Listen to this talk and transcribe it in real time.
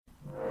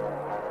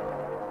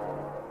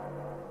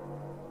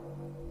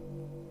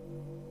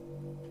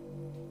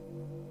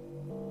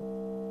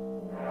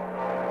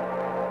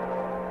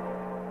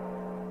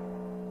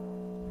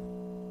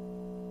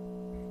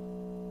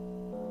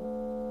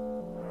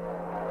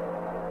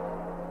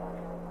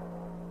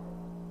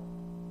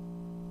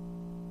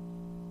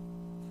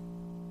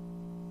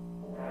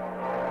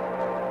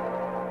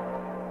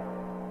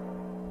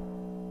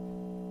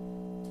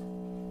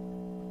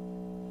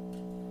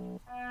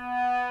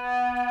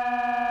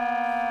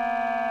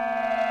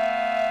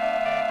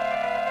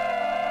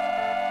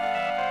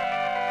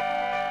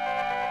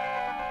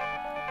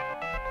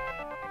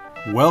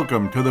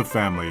Welcome to the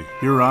family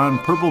here on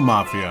Purple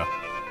Mafia.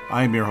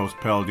 I'm your host,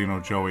 Paladino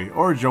Joey,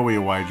 or Joey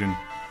Awajan.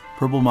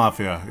 Purple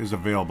Mafia is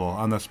available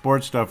on the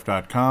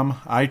sportstuff.com,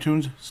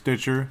 iTunes,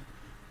 Stitcher,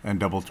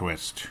 and Double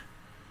Twist.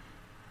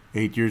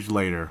 8 years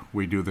later,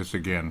 we do this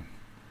again.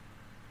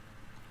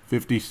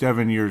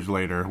 57 years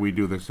later, we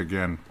do this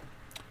again.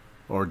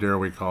 Or dare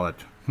we call it,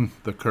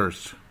 the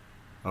curse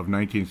of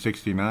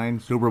 1969,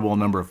 Super Bowl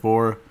number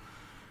 4,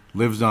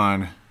 lives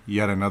on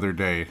yet another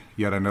day,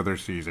 yet another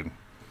season.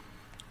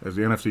 As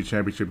the NFC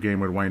Championship game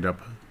would wind up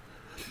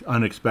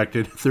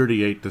unexpected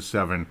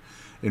 38-7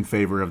 in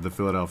favor of the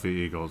Philadelphia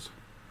Eagles.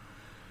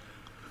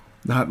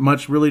 Not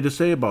much really to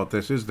say about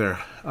this, is there?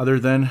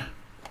 Other than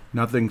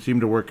nothing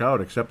seemed to work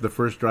out except the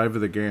first drive of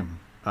the game.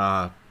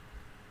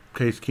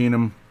 Case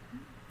Keenum,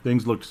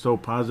 things looked so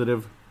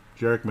positive.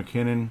 Jerick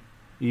McKinnon,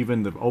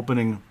 even the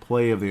opening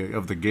play of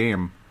the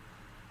game,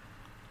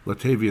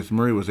 Latavius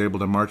Murray was able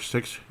to march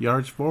 6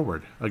 yards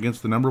forward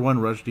against the number one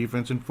rush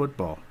defense in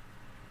football.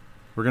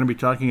 We're going to be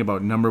talking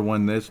about number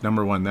one this,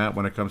 number one that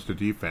when it comes to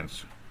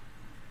defense,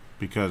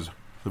 because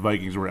the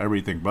Vikings were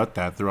everything but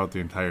that throughout the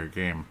entire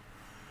game.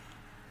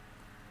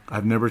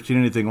 I've never seen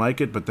anything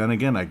like it, but then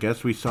again, I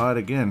guess we saw it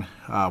again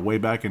way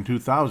back in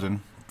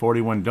 2000,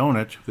 41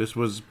 Donut. This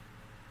was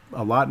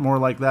a lot more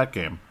like that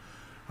game.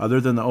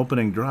 Other than the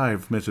opening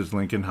drive, Mrs.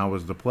 Lincoln, how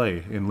was the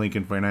play in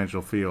Lincoln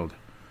Financial Field?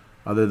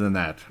 Other than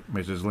that,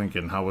 Mrs.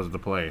 Lincoln, how was the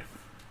play?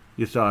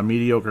 You saw a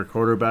mediocre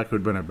quarterback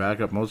who'd been a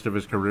backup most of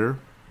his career,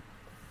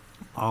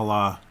 a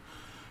la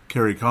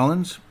Kerry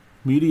Collins.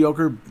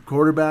 Mediocre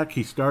quarterback,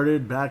 he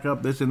started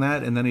backup, this and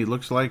that, and then he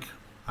looks like,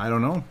 I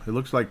don't know, it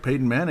looks like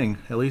Peyton Manning,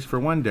 at least for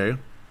one day.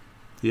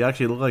 He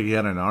actually looked like he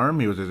had an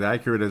arm. He was as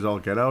accurate as all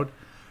get out.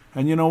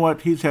 And you know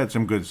what? He's had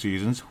some good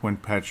seasons when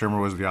Pat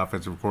Shurmur was the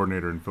offensive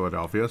coordinator in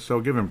Philadelphia,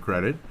 so give him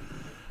credit.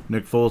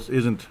 Nick Foles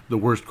isn't the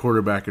worst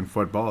quarterback in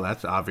football,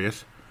 that's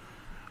obvious.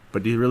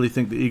 But do you really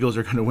think the Eagles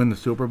are going to win the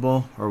Super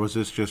Bowl, or was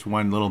this just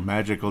one little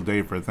magical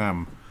day for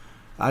them?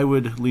 I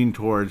would lean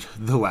towards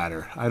the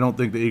latter. I don't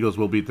think the Eagles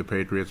will beat the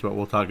Patriots, but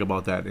we'll talk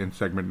about that in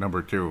segment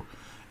number 2.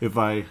 If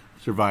I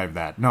survive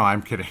that. No,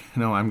 I'm kidding.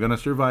 No, I'm going to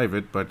survive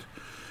it, but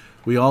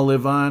we all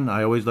live on.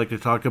 I always like to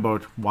talk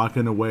about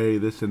walking away,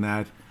 this and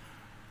that.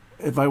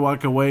 If I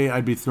walk away,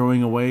 I'd be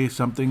throwing away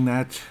something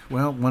that,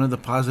 well, one of the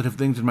positive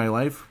things in my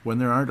life, when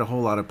there aren't a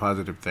whole lot of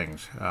positive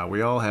things.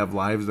 We all have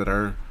lives that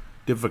are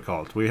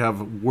difficult. We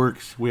have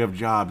works, we have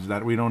jobs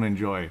that we don't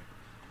enjoy.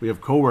 We have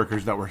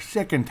coworkers that we're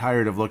sick and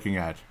tired of looking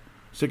at.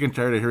 Sick and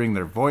tired of hearing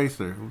their voice,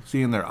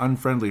 seeing their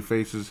unfriendly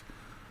faces.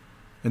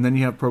 And then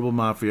you have Purple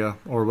Mafia,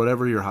 or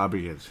whatever your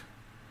hobby is.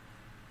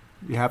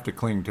 You have to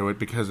cling to it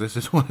because this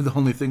is one of the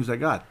only things I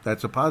got.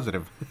 That's a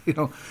positive.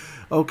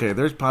 Okay,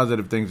 there's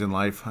positive things in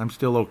life. I'm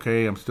still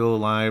okay. I'm still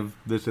alive,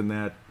 this and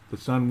that. The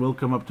sun will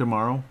come up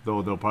tomorrow,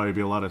 though there'll probably be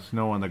a lot of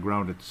snow on the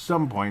ground at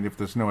some point if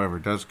the snow ever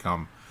does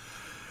come.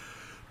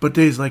 But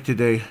days like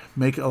today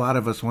make a lot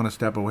of us want to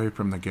step away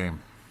from the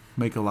game.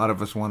 Make a lot of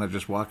us want to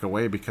just walk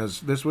away because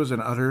this was an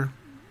utter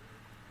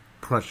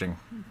crushing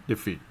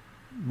defeat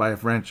by a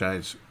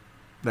franchise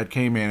that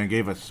came in and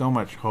gave us so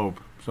much hope,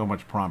 so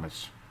much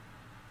promise.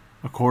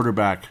 A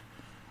quarterback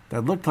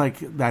that looked like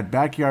that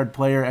backyard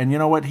player, and you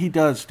know what? He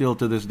does still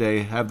to this day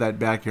have that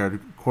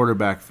backyard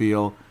quarterback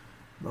feel.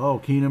 Oh,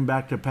 Keenum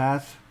back to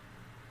pass,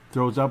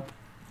 throws up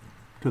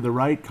to the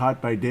right,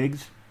 caught by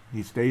Diggs.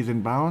 He stays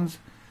in bounds,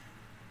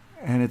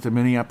 and it's a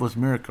Minneapolis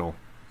miracle.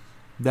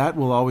 That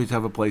will always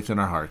have a place in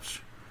our hearts.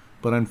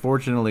 But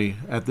unfortunately,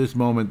 at this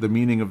moment, the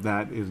meaning of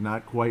that is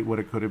not quite what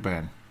it could have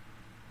been.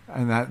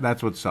 And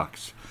that's what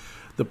sucks.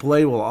 The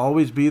play will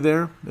always be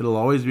there. It'll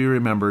always be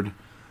remembered.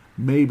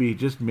 Maybe,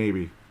 just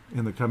maybe,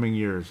 in the coming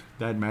years,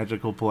 that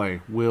magical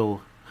play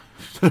will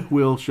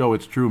show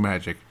its true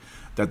magic,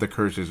 that the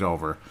curse is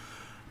over.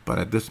 But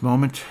at this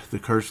moment, the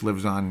curse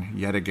lives on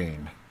yet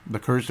again. The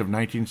curse of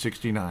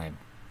 1969.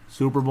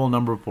 Super Bowl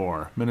number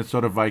 4.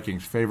 Minnesota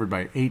Vikings favored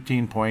by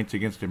 18 points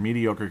against a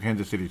mediocre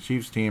Kansas City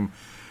Chiefs team.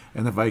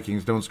 And the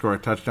Vikings don't score a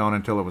touchdown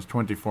until it was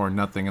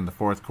 24-0 in the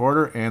fourth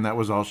quarter, and that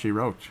was all she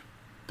wrote.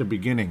 The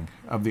beginning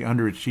of the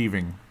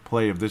underachieving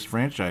play of this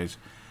franchise.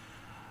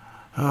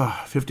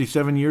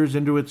 57 years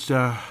into its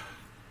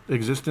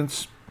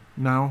existence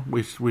now,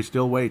 we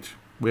still wait.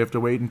 We have to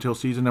wait until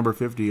season number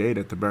 58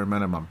 at the bare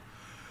minimum.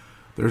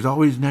 There's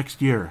always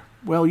next year.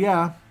 Well,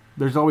 yeah,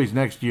 there's always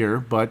next year,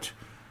 but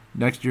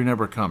next year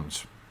never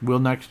comes. Will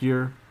next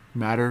year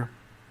matter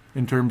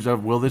in terms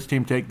of will this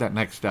team take that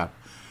next step?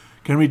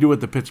 Can we do what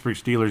the Pittsburgh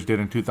Steelers did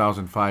in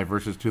 2005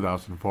 versus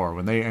 2004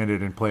 when they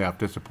ended in playoff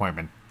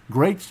disappointment?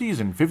 Great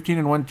season,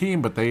 15-1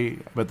 team, but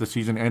the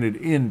season ended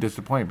in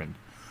disappointment.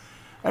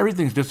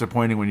 Everything's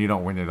disappointing when you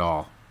don't win it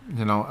all,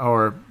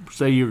 Or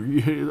say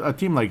a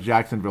team like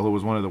Jacksonville, who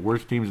was one of the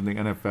worst teams in the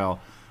NFL,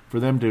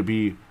 for them to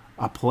be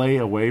a play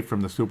away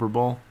from the Super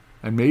Bowl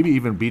and maybe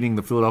even beating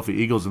the Philadelphia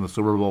Eagles in the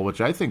Super Bowl,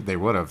 which I think they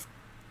would have.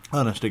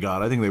 Honest to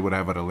God, I think they would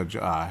have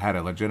had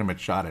a legitimate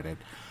shot at it.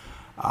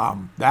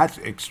 That's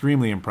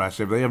extremely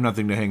impressive. They have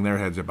nothing to hang their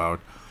heads about.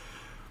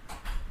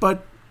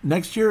 But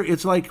next year,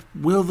 it's like,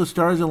 will the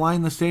stars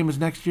align the same as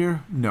next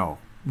year? No.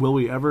 Will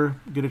we ever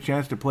get a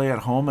chance to play at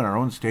home in our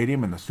own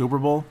stadium in the Super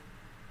Bowl?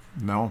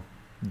 No.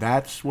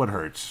 That's what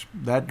hurts.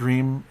 That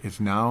dream is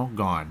now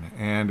gone,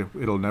 and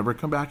it'll never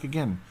come back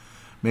again.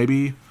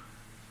 Maybe,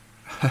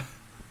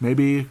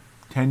 maybe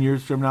 10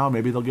 years from now,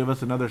 maybe they'll give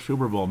us another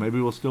Super Bowl.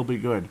 Maybe we'll still be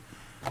good.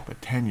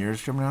 But 10 years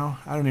from now,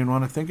 I don't even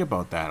want to think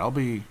about that. I'll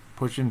be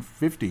pushing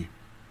 50.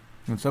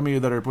 And some of you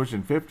that are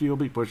pushing 50 will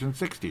be pushing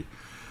 60.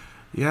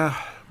 Yeah,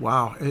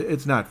 wow,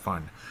 it's not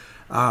fun.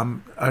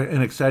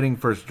 An exciting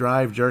first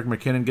drive. Jerick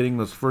McKinnon getting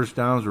those first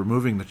downs,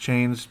 removing the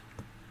chains.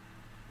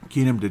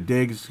 Keenum to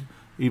Diggs.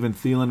 Even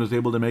Thielen was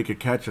able to make a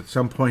catch at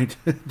some point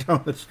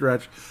down the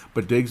stretch.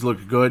 But Diggs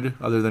looked good,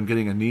 other than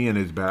getting a knee in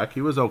his back.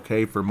 He was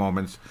okay for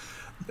moments.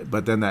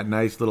 But then that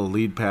nice little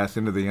lead pass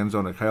into the end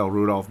zone to Kyle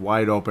Rudolph,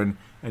 wide open.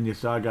 And you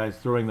saw guys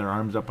throwing their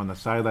arms up on the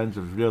sidelines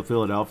of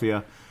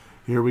Philadelphia.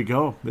 Here we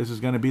go. This is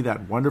going to be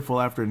that wonderful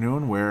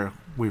afternoon where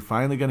we're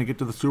finally going to get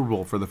to the Super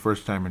Bowl for the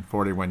first time in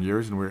 41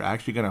 years, and we're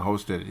actually going to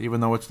host it. Even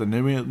though it's the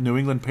New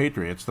England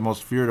Patriots, the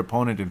most feared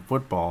opponent in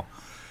football,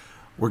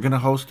 we're going to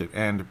host it.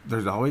 And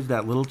there's always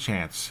that little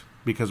chance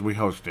because we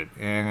host it.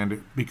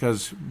 And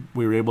because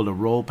we were able to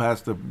roll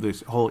past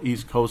this whole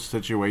East Coast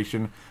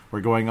situation,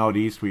 we're going out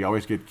east. We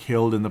always get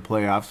killed in the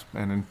playoffs,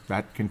 and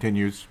that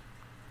continues,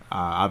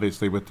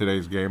 obviously, with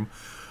today's game.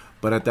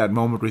 But at that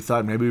moment, we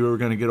thought maybe we were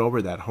going to get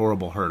over that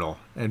horrible hurdle,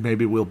 and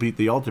maybe we'll beat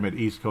the ultimate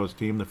East Coast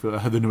team,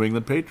 the New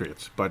England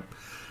Patriots. But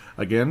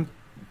again,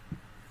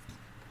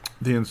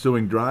 the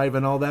ensuing drive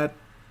and all that,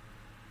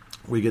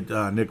 we get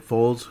Nick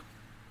Foles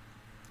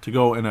to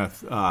go in a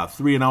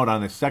 3-and-out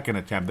on his second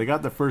attempt. They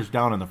got the first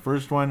down on the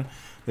first one,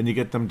 then you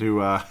get them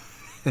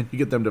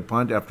to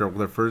punt after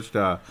their first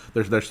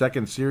their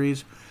second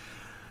series.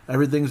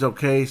 Everything's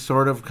okay,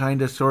 sort of,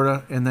 kind of, sort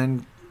of, and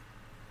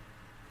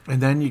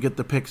then you get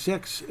the pick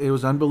six. It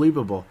was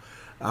unbelievable.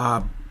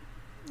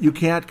 You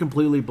can't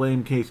completely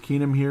blame Case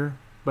Keenum here,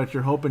 but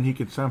you're hoping he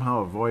could somehow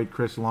avoid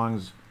Chris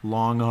Long's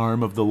long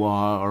arm of the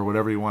law, or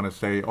whatever you want to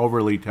say,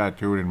 overly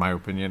tattooed, in my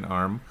opinion,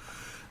 arm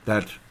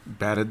that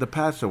batted the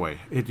pass away.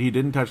 He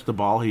didn't touch the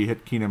ball. He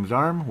hit Keenum's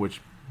arm, which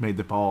made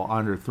the ball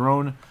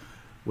underthrown,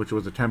 which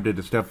was attempted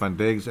to Stefon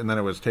Diggs, and then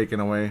it was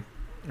taken away.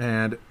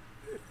 And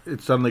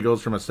it suddenly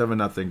goes from a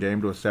 7-0 game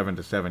to a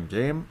 7-7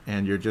 game,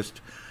 and you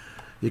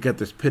get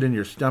this pit in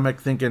your stomach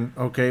thinking,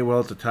 okay, well,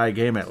 it's a tie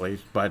game at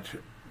least, but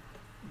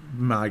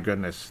my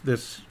goodness,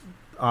 this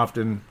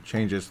often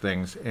changes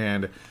things.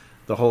 And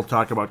the whole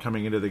talk about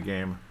coming into the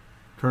game,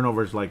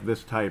 turnovers like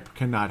this type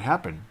cannot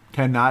happen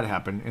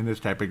in this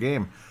type of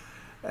game.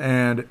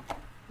 And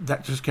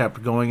that just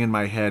kept going in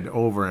my head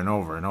over and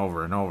over and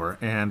over and over.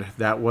 And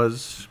that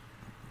was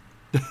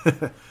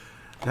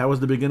that was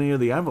the beginning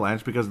of the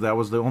avalanche, because that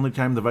was the only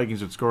time the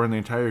Vikings would score in the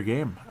entire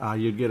game.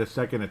 You'd get a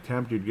second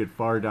attempt, you'd get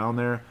far down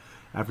there.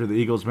 After the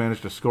Eagles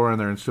managed to score on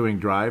their ensuing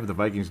drive, the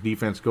Vikings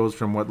defense goes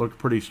from what looked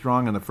pretty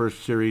strong in the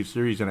first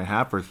series and a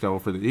half or so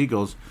for the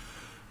Eagles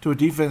to a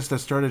defense that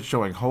started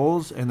showing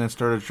holes and then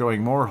started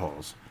showing more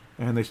holes.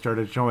 And they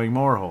started showing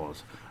more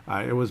holes.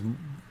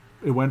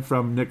 It went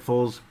from Nick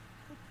Foles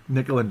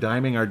nickel and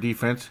diming our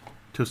defense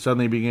to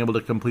suddenly being able to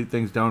complete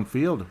things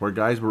downfield, where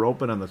guys were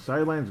open on the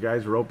sidelines,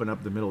 guys were open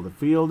up the middle of the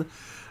field.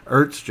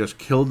 Ertz just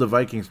killed the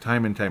Vikings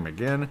time and time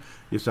again.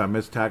 You saw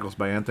missed tackles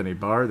by Anthony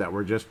Barr that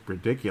were just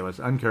ridiculous,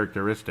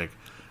 uncharacteristic.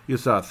 You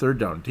saw a third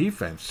down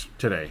defense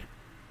today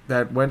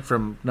that went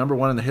from number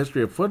one in the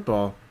history of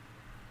football.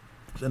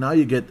 So now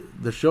you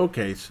get the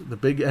showcase, the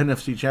big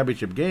NFC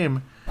Championship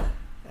game,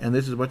 and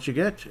this is what you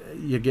get.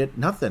 You get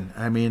nothing.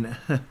 I mean,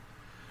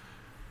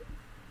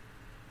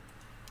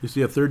 you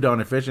see a third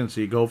down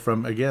efficiency go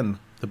from, again,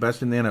 the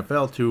best in the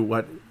NFL to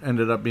what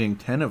ended up being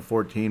 10 of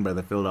 14 by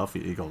the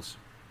Philadelphia Eagles.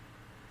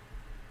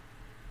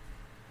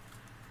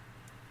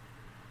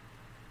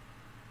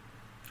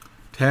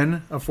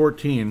 10 of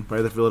 14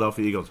 by the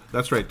Philadelphia Eagles.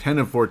 That's right, 10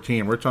 of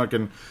 14. We're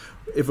talking,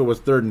 if it was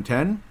 3rd and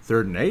 10,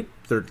 3rd and 8,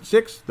 3rd and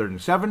 6, 3rd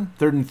and 7,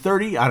 3rd and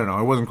 30. I don't know.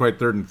 It wasn't quite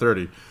 3rd and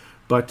 30.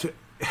 But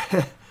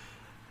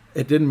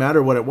it didn't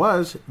matter what it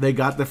was. They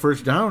got the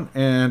first down.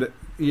 And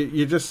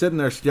you're just sitting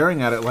there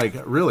staring at it like,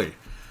 really?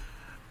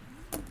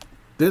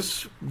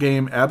 This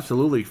game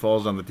absolutely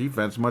falls on the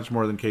defense much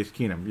more than Case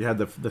Keenum. You had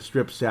the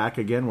strip sack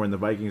again when the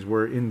Vikings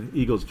were in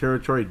Eagles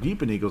territory,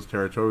 deep in Eagles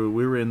territory.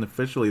 We were in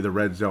officially the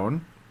red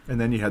zone. And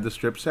then you had the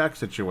strip sack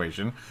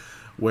situation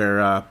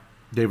where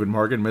David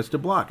Morgan missed a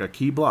block, a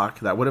key block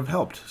that would have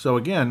helped. So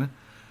again,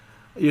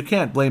 you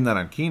can't blame that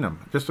on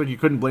Keenum. Just like you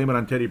couldn't blame it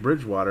on Teddy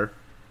Bridgewater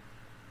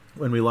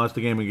when we lost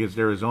the game against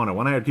Arizona.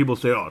 When I had people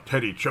say, oh,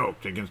 Teddy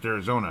choked against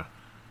Arizona.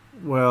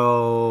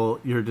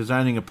 Well, you're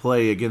designing a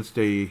play against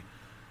a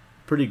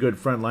pretty good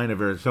front line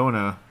of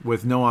Arizona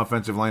with no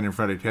offensive line in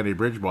front of Teddy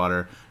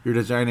Bridgewater. You're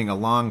designing a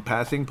long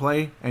passing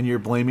play, and you're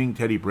blaming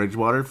Teddy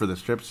Bridgewater for the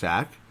strip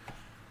sack.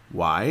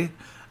 Why?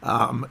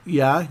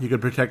 Yeah, you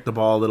could protect the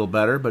ball a little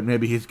better, but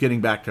maybe he's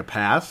getting back to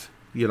pass.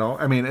 You know,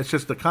 I mean, it's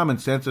just the common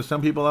sense of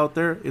some people out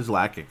there is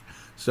lacking.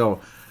 So,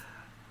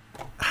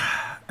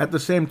 at the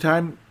same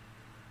time,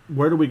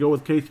 where do we go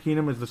with Case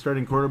Keenum as the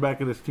starting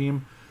quarterback of this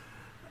team?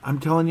 I'm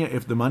telling you,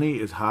 if the money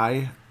is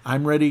high,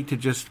 I'm ready to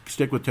just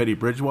stick with Teddy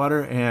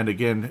Bridgewater. And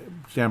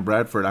again, Sam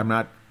Bradford, I'm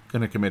not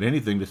going to commit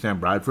anything to Sam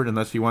Bradford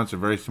unless he wants a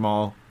very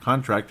small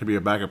contract to be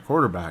a backup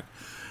quarterback.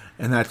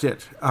 And that's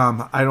it.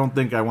 I don't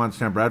think I want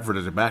Sam Bradford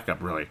as a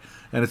backup, really.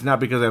 And it's not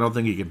because I don't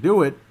think he can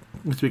do it.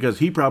 It's because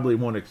he probably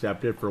won't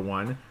accept it, for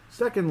one.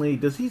 Secondly,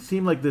 does he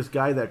seem like this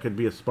guy that could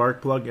be a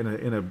spark plug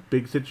in a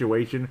big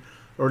situation?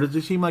 Or does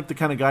he seem like the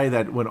kind of guy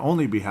that would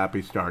only be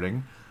happy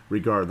starting,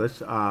 regardless,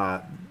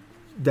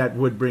 that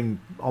would bring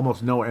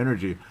almost no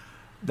energy?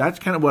 That's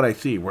kind of what I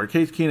see, where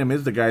Case Keenum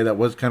is the guy that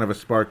was kind of a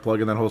spark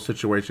plug in that whole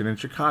situation in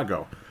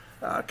Chicago.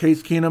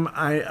 Case Keenum,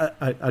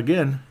 I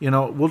again,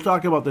 we'll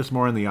talk about this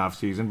more in the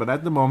offseason, but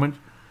at the moment,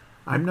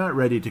 I'm not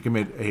ready to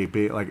commit a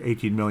like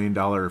 $18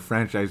 million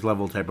franchise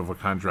level type of a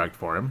contract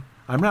for him.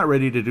 I'm not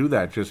ready to do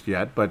that just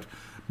yet, but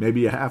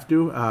maybe you have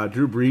to.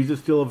 Drew Brees is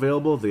still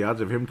available. The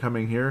odds of him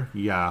coming here,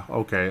 yeah,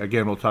 okay.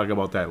 Again, we'll talk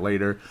about that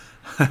later.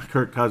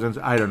 Kirk Cousins,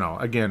 I don't know.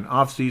 Again,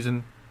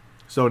 off-season,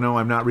 so no,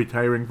 I'm not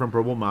retiring from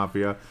Pro Bowl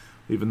Mafia,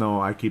 even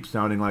though I keep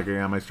sounding like I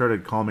am. I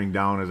started calming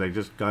down as I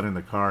just got in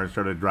the car and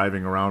started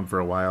driving around for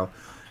a while.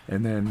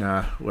 And then,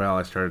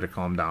 I started to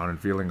calm down and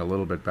feeling a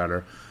little bit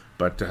better.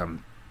 But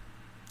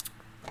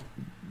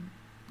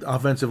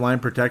offensive line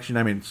protection,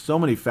 I mean, so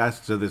many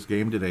facets of this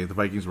game today. The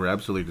Vikings were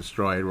absolutely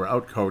destroyed, were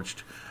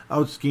out-coached,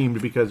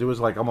 out-schemed, because it was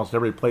like almost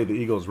every play the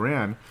Eagles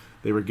ran,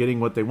 they were getting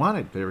what they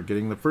wanted. They were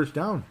getting the first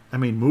down. I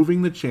mean,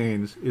 moving the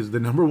chains is the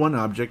number one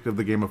object of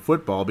the game of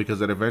football,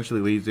 because it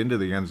eventually leads into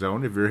the end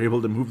zone. If you're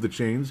able to move the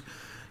chains,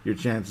 your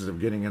chances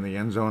of getting in the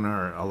end zone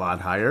are a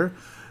lot higher.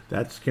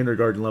 That's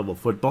kindergarten level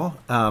football.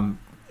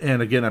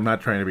 And again, I'm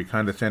not trying to be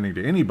condescending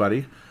to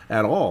anybody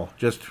at all.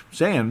 Just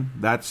saying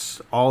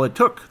that's all it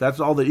took. That's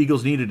all the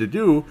Eagles needed to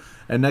do.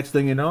 And next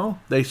thing you know,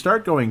 they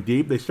start going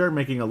deep. They start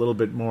making a little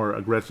bit more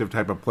aggressive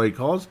type of play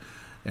calls,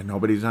 and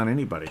nobody's on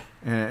anybody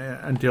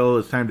until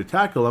it's time to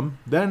tackle them.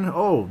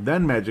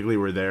 Then magically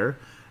we're there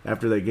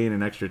after they gain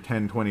an extra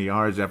 10, 20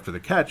 yards after the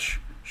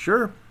catch.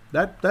 Sure,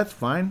 that's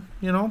fine.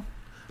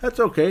 That's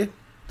okay.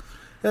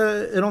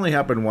 It only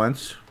happened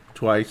once,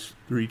 twice,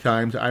 3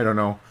 times. I don't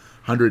know.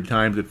 100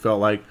 times it felt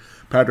like.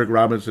 Patrick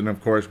Robinson,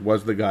 of course,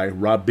 was the guy.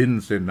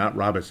 Robinson, not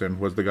Robinson,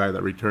 was the guy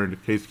that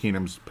returned Case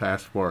Keenum's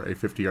pass for a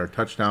 50-yard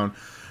touchdown.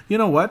 You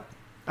know what?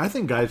 I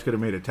think guys could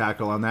have made a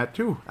tackle on that,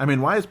 too. I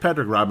mean, why is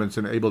Patrick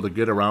Robinson able to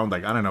get around,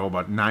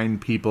 about 9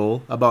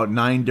 people, about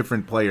 9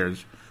 different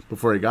players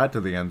before he got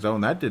to the end zone?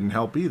 That didn't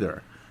help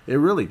either. It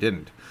really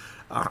didn't.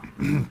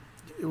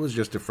 It was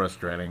just a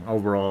frustrating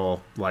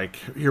overall,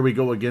 here we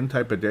go again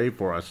type of day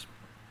for us.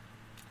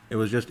 It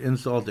was just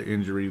insult to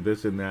injury,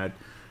 this and that.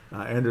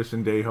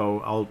 Anderson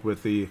Dejo out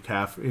with the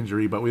calf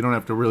injury, but we don't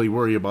have to really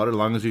worry about it as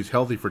long as he's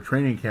healthy for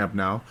training camp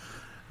now.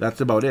 That's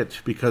about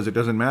it, because it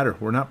doesn't matter.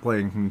 We're not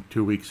playing in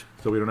 2 weeks,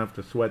 so we don't have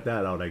to sweat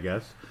that out, I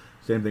guess.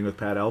 Same thing with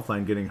Pat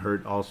Elflein getting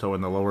hurt also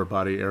in the lower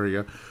body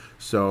area.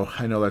 So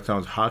I know that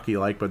sounds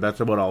hockey-like, but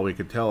that's about all we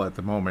could tell at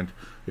the moment.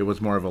 It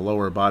was more of a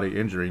lower body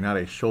injury, not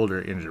a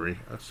shoulder injury.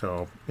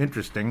 So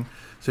interesting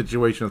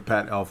situation with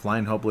Pat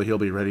Elflein. Hopefully he'll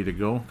be ready to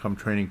go come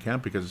training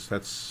camp, because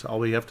that's all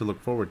we have to look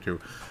forward to.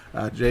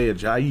 Jay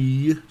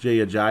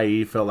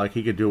Ajayi felt like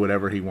he could do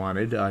whatever he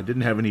wanted.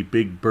 Didn't have any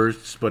big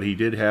bursts, but he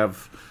did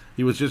have...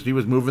 He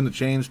was moving the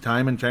chains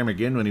time and time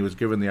again when he was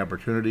given the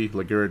opportunity.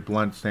 LeGarrette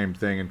Blount, same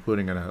thing,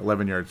 including an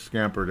 11-yard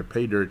scamper to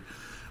pay dirt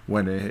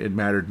when it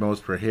mattered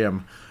most for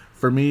him.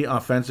 For me,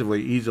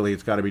 offensively, easily,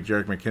 it's got to be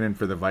Jerick McKinnon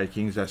for the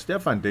Vikings.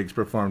 Stephon Diggs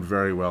performed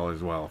very well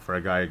as well for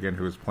a guy, again,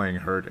 who was playing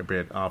hurt a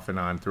bit off and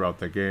on throughout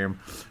the game.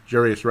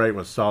 Jarius Wright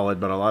was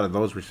solid, but a lot of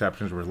those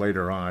receptions were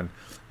later on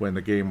when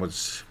the game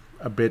was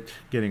a bit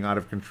getting out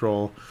of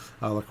control.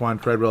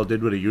 Laquan Treadwell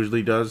did what he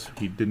usually does.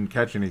 He didn't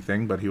catch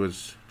anything, but he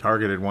was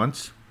targeted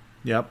once.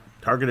 Yep,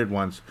 targeted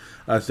once.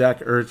 Zach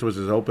Ertz was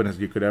as open as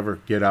you could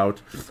ever get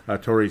out.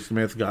 Torrey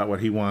Smith got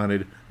what he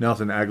wanted.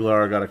 Nelson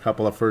Aguilar got a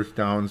couple of first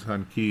downs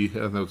on key,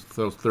 those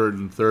third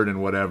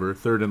and whatever.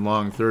 Third and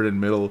long, third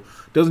and middle.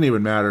 Doesn't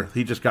even matter.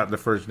 He just got the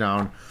first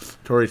down.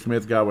 Torrey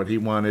Smith got what he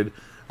wanted.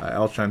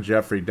 Alshon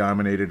Jeffrey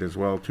dominated as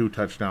well. 2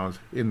 touchdowns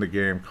in the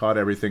game. Caught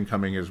everything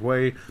coming his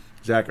way.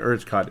 Zach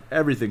Ertz caught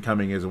everything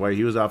coming his way.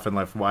 He was often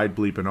left wide,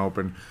 bleeping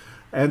open.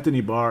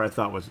 Anthony Barr, I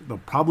thought, was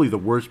probably the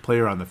worst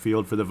player on the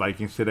field for the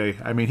Vikings today.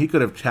 I mean, he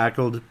could have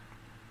tackled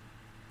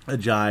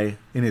Ajayi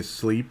in his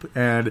sleep,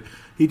 and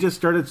he just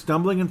started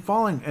stumbling and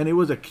falling. And it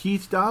was a key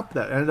stop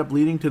that ended up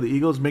leading to the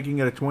Eagles making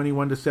it a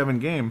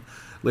 21-7 game.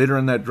 Later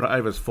in that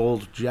drive, as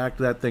Foles jacked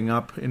that thing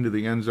up into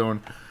the end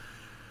zone,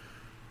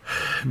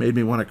 made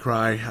me want to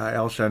cry.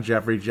 Alshon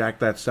Jeffrey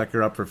jacked that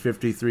sucker up for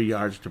 53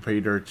 yards to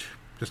pay dirt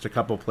just a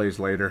couple plays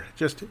later.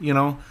 Just,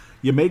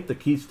 you make the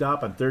key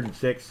stop on 3rd and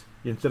 6.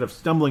 Instead of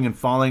stumbling and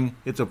falling,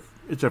 it's a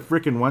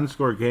freaking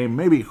 1-score game.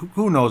 Maybe,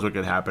 who knows what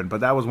could happen, but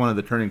that was one of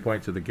the turning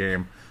points of the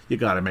game. You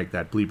got to make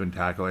that bleeping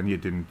tackle, and you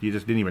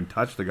just didn't even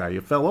touch the guy.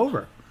 You fell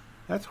over.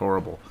 That's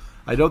horrible.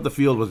 I doubt the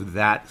field was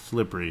that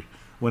slippery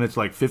when it's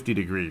like 50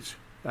 degrees.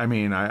 I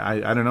mean,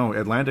 I don't know.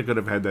 Atlanta could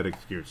have had that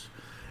excuse.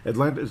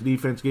 Atlanta's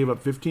defense gave up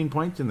 15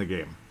 points in the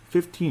game.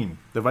 15.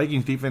 The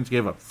Vikings defense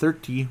gave up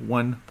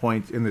 31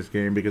 points in this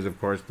game because, of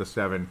course, the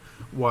 7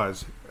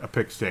 was a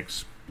pick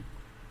six.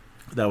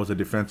 That was a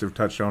defensive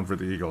touchdown for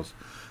the Eagles.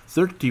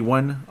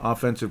 31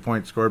 offensive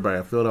points scored by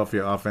a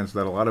Philadelphia offense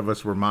that a lot of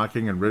us were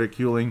mocking and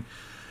ridiculing.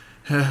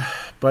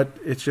 But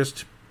it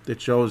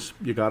shows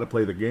you got to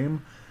play the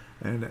game.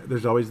 And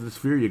there's always this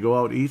fear. You go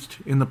out east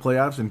in the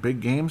playoffs in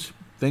big games,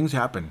 things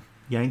happen.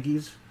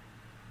 Yankees,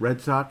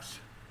 Red Sox,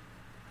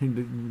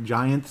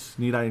 Giants,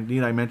 need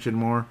I mention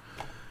more?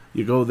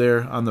 You go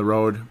there on the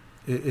road.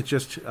 It's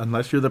just,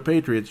 unless you're the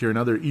Patriots, you're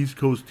another East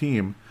Coast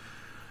team,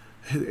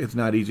 it's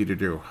not easy to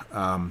do.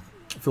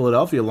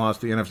 Philadelphia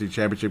lost the NFC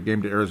Championship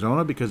game to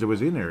Arizona because it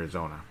was in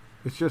Arizona.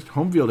 It's just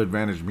home field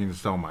advantage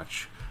means so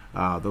much.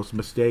 Those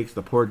mistakes,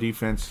 the poor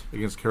defense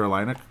against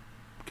Carolina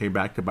came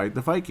back to bite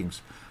the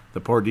Vikings. The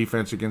poor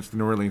defense against the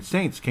New Orleans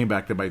Saints came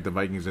back to bite the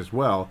Vikings as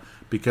well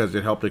because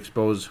it helped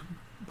expose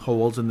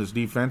holes in this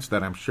defense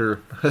that I'm sure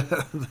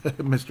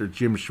Mr.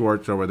 Jim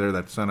Schwartz over there,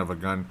 that son of a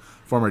gun,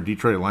 former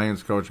Detroit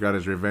Lions coach, got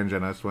his revenge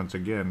on us once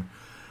again,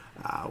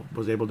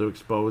 was able to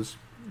expose.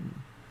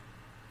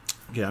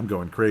 Yeah, I'm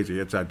going crazy.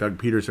 It's Doug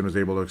Peterson was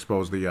able to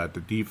expose the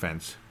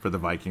defense for the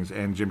Vikings,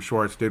 and Jim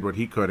Schwartz did what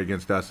he could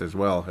against us as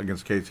well,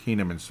 against Case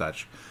Keenum and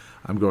such.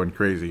 I'm going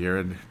crazy here,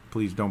 and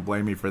please don't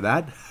blame me for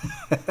that.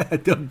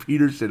 Doug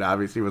Peterson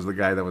obviously was the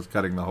guy that was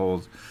cutting the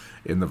holes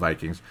in the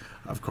Vikings.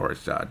 Of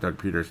course, Doug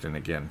Peterson,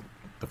 again,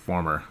 the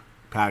former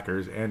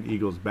Packers and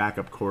Eagles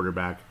backup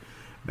quarterback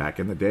back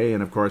in the day,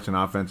 and of course an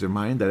offensive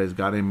mind that has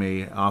got him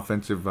an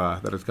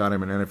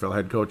NFL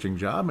head coaching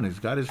job, and he's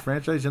got his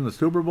franchise in the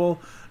Super Bowl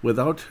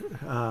without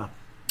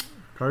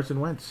Carson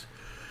Wentz.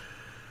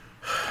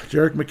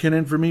 Jerick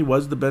McKinnon for me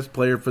was the best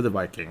player for the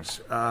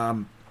Vikings,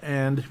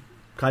 and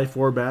Kai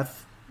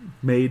Forbath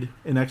made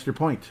an extra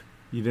point.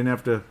 You didn't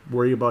have to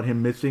worry about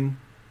him missing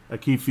a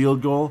key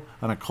field goal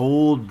on a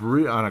cold,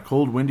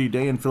 windy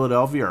day in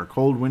Philadelphia or a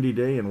cold, windy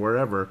day in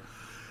wherever.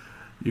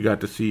 You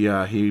got to see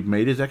he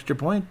made his extra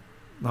point.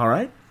 All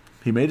right,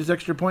 he made his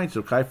extra point,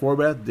 so Kai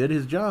Forbath did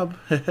his job.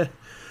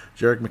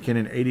 Jerick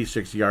McKinnon,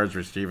 86 yards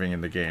receiving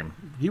in the game.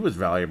 He was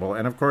valuable,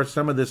 and of course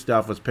some of this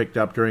stuff was picked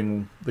up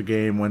during the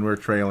game when we're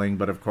trailing,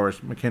 but of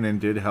course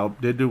McKinnon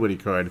did do what he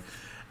could.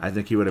 I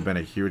think he would have been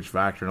a huge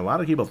factor, and a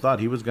lot of people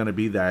thought he was going to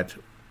be that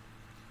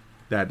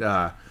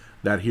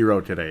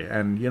hero today.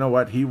 And you know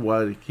what? He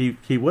would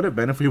have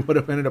been if he would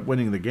have ended up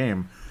winning the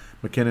game.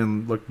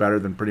 McKinnon looked better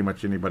than pretty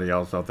much anybody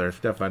else out there.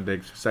 Stefon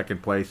Diggs,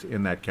 second place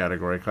in that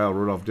category. Kyle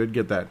Rudolph did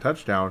get that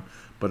touchdown,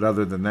 but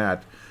other than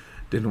that,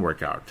 didn't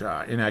work out.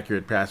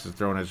 Inaccurate passes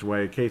thrown his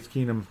way. Case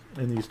Keenum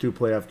in these 2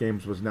 playoff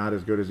games was not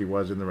as good as he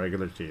was in the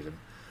regular season.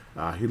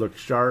 He looked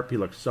sharp. He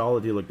looked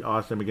solid. He looked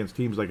awesome against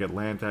teams like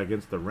Atlanta,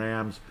 against the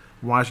Rams.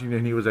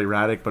 Washington, he was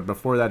erratic, but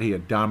before that, he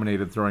had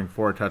dominated, throwing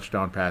 4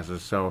 touchdown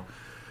passes. So,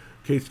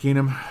 Case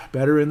Keenum,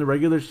 better in the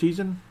regular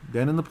season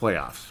than in the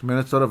playoffs.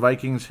 Minnesota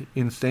Vikings,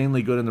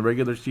 insanely good in the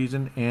regular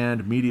season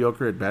and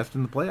mediocre at best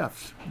in the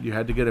playoffs. You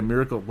had to get a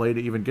miracle play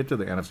to even get to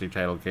the NFC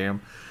title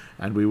game,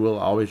 and we will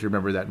always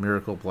remember that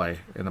miracle play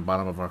in the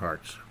bottom of our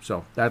hearts.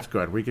 So, that's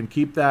good. We can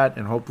keep that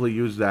and hopefully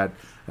use that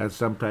as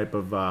some type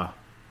of,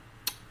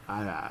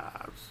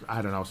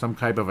 some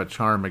type of a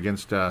charm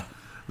against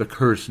the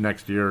curse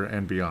next year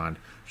and beyond,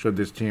 should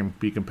this team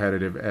be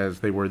competitive as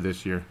they were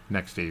this year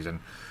next season.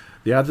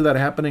 The odds of that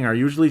happening are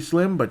usually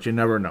slim, but you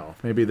never know.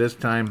 Maybe this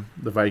time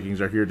the Vikings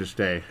are here to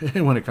stay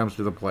when it comes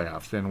to the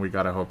playoffs, and we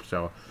got to hope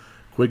so.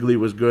 Quigley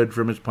was good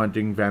from his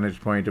punting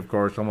vantage point, of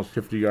course, almost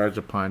 50 yards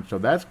a punt, so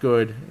that's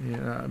good.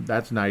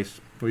 That's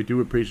nice. We do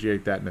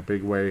appreciate that in a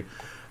big way.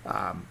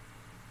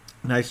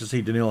 Nice to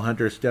see Danielle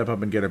Hunter step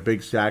up and get a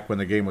big sack when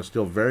the game was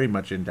still very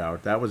much in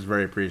doubt. That was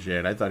very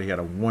appreciated. I thought he had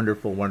a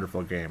wonderful,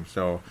 wonderful game.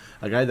 So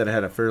a guy that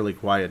had a fairly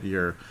quiet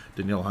year,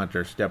 Danielle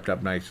Hunter, stepped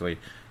up nicely,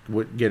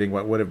 getting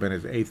what would have been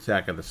his 8th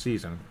sack of the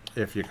season,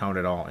 if you count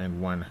it all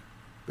in one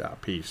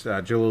piece.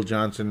 Jaleel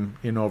Johnson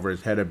in over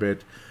his head a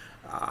bit.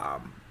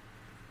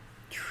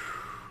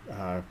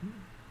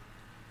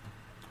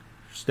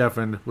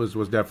 Stefan was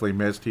definitely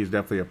missed. He's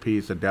definitely a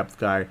piece, a depth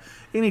guy.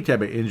 Any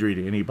type of injury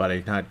to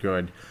anybody, not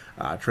good.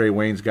 Trey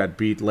Waynes got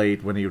beat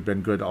late when he had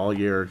been good all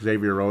year.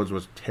 Xavier Rhodes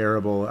was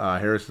terrible.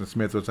 Harrison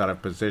Smith was out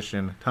of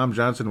position. Tom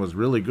Johnson was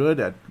really good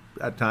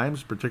at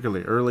times,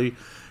 particularly early.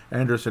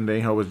 Anderson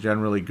Neho was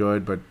generally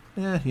good, but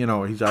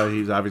he's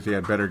obviously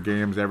had better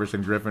games.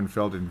 Everson Griffin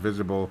felt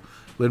invisible.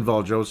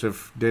 Linval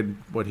Joseph did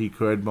what he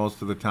could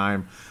most of the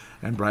time.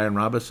 And Brian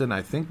Robinson,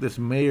 I think this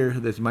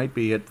might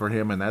be it for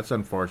him, and that's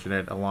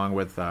unfortunate, along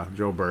with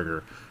Joe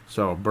Berger.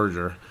 So,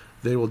 Berger,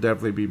 they will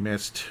definitely be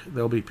missed.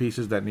 There'll be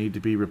pieces that need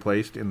to be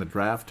replaced in the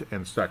draft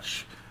and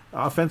such.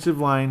 Offensive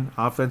line.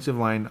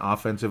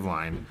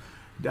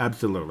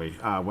 Absolutely,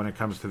 when it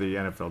comes to the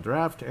NFL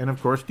draft. And,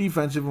 of course,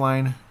 defensive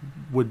line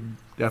would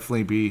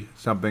definitely be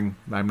something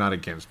I'm not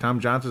against. Tom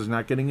Johnson's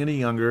not getting any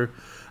younger.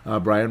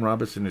 Brian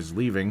Robinson is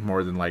leaving,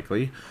 more than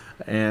likely.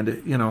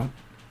 And,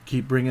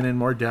 keep bringing in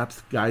more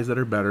depth, guys that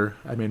are better.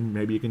 I mean,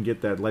 maybe you can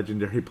get that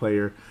legendary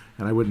player,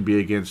 and I wouldn't be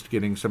against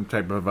getting some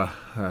type of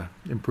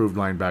improved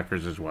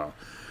linebackers as well.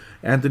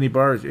 Anthony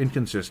Barr is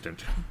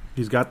inconsistent.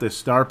 He's got this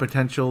star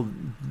potential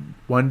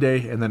one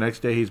day, and the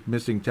next day he's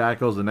missing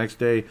tackles. The next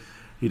day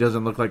he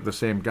doesn't look like the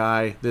same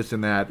guy, this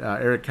and that.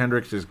 Eric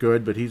Kendricks is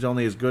good, but he's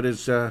only as good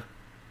as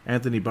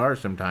Anthony Barr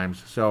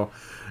sometimes. So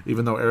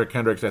even though Eric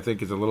Kendricks, I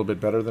think, is a little bit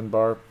better than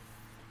Barr,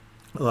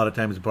 a lot of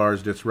times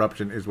Barr's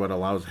disruption is what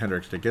allows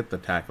Hendricks to get the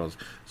tackles.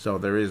 So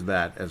there is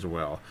that as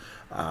well.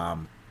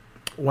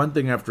 One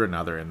thing after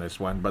another in this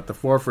one, but the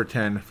 4 for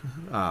 10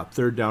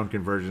 third down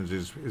conversions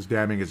is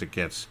damning as it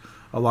gets,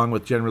 along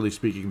with, generally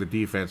speaking, the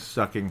defense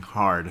sucking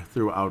hard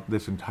throughout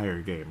this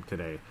entire game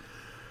today.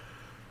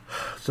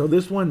 So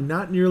this one,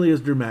 not nearly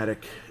as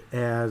dramatic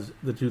as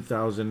the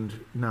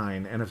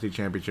 2009 NFC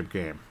Championship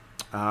game.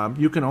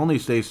 You can only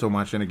say so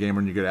much in a game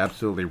when you get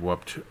absolutely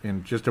whooped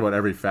in just about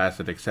every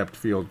facet except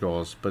field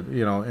goals. But,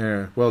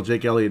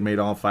 Jake Elliott made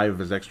all 5 of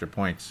his extra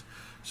points.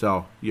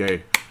 So,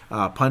 yay.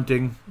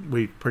 Punting,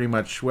 we pretty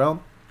much,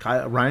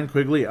 Ryan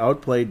Quigley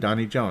outplayed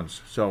Donnie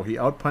Jones. So he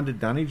outpunted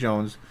Donnie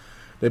Jones.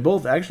 They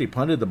both actually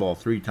punted the ball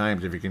 3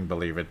 times, if you can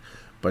believe it.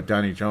 But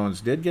Donnie Jones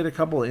did get a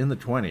couple in the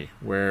 20,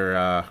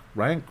 where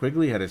Ryan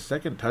Quigley had his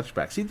second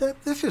touchback. See,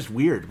 this is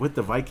weird with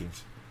the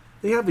Vikings.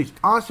 They have these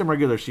awesome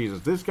regular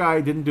seasons. This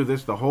guy didn't do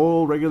this the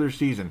whole regular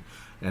season.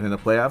 And in the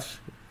playoffs,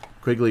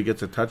 Quigley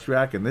gets a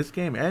touchback in this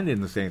game and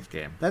in the Saints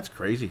game. That's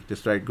crazy,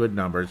 despite good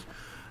numbers.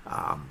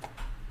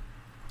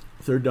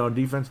 Third down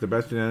defense, the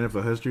best in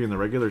NFL history in the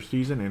regular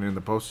season and in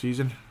the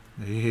postseason.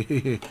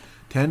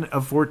 10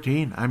 of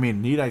 14. I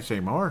mean, need I say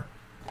more?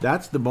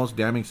 That's the most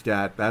damning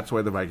stat. That's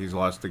why the Vikings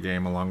lost the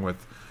game, along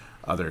with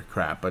other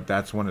crap. But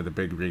that's one of the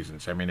big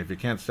reasons. I mean, if you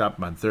can't stop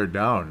them on third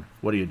down,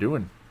 what are you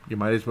doing? You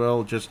might as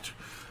well just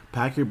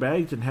pack your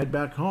bags and head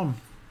back home,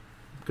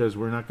 because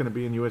we're not going to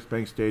be in U.S.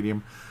 Bank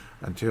Stadium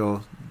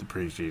until the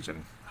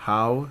preseason.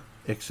 How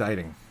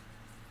exciting.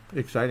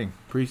 Exciting.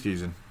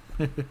 Preseason.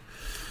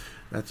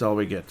 That's all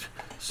we get.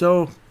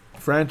 So,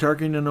 Fran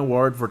Tarkenton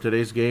Award for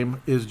today's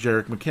game is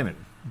Jerick McKinnon.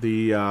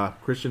 The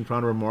Christian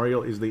Toronto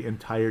Memorial is the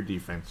entire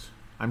defense.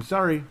 I'm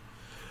sorry.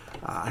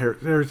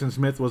 Harrison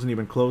Smith wasn't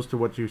even close to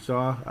what you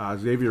saw.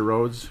 Xavier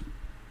Rhodes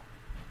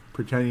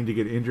pretending to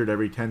get injured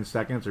every 10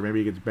 seconds, or maybe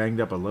he gets banged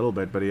up a little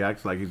bit, but he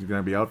acts like he's going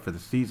to be out for the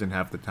season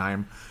half the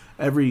time.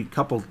 Every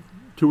 2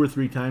 or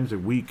 3 times a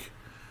week.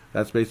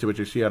 That's basically what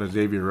you see out of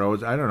Xavier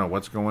Rhodes. I don't know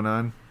what's going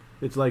on.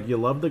 It's like you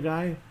love the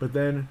guy, but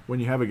then when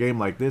you have a game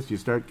like this, you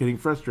start getting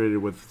frustrated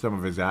with some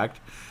of his act,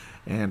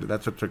 and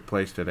that's what took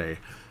place today.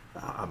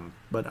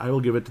 But I will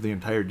give it to the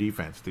entire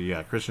defense,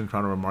 the Christian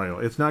Toronto Memorial.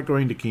 It's not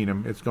going to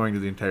Keenum. It's going to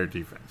the entire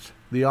defense.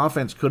 The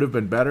offense could have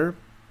been better,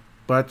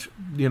 but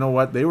you know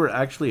what? They were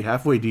actually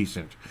halfway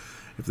decent.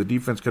 If the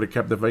defense could have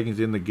kept the Vikings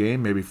in the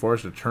game, maybe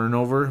forced a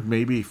turnover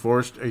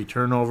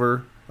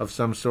of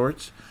some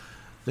sorts,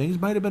 things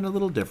might have been a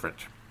little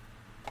different.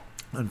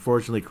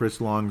 Unfortunately, Chris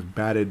Long's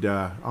batted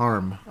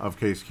arm of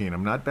Case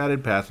Keenum, not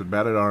batted pass, but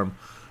batted arm,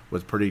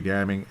 was pretty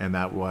damning, and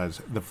that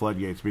was the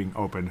floodgates being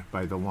opened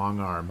by the long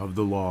arm of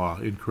the law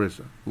in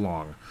Chris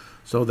Long.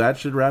 So that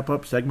should wrap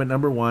up segment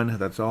number 1.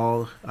 That's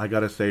all I got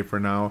to say for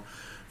now.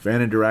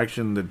 Fan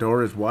interaction, the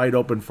door is wide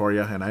open for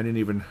you, and I didn't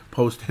even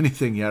post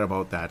anything yet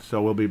about that.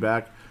 So we'll be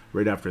back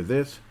right after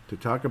this to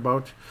talk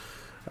about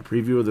a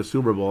preview of the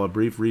Super Bowl, a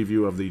brief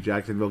review of the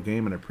Jacksonville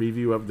game, and a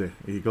preview of the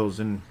Eagles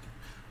and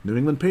New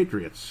England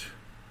Patriots.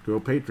 Go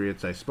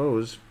Patriots, I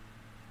suppose.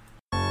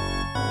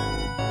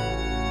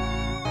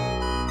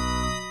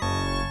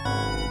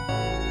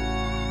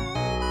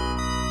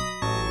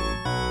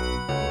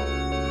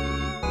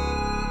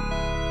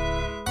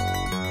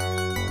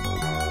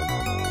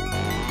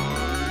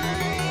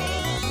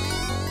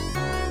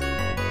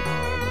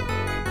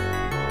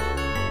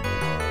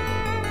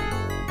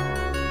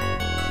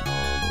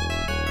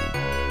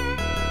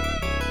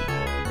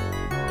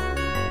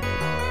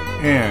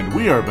 And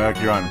we are back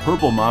here on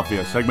Purple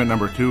Mafia, segment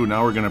number 2.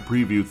 Now we're going to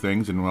preview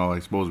things, and I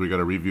suppose we got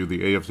to review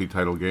the AFC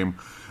title game.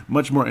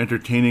 Much more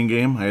entertaining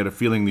game. I had a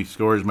feeling the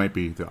scores might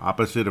be the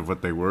opposite of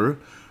what they were,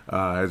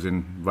 as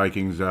in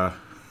Vikings have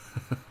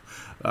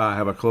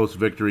a close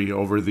victory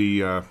over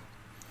the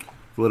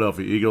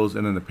Philadelphia Eagles,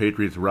 and then the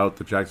Patriots rout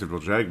the Jacksonville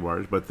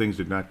Jaguars, but things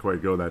did not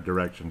quite go that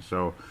direction.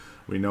 So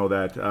we know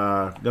that.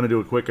 Going to do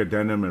a quick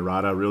addendum,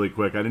 errata, really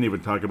quick. I didn't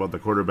even talk about the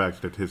quarterback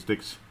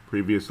statistics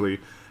previously.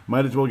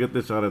 Might as well get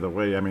this out of the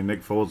way. I mean,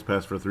 Nick Foles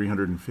passed for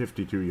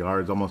 352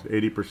 yards, almost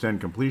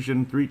 80%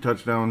 completion, 3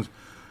 touchdowns,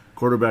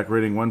 quarterback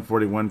rating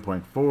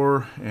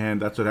 141.4,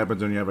 and that's what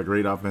happens when you have a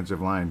great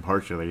offensive line,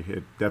 partially.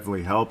 It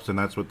definitely helps, and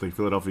that's what the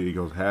Philadelphia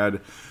Eagles had.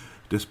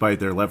 Despite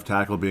their left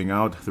tackle being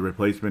out, the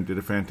replacement did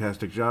a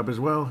fantastic job as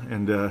well,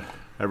 and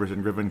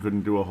Everson Griffin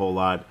couldn't do a whole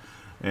lot.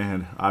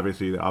 And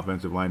obviously the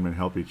offensive linemen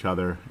help each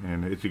other,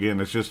 and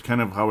it's just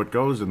kind of how it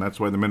goes, and that's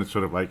why the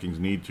Minnesota Vikings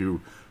need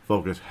to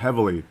focus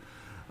heavily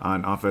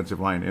on offensive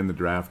line in the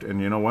draft. And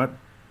you know what?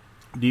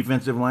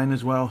 Defensive line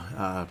as well.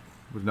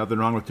 There's nothing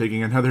wrong with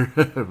taking another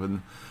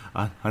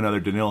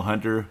Danielle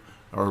Hunter,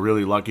 or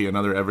really lucky,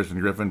 another Everson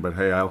Griffin. But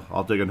hey,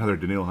 I'll take another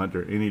Danielle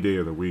Hunter any day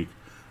of the week.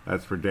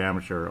 That's for damn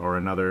sure. Or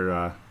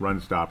another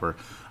run stopper.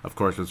 Of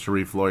course, with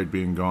Sharif Floyd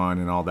being gone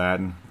and all that.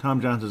 And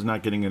Tom Johnson's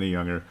not getting any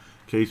younger.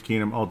 Case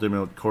Keenum,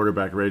 ultimate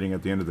quarterback rating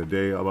at the end of the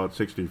day, about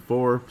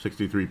 64,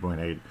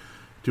 63.8.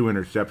 2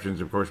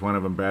 interceptions. Of course, one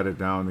of them batted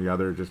down. The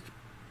other just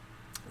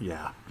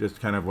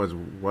kind of was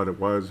what it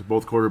was.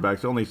 Both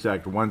quarterbacks only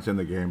sacked once in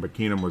the game, but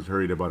Keenum was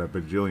hurried about a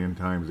bajillion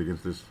times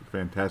against this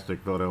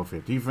fantastic Philadelphia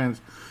defense.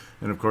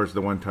 And, of course,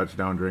 the one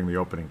touchdown during the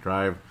opening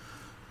drive.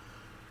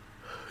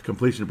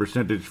 Completion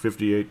percentage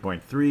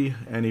 58.3,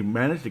 and he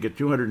managed to get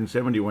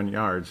 271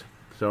 yards.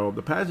 So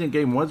the passing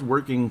game was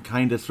working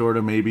kind of, sort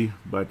of, maybe.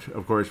 But,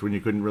 of course, when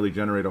you couldn't really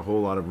generate a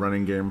whole lot of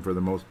running game for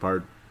the most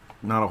part,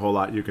 not a whole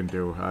lot you can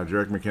do.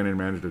 Jerick McKinnon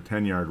managed a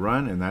 10-yard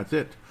run, and that's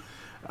it.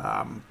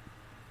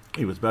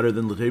 He was better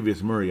than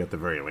Latavius Murray at the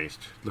very least.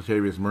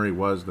 Latavius Murray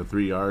was the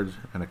 3 yards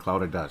and a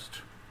cloud of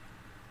dust.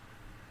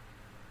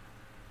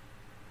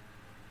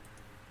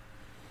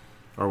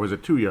 Or was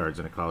it 2 yards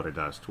and a cloud of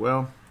dust?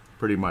 Well,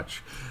 pretty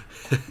much.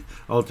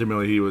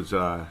 Ultimately, he was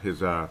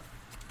his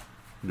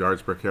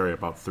yards per carry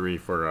about 3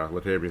 for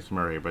Latavius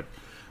Murray. But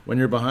when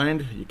you're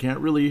behind, you can't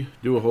really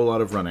do a whole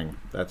lot of running.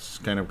 That's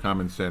kind of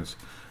common sense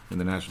in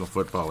the National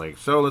Football League.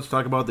 So let's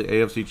talk about the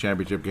AFC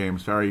Championship game.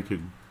 Sorry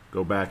to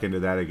go back into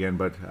that again,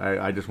 but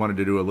I just wanted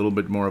to do a little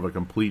bit more of a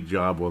complete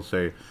job, we'll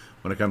say,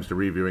 when it comes to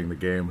reviewing the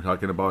game,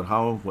 talking about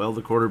how well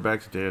the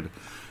quarterbacks did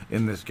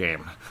in this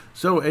game.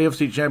 So,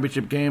 AFC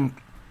Championship game,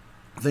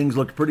 things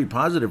looked pretty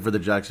positive for the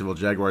Jacksonville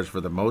Jaguars for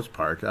the most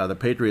part. The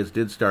Patriots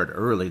did start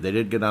early. They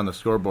did get on the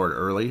scoreboard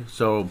early,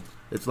 so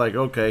it's like,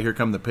 okay, here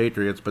come the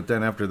Patriots, but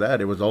then after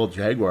that, it was all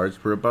Jaguars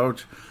for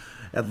about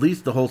at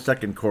least the whole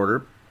second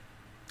quarter.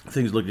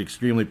 Things looked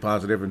extremely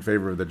positive in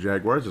favor of the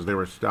Jaguars as they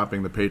were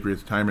stopping the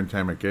Patriots time and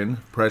time again,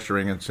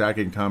 pressuring and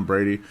sacking Tom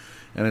Brady.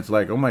 And it's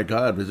like, oh my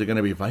God, is it going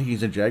to be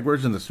Vikings and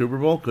Jaguars in the Super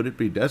Bowl? Could it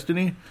be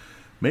destiny?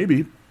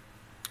 Maybe.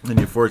 And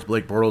you force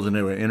Blake Bortles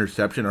into an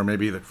interception, or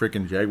maybe the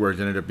freaking Jaguars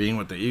ended up being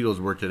what the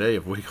Eagles were today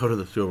if we go to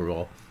the Super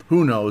Bowl.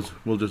 Who knows?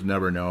 We'll just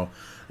never know.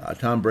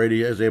 Tom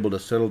Brady is able to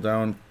settle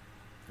down,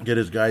 get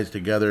his guys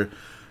together.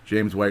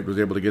 James White was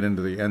able to get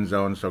into the end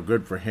zone, so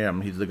good for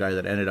him. He's the guy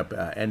that ended up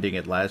ending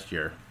it last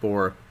year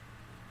for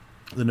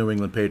the New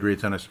England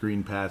Patriots on a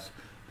screen pass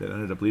that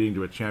ended up leading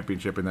to a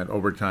championship in that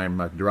overtime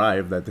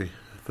drive that the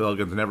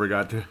Falcons never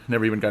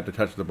even got to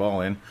touch the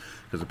ball in,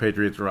 because the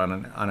Patriots were on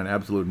an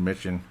absolute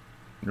mission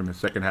in the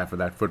second half of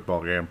that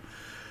football game.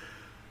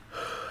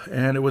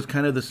 And it was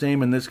kind of the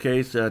same in this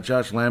case.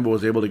 Josh Lambo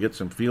was able to get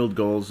some field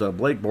goals.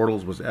 Blake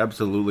Bortles was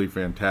absolutely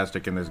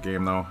fantastic in this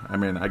game, though. I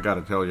mean, I got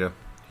to tell you,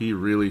 he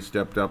really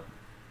stepped up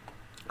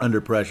under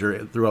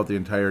pressure throughout the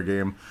entire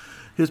game.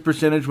 His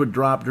percentage would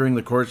drop during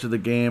the course of the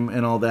game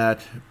and all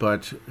that,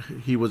 but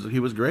he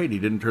was great. He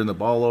didn't turn the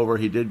ball over.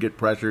 He did get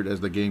pressured as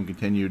the game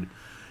continued,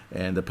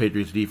 and the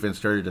Patriots defense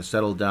started to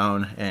settle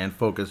down and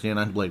focus in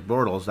on Blake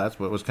Bortles. That's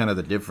what was kind of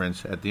the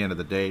difference at the end of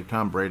the day.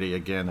 Tom Brady,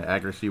 again, the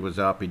accuracy was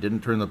up. He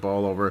didn't turn the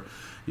ball over.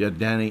 You had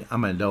Danny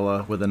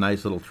Amendola with a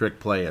nice little trick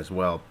play as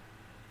well.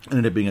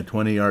 Ended up being a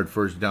 20-yard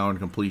first down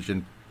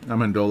completion.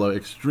 Amendola,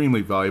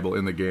 extremely valuable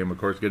in the game, of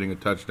course, getting a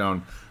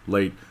touchdown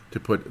late to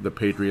put the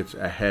Patriots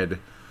ahead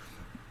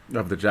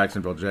of the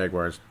Jacksonville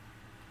Jaguars.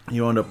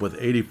 You wound up with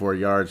 84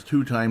 yards,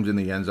 2 times in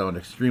the end zone,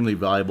 extremely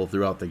valuable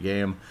throughout the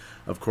game.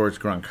 Of course,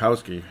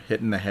 Gronkowski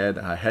hitting the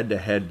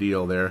head-to-head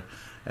deal there,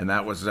 and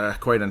that was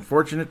quite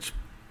unfortunate.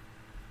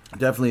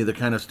 Definitely the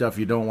kind of stuff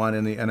you don't want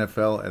in the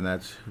NFL, and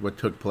that's what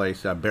took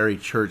place. Barry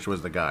Church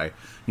was the guy.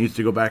 Needs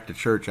to go back to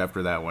church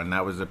after that one.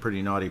 That was a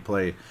pretty naughty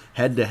play.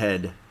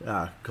 Head-to-head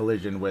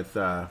collision with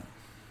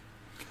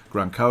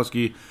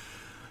Gronkowski.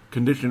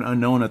 Condition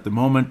unknown at the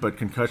moment, but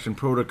concussion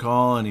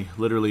protocol, and he had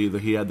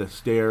the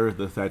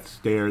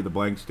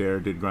blank stare,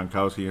 did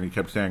Gronkowski, and he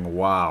kept saying,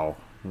 wow.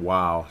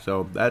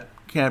 So that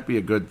can't be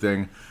a good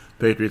thing.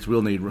 Patriots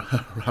will need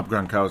Rob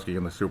Gronkowski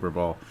in the Super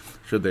Bowl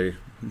should they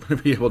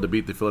be able to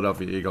beat the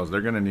Philadelphia Eagles.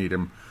 They're going to need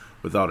him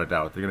without a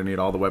doubt. They're going to need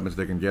all the weapons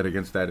they can get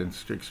against that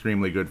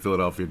extremely good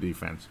Philadelphia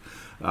defense.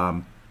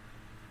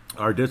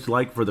 Our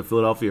dislike for the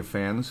Philadelphia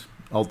fans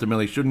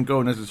ultimately shouldn't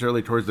go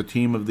necessarily towards the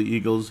team of the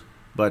Eagles,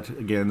 but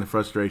again, the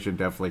frustration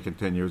definitely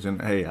continues.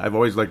 And hey, I've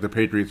always liked the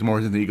Patriots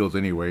more than the Eagles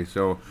anyway,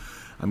 so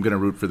I'm going to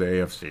root for the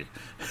AFC.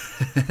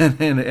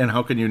 and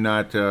how can you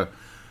not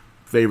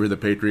favor the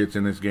Patriots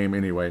in this game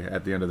anyway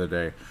at the end of the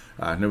day?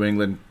 New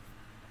England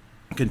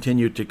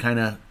continued to kind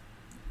of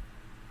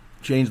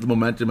change the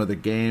momentum of the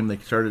game. They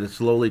started to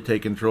slowly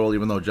take control,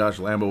 even though Josh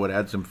Lambo would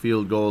add some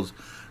field goals.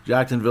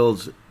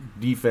 Jacksonville's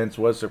defense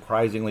was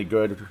surprisingly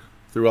good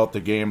throughout the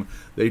game.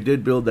 They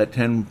did build that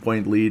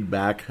 10-point lead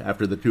back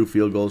after the 2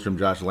 field goals from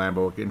Josh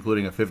Lambo,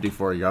 including a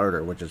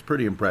 54-yarder, which is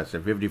pretty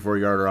impressive.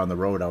 54-yarder on the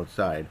road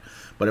outside,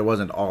 but it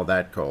wasn't all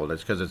that cold.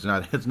 It's because it's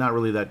not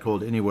really that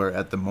cold anywhere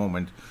at the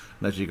moment,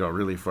 unless you go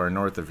really far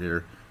north of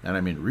here, and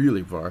I mean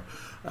really far.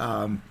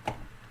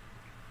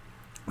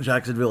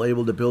 Jacksonville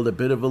able to build a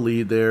bit of a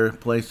lead there,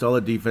 play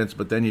solid defense,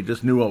 but then you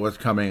just knew what was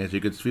coming as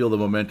you could feel the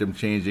momentum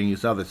changing. You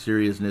saw the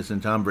seriousness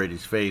in Tom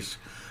Brady's face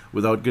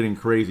without getting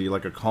crazy,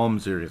 like a calm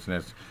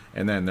seriousness.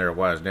 And then there it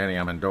was, Danny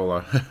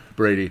Amendola,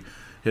 Brady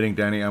hitting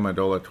Danny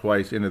Amendola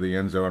twice into the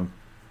end zone,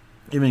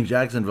 giving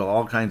Jacksonville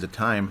all kinds of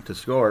time to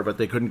score, but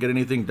they couldn't get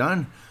anything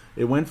done.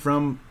 It went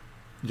from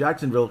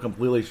Jacksonville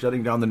completely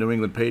shutting down the New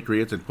England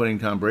Patriots and putting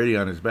Tom Brady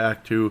on his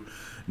back to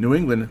New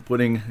England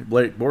putting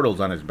Blake Bortles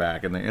on his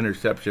back, and the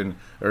interception,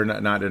 or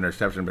not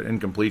interception, but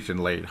incompletion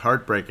late.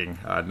 Heartbreaking.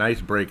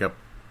 Nice breakup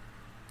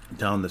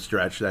down the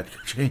stretch that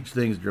changed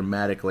things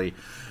dramatically.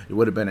 It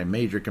would have been a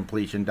major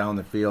completion down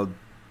the field.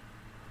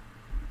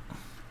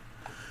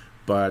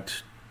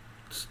 But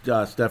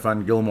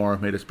Stephon Gilmore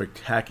made a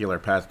spectacular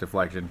pass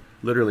deflection,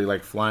 literally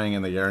like flying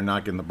in the air,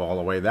 knocking the ball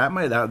away. That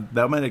might have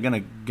been a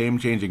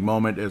game-changing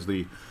moment as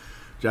the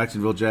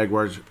Jacksonville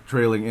Jaguars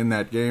trailing in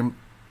that game.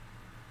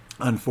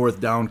 On fourth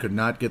down, could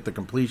not get the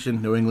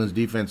completion. New England's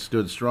defense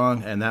stood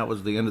strong, and that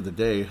was the end of the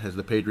day as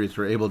the Patriots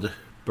were able to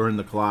burn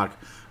the clock.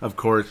 Of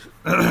course,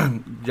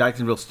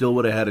 Jacksonville still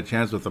would have had a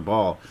chance with the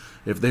ball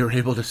if they were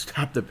able to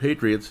stop the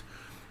Patriots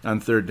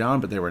on third down,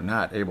 but they were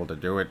not able to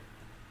do it.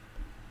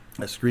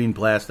 A screen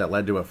pass that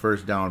led to a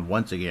first down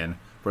once again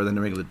for the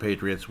New England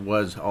Patriots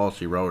was all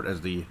she wrote,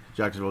 as the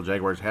Jacksonville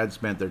Jaguars had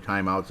spent their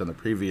timeouts in the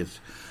previous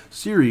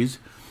series.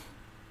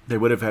 They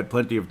would have had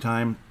plenty of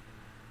time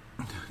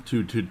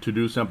to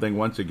do something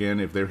once again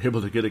if they were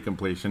able to get a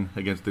completion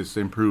against this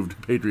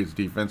improved Patriots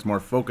defense,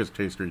 more focused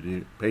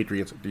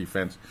Patriots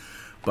defense,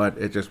 but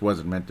it just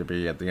wasn't meant to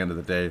be at the end of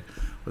the day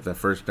with a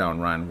first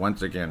down run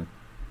once again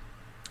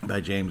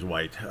by James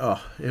White.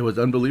 Oh, it was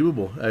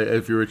unbelievable.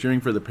 If you were cheering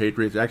for the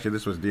Patriots, actually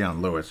this was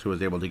Dion Lewis who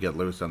was able to get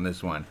loose on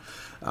this one.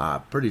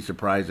 Pretty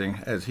surprising,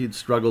 as he'd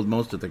struggled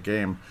most of the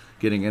game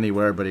getting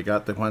anywhere, but he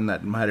got the one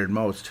that mattered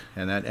most,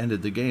 and that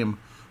ended the game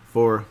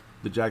for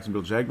the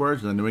Jacksonville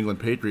Jaguars. And the New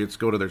England Patriots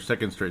go to their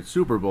second straight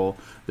Super Bowl,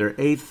 their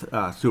eighth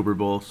Super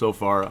Bowl so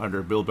far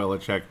under Bill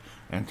Belichick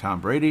and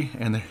Tom Brady,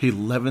 and their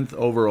 11th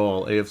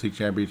overall AFC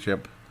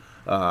Championship.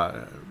 This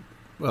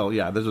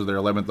was their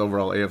 11th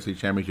overall AFC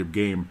Championship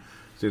game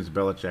since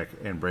Belichick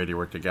and Brady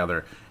were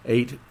together.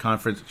 8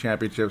 conference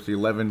championships,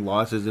 11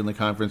 losses in the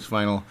conference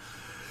final.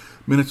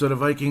 Minnesota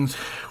Vikings,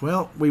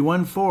 well, we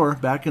won 4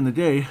 back in the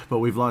day, but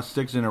we've lost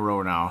 6 in a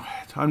row now.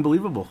 It's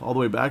unbelievable. All the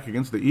way back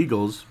against the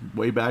Eagles,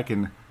 way back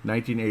in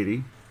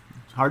 1980.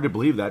 It's hard to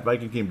believe that.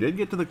 Viking team did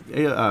get to the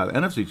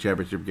NFC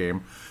Championship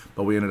game,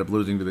 but we ended up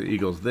losing to the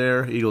Eagles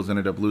there. Eagles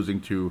ended up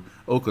losing to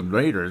Oakland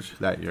Raiders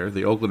that year,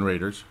 the Oakland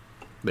Raiders.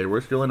 They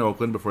were still in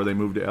Oakland before they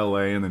moved to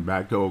L.A. and then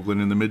back to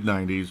Oakland in the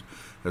mid-90s.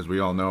 As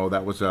we all know,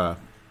 that was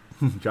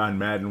John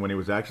Madden when he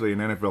was actually an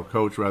NFL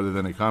coach rather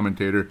than a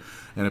commentator,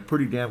 and a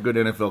pretty damn good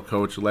NFL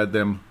coach led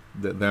them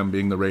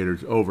being the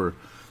Raiders, over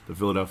the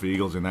Philadelphia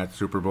Eagles in that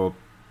Super Bowl.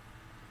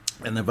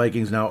 And the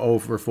Vikings now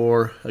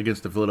 0-4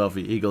 against the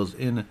Philadelphia Eagles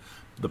in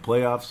the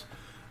playoffs.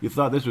 You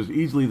thought this was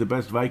easily the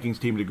best Vikings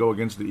team to go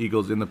against the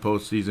Eagles in the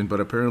postseason, but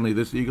apparently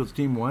this Eagles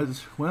team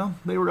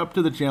they were up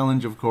to the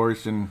challenge, of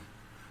course, and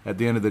at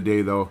the end of the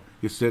day, though,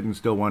 you sit and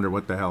still wonder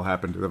what the hell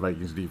happened to the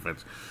Vikings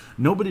defense.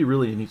 Nobody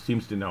really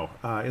seems to know.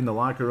 In the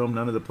locker room,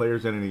 none of the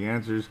players had any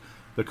answers.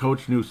 The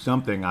coach knew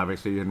something,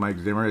 obviously, in Mike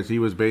Zimmer, as he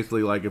was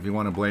basically like, if you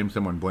want to blame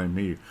someone, blame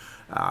me.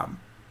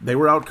 They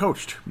were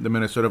outcoached. The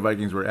Minnesota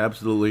Vikings were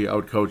absolutely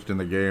outcoached in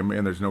the game,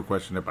 and there's no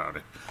question about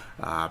it.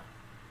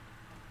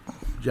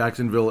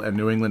 Jacksonville and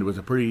New England was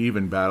a pretty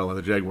even battle, and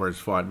the Jaguars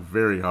fought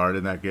very hard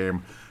in that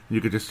game. You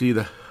could just see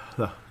the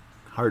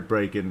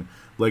heartbreak in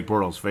Blake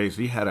Bortles' face.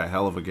 He had a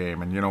hell of a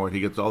game, and you know what?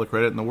 He gets all the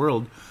credit in the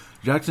world.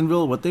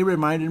 Jacksonville, what they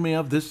reminded me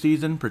of this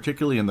season,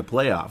 particularly in the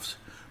playoffs,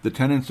 the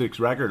 10-6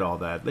 record, all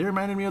that, they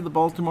reminded me of the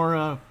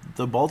Baltimore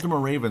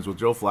Ravens with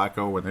Joe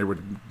Flacco when they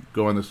would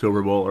go in the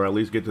Super Bowl, or at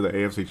least get to the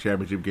AFC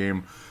Championship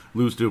game,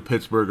 lose to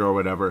Pittsburgh or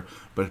whatever.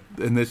 But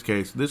in this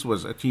case, this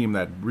was a team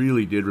that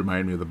really did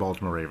remind me of the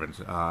Baltimore Ravens.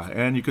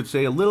 And you could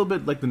say a little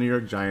bit like the New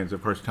York Giants.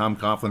 Of course, Tom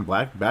Coughlin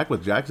back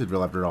with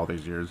Jacksonville after all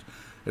these years,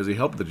 as he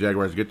helped the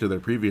Jaguars get to their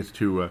previous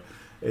 2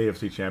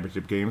 AFC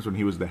Championship games when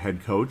he was the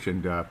head coach,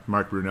 and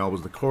Mark Brunell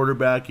was the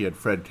quarterback. He had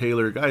Fred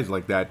Taylor, guys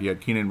like that. He had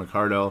Keenan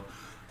McCardell.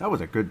 That was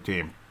a good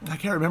team. I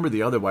can't remember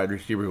the other wide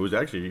receiver who was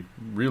actually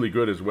really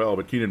good as well,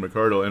 but Keenan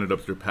McCardell ended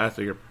up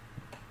surpassing him.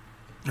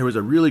 There was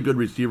a really good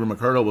receiver.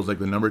 McCardell was like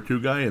the number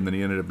 2 guy, and then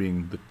he ended up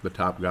being the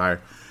top guy.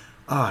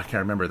 I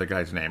can't remember the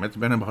guy's name. It's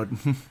been about,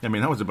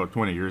 that was about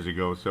 20 years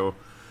ago, so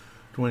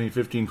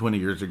 20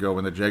 years ago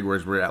when the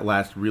Jaguars were at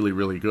last really,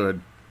 really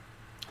good.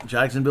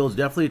 Jacksonville is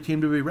definitely a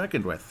team to be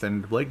reckoned with,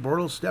 and Blake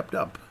Bortles stepped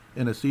up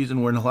in a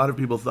season when a lot of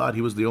people thought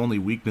he was the only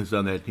weakness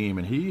on that team,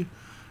 and he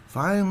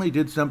finally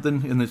did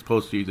something in this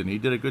postseason. He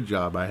did a good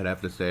job, I'd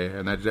have to say,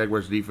 and that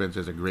Jaguars defense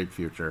has a great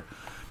future.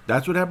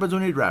 That's what happens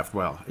when you draft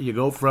well. You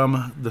go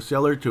from the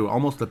cellar to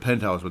almost the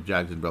penthouse with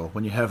Jacksonville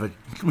when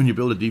you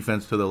build a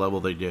defense to the level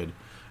they did,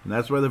 and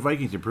that's why the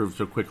Vikings improved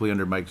so quickly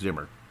under Mike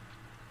Zimmer.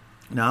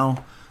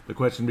 Now the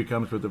question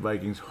becomes with the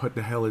Vikings, what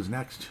the hell is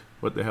next?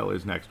 What the hell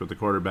is next with the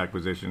quarterback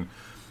position?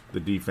 the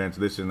defense,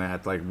 this and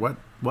that. Like,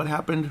 what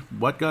happened?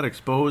 What got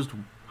exposed?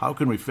 How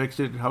can we fix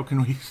it? How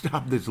can we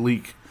stop this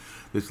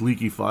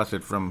leaky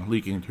faucet from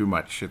leaking too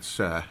much? It's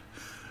a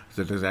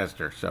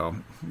disaster. So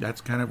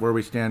that's kind of where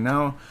we stand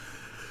now.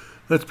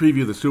 Let's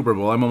preview the Super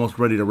Bowl. I'm almost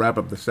ready to wrap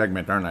up the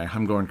segment, aren't I?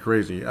 I'm going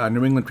crazy.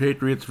 New England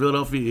Patriots,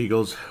 Philadelphia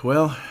Eagles.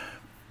 Well,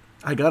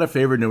 I got to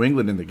favor New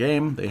England in the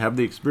game. They have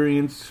the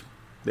experience.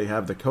 They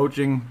have the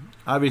coaching.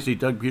 Obviously,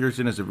 Doug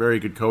Peterson is a very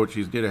good coach.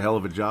 He's did a hell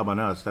of a job on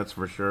us, that's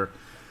for sure.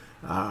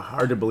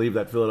 Hard to believe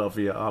that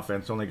Philadelphia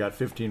offense only got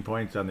 15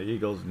 points on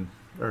the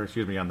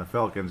on the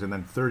Falcons, and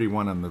then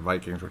 31 on the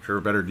Vikings, which are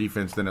a better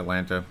defense than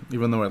Atlanta.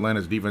 Even though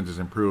Atlanta's defense has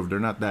improved, they're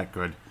not that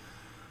good.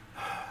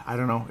 I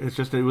don't know.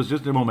 It was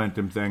just a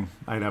momentum thing,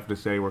 I'd have to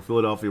say, where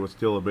Philadelphia was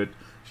still a bit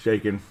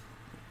shaken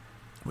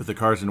with the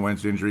Carson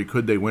Wentz injury.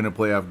 Could they win a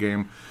playoff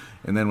game?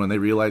 And then when they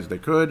realized they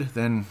could,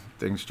 then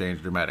things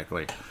changed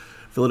dramatically.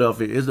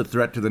 Philadelphia is a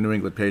threat to the New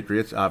England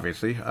Patriots,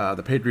 obviously.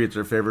 The Patriots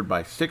are favored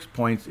by 6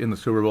 points in the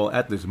Super Bowl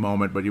at this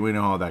moment, but we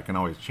know how that can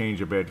always change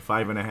a bit.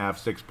 5.5,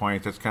 6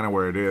 points, that's kind of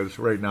where it is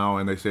right now,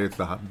 and they say it's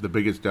the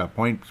biggest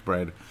point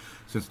spread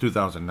since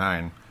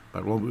 2009.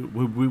 But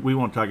we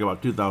won't talk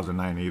about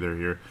 2009 either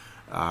here.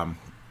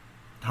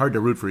 Hard to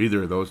root for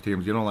either of those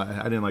teams.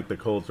 I didn't like the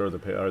Colts or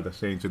the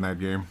Saints in that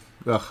game.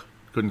 Ugh,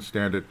 couldn't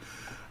stand it.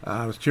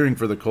 I was cheering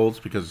for the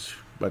Colts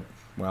but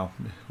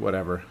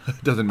whatever.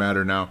 It doesn't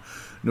matter now.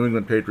 New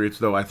England Patriots,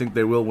 though, I think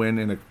they will win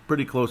in a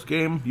pretty close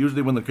game.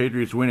 Usually when the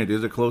Patriots win, it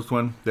is a close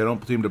one. They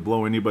don't seem to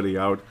blow anybody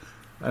out.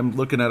 I'm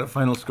looking at a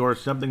final score,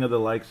 something of the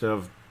likes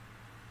of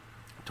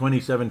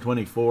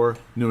 27-24,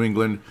 New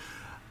England.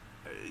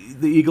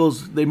 The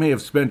Eagles, they may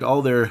have spent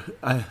all their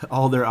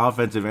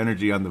offensive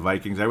energy on the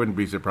Vikings. I wouldn't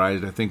be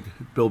surprised. I think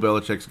Bill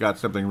Belichick's got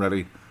something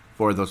ready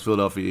for those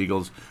Philadelphia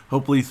Eagles.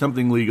 Hopefully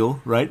something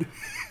legal, right?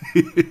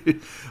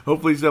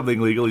 Hopefully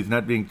something legal. He's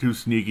not being too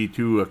sneaky,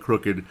 too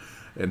crooked,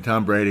 and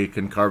Tom Brady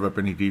can carve up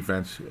any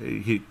defense.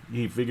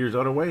 He figures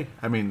out a way.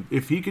 I mean,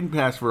 if he can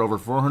pass for over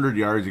 400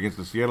 yards against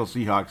the Seattle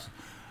Seahawks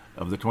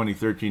of the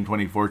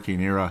 2013-2014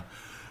 era,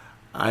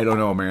 I don't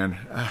know, man.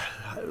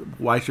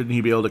 Why shouldn't he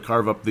be able to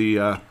carve up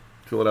the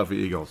Philadelphia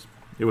Eagles?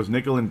 It was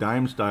nickel and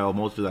dime style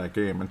most of that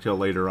game until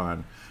later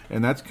on.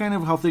 And that's kind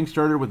of how things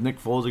started with Nick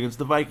Foles against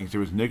the Vikings. It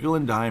was nickel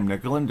and dime,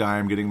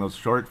 getting those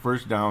short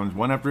first downs,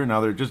 one after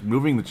another, just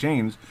moving the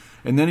chains.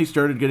 And then he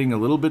started getting a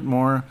little bit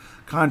more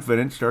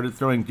confident, started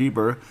throwing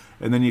deeper.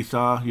 And then you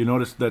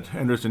noticed that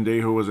Henderson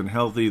Dehu wasn't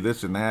healthy,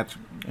 this and that.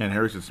 And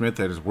Harrison Smith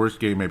had his worst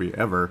game maybe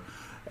ever.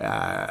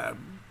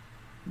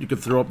 You could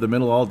throw up the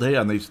middle all day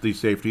on these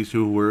safeties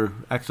who were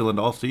excellent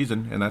all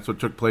season. And that's what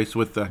took place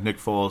with Nick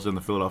Foles and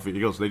the Philadelphia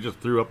Eagles. They just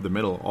threw up the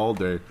middle all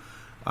day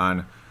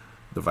on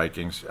the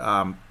Vikings.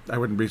 I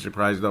wouldn't be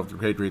surprised, though, if the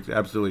Patriots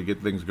absolutely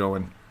get things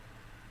going.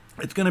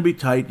 It's going to be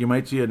tight. You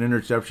might see an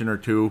interception or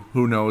two.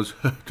 Who knows?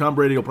 Tom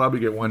Brady will probably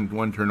get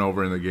one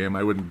turnover in the game.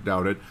 I wouldn't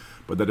doubt it,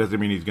 but that doesn't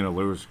mean he's going to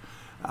lose.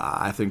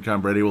 I think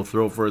Tom Brady will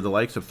throw for the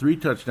likes of 3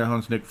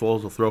 touchdowns. Nick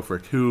Foles will throw for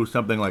 2,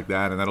 something like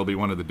that, and that'll be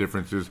one of the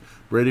differences.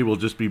 Brady will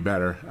just be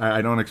better.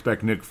 I don't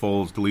expect Nick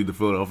Foles to lead the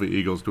Philadelphia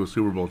Eagles to a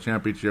Super Bowl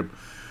championship.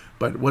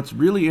 But what's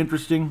really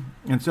interesting,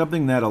 and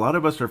something that a lot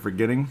of us are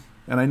forgetting,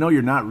 and I know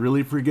you're not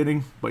really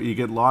forgetting, but you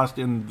get lost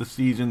in the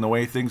season, the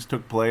way things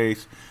took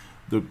place,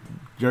 the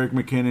Jerick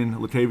McKinnon,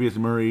 Latavius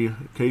Murray,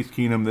 Case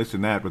Keenum, this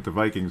and that with the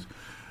Vikings.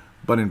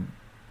 But in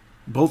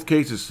both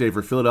cases, say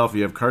for Philadelphia,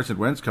 you have Carson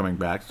Wentz coming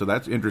back, so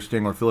that's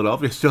interesting, or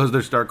Philadelphia still has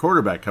their star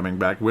quarterback coming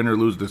back, win or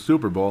lose the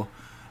Super Bowl.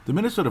 The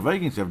Minnesota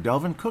Vikings have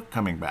Dalvin Cook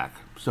coming back.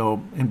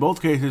 So in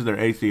both cases, they're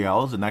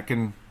ACLs, and that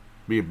can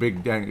be a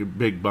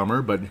big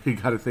bummer, but you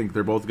got to think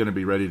they're both going to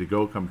be ready to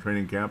go come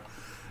training camp.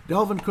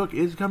 Dalvin Cook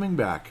is coming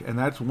back, and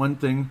that's one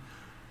thing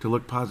to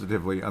look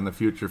positively on the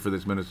future for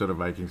this Minnesota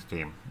Vikings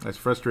team. As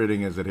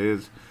frustrating as it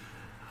is,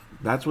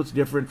 that's what's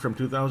different from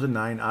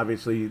 2009.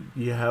 Obviously,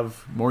 you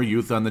have more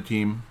youth on the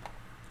team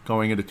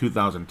going into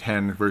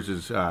 2010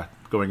 versus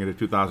going into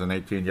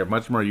 2018. You have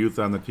much more youth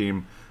on the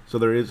team, so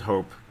there is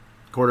hope.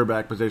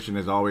 Quarterback position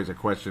is always a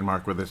question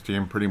mark with this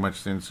team, pretty much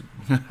since,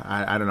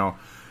 I don't know,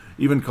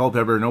 even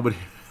Culpepper,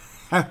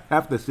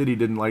 half the city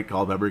didn't like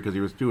Culpepper because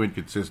he was too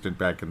inconsistent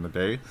back in the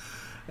day.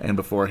 And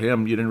before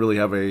him, you didn't really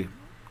have a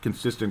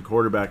consistent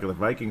quarterback of the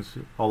Vikings,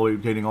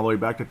 dating all the way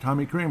back to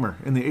Tommy Kramer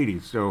in the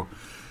 80s. So,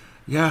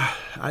 yeah,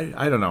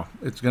 I don't know.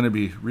 It's going to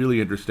be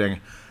really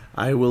interesting.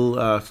 I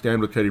will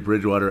stand with Teddy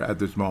Bridgewater at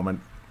this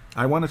moment.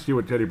 I want to see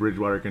what Teddy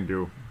Bridgewater can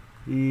do.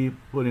 He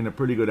put in a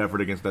pretty good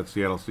effort against that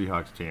Seattle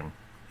Seahawks team.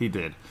 He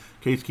did.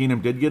 Case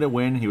Keenum did get a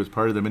win. He was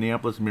part of the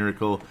Minneapolis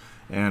Miracle,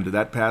 and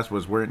that pass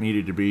was where it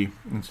needed to be,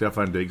 and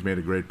Stephon Diggs made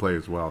a great play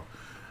as well,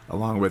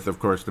 along with, of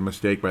course, the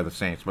mistake by the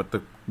Saints. But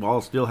the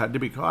ball still had to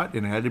be caught,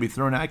 and it had to be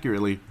thrown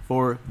accurately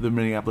for the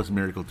Minneapolis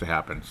Miracle to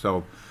happen.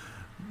 So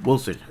we'll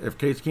see. If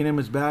Case Keenum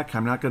is back,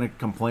 I'm not going to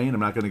complain.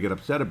 I'm not going to get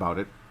upset about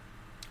it.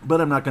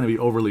 But I'm not going to be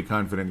overly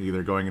confident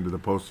either going into the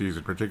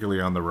postseason,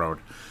 particularly on the road.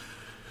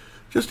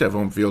 Just have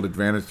home field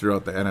advantage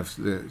throughout the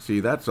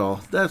NFC. That's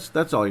all.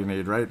 That's all you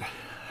need, right?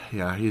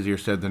 Yeah, easier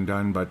said than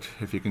done, but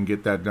if you can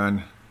get that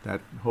done,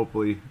 That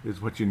hopefully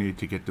is what you need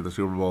to get to the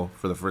Super Bowl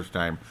for the first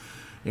time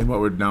in what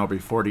would now be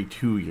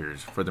 42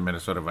 years for the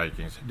Minnesota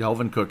Vikings.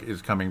 Dalvin Cook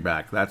is coming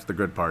back. That's the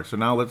good part. So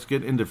now let's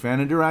get into fan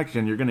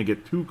interaction. You're going to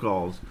get 2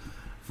 calls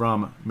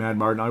from Mad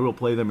Martin. I will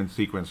play them in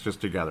sequence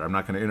just together. I'm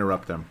not going to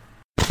interrupt them.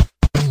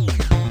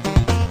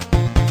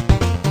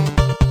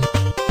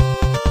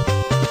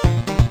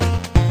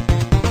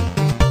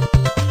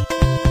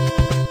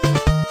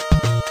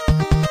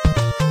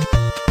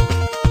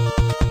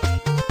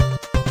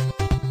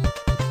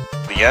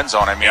 The end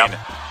zone, I mean,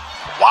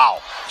 wow.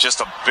 Just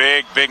a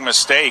big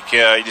mistake.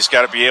 You just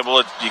got to be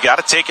able to, you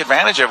got to take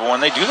advantage of it when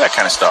they do that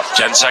kind of stuff.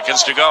 10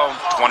 seconds to go.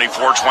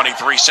 24-23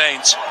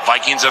 Saints.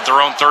 Vikings at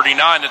their own 39.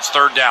 It's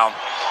third down.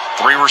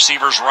 3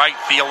 receivers right,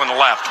 Thielen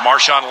left.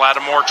 Marshawn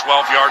Lattimore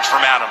 12 yards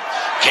from Adam.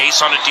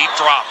 Case on a deep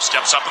drop.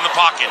 Steps up in the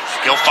pocket.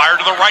 He'll fire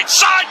to the right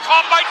side.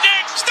 Caught by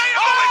Diggs. Stay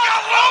up. Oh, my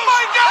God. Oh,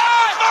 my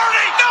God.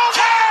 30. No.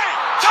 10.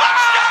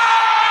 Touchdown.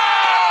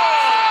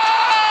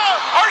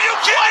 Are you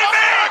kidding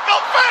me?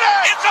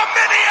 It's a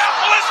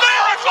Minneapolis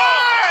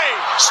miracle.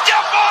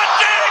 Stephon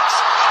Diggs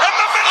and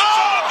the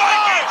Minnesota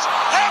Vikings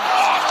have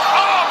walked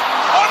up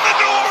on the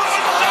New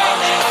Orleans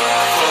Saints.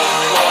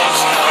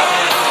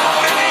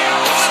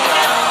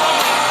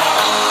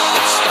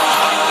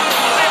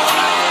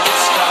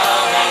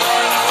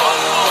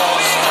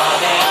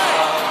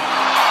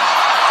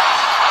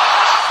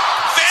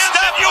 Fans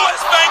at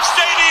US Bank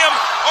Stadium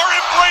are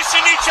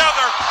embracing each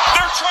other.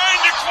 They're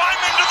trying to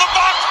climb into the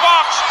box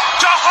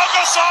to hug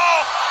us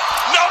all.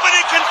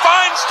 Nobody can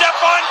find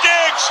Stephon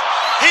Diggs.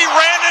 He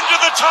ran into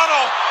the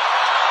tunnel.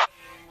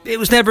 It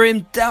was never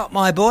in doubt,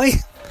 my boy.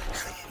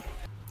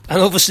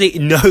 And obviously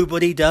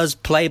nobody does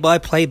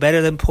play-by-play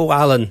better than Paul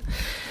Allen.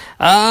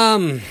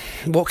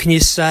 What can you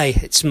say?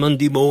 It's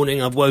Monday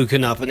morning, I've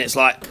woken up and it's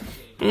like,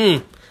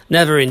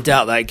 never in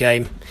doubt that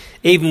game.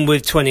 Even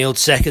with 20-odd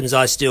seconds,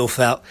 I still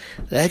felt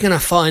they're going to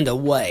find a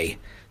way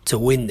to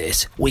win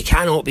this. We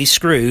cannot be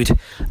screwed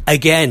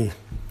again.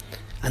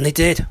 And they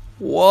did.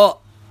 What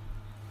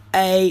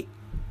a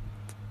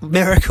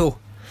miracle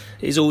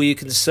is all you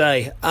can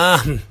say.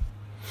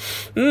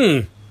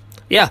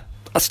 Yeah,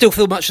 I still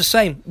feel much the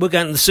same. We're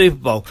going to the Super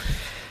Bowl.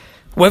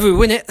 Whether we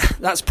win it,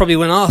 that's probably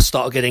when I'll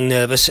start getting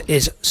nervous,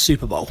 is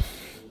Super Bowl.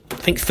 I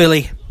think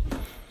Philly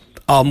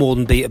are more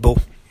than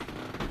beatable.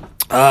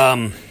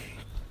 I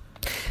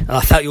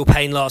felt your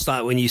pain last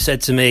night when you said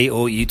to me,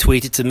 or you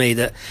tweeted to me,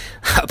 that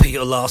that'll be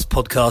your last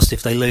podcast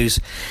if they lose.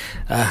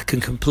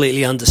 Can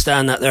completely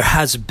understand that. There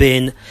has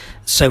been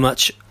so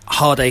much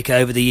heartache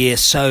over the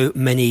years, so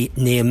many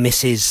near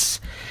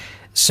misses,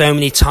 so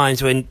many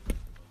times when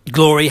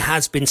glory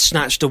has been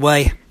snatched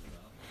away.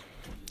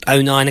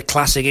 09, a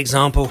classic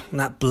example.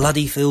 That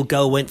bloody field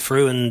goal went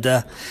through and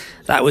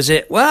that was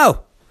it.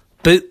 Wow,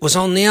 boot was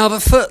on the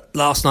other foot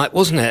last night,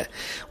 wasn't it?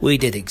 We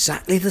did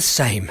exactly the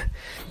same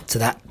to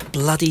that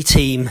bloody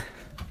team.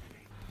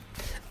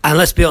 And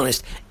let's be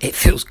honest, it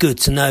feels good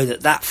to know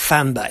that that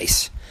fan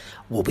base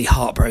will be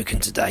heartbroken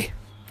today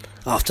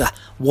after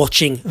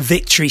watching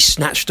victory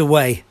snatched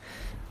away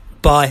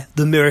by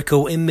the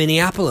Miracle in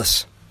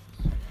Minneapolis.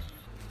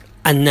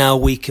 And now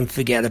we can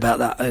forget about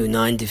that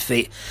 09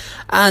 defeat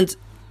and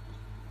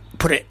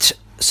put it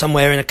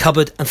somewhere in a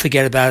cupboard and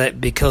forget about it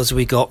because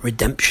we got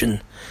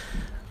redemption.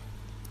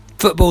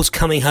 Football's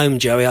coming home,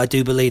 Joey. I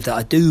do believe that.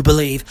 I do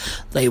believe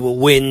they will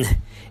win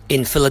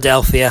in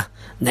Philadelphia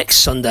next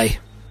Sunday.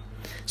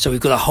 So we've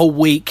got a whole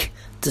week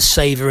to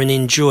savour and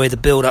enjoy the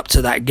build-up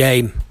to that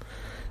game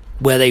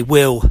where they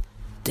will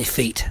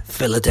defeat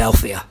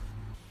Philadelphia.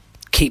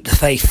 Keep the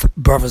faith,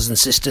 brothers and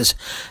sisters,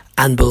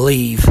 and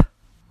believe,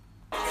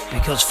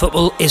 because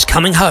football is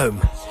coming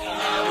home.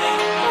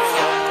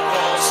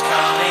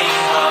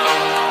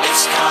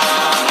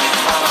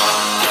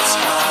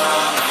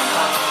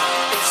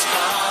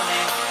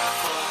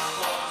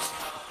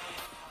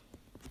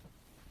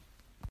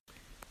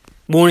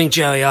 Morning,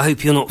 Joey. I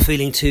hope you're not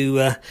feeling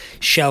too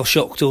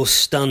shell-shocked or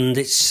stunned.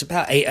 It's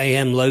about 8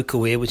 a.m.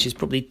 local here, which is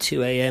probably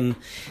 2 a.m.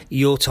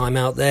 your time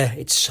out there.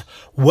 It's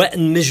wet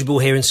and miserable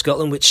here in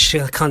Scotland, which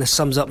kind of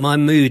sums up my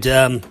mood.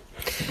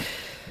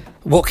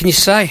 What can you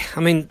say? I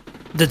mean,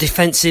 the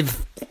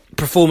defensive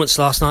performance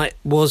last night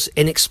was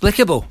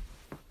inexplicable.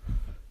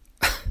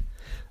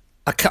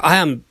 I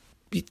am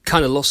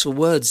kind of lost for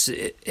words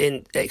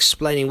in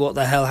explaining what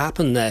the hell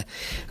happened there.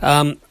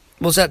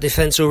 Was that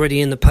defence already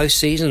in the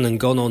postseason and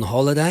gone on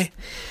holiday?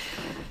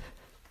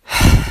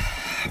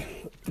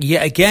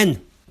 Yet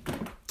again,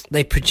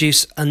 they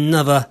produce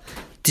another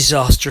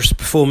disastrous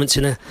performance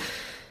in a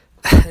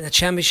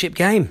championship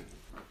game.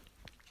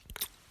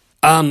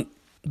 But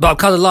I'm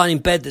kind of lying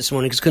in bed this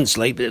morning because I couldn't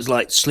sleep. It was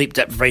like sleep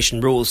deprivation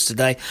rules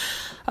today.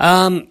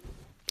 And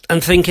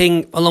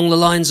thinking along the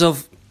lines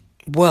of,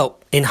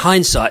 well, in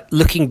hindsight,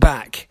 looking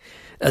back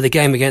at the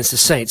game against the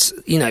Saints,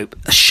 you know,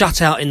 a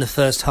shutout in the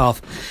first half.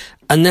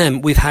 And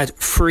then we've had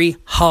 3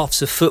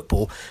 halves of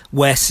football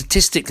where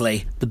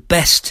statistically the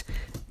best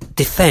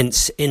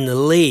defence in the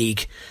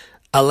league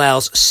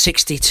allows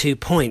 62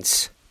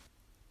 points.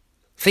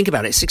 Think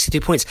about it, 62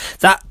 points.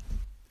 That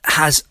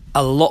has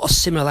a lot of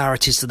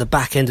similarities to the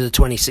back end of the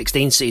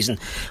 2016 season,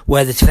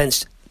 where the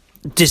defence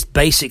just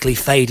basically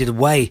faded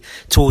away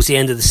towards the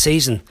end of the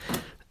season.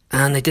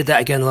 And they did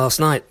that again last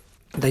night.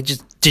 They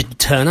just didn't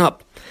turn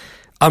up.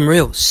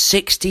 Unreal.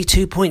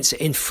 62 points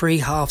in 3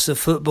 halves of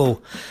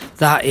football.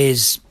 That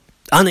is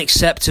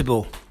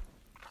unacceptable.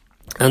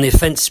 And the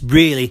offence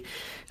really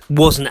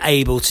wasn't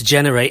able to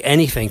generate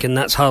anything, and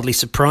that's hardly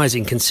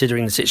surprising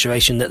considering the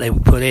situation that they were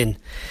put in.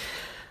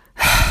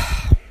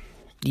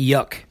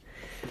 Yuck.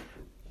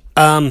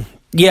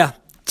 Yeah,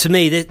 to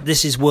me,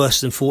 this is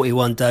worse than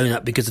 41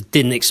 Donut, because I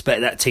didn't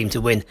expect that team to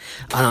win,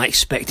 and I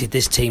expected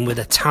this team with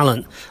the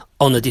talent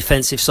on the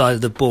defensive side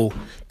of the ball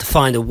to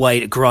find a way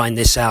to grind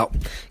this out,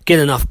 get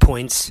enough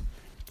points,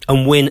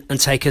 and win and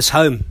take us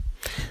home.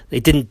 They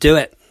didn't do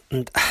it,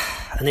 and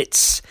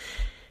it's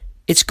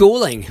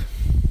galling,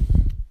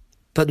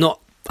 but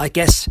not, I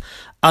guess,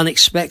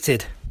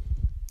 unexpected.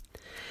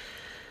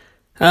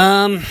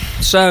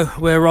 So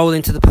we're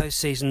rolling to the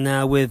postseason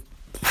now with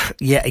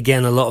yet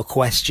again a lot of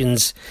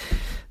questions.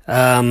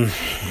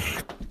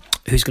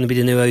 Who's going to be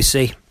the new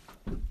OC?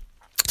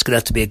 It's going to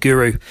have to be a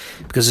guru,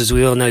 because as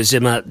we all know,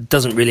 Zimmer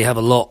doesn't really have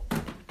a lot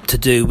to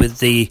do with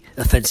the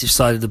offensive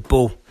side of the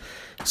ball.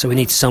 So we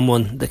need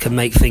someone that can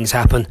make things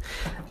happen.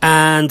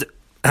 And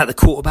at the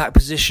quarterback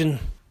position,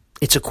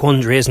 it's a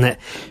quandary, isn't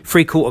it?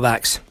 3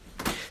 quarterbacks,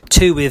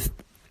 2 with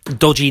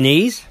dodgy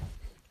knees,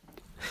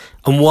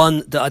 and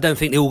 1 that I don't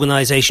think the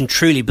organisation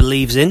truly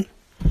believes in.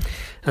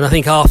 And I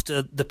think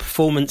after the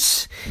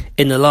performance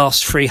in the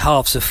last 3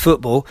 halves of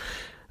football,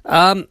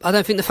 I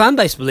don't think the fan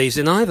base believes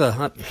in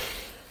either.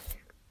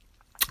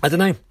 I don't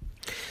know.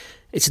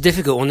 It's a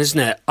difficult one, isn't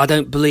it? I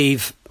don't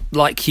believe,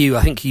 like you,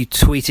 I think you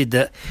tweeted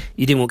that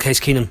you didn't want Case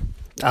Keenum.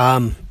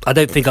 I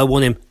don't think I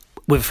want him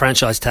with a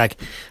franchise tag.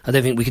 I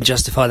don't think we can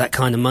justify that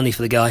kind of money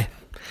for the guy.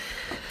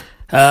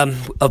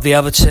 Of the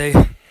other 2,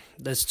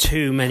 there's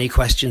too many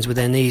questions with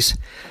their knees.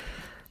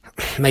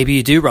 Maybe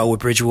you do roll with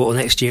Bridgewater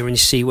next year and you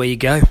see where you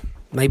go.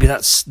 Maybe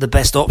that's the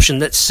best option.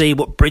 Let's see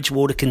what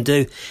Bridgewater can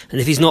do.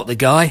 And if he's not the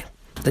guy,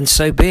 then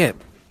so be it.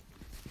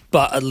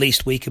 But at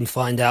least we can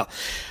find out.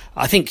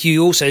 I think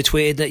you also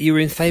tweeted that you were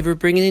in favour of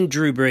bringing in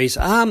Drew Brees.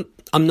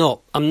 I'm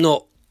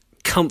not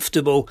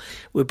comfortable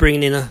with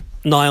bringing in a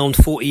nigh on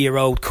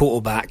 40-year-old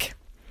quarterback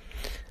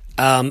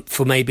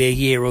for maybe a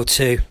year or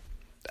 2.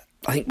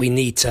 I think we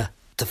need to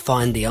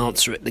find the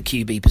answer at the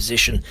QB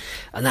position,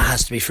 and that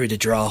has to be through the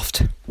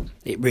draft.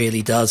 It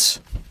really does.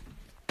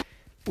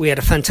 We had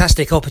a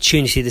fantastic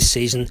opportunity this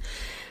season,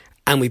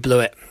 and we blew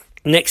it.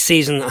 Next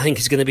season, I think,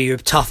 is going to be a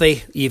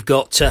toughie. You've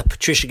got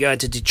Patricia going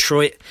to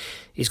Detroit.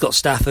 He's got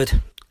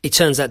Stafford. He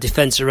turns that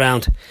defence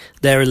around.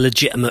 They're a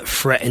legitimate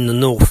threat in the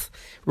north.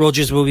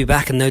 Rodgers will be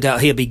back, and no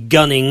doubt he'll be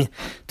gunning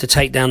to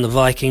take down the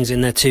Vikings in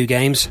their 2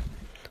 games.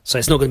 So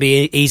it's not going to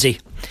be easy.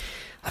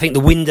 I think the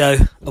window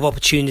of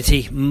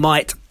opportunity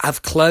might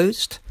have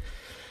closed.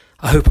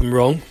 I hope I'm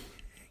wrong.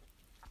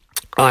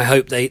 I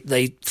hope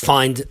they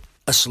find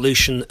a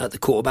solution at the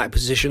quarterback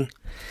position.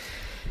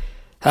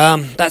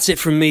 That's it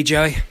from me,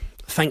 Joey.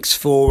 Thanks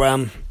for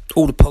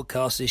all the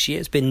podcasts this year.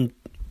 It's been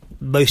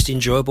most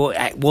enjoyable.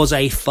 It was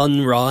a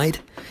fun ride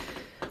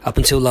up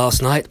until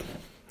last night.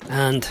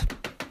 And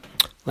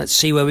let's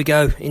see where we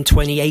go in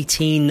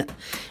 2018,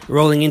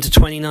 rolling into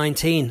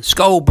 2019.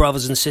 Skol,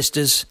 brothers and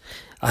sisters.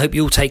 I hope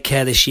you all take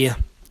care this year.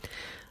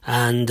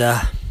 And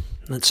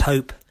let's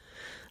hope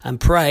and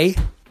pray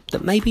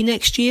that maybe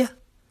next year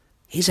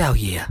is our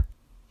year.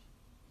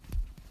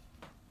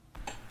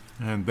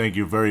 And thank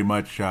you very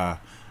much,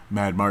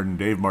 Mad Martin,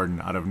 Dave Martin,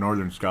 out of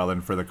Northern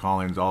Scotland, for the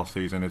call-ins all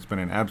season. It's been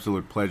an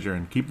absolute pleasure,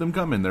 and keep them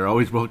coming. They're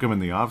always welcome in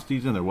the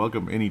off-season. They're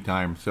welcome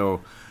anytime,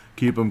 so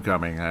keep them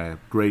coming.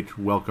 Great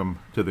welcome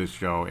to this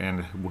show,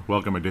 and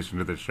welcome addition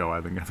to this show.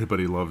 I think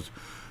everybody loves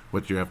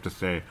what you have to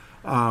say.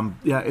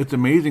 Yeah, it's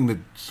amazing the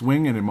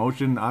swing and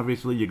emotion.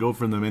 Obviously, you go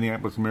from the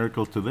Minneapolis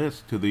Miracle to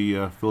this, to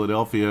the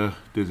Philadelphia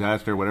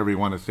disaster, whatever you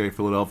want to say,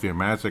 Philadelphia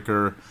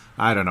massacre.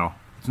 I don't know.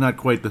 It's not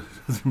quite the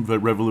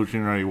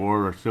Revolutionary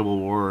War or Civil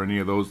War or any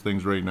of those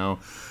things right now.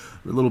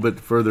 A little bit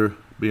further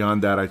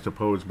beyond that, I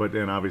suppose. But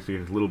then obviously,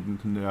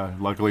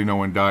 luckily no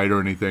one died or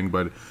anything.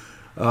 But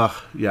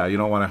yeah, you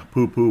don't want to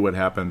poo-poo what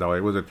happened, though. It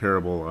was a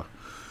terrible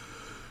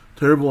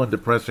and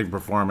depressing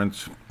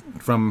performance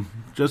from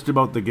just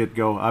about the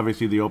get-go.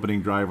 Obviously, the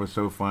opening drive was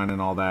so fun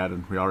and all that,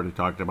 and we already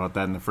talked about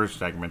that in the first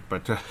segment.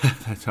 But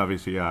that's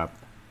obviously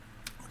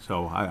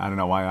so I don't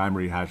know why I'm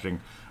rehashing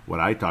what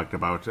I talked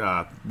about.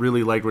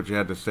 Really liked what you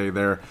had to say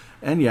there.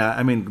 And yeah,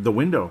 I mean, the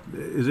window,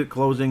 is it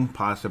closing?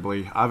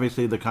 Possibly.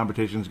 Obviously, the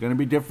competition is going to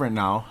be different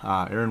now.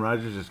 Aaron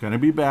Rodgers is going to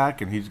be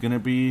back, and he's going to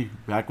be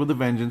back with a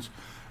vengeance.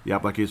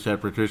 Yep, like you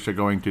said, Patricia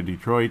going to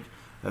Detroit.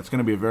 That's going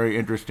to be a very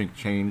interesting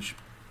change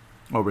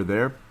over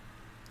there.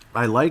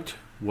 I liked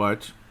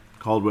what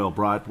Caldwell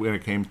brought when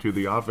it came to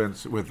the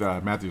offense with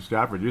Matthew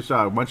Stafford. You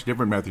saw a much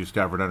different Matthew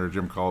Stafford under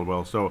Jim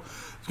Caldwell. So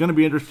it's going to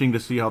be interesting to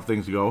see how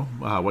things go,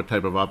 what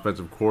type of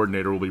offensive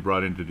coordinator will be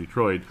brought into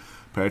Detroit.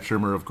 Pat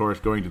Shurmur, of course,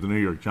 going to the New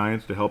York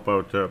Giants to help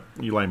out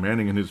Eli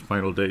Manning in his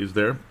final days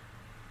there.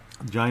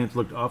 Giants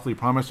looked awfully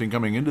promising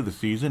coming into the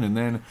season, and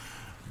then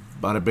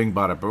bada bing,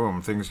 bada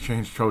boom, things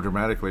changed so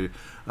dramatically.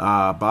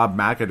 Bob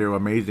McAdoo,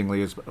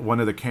 amazingly, is one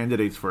of the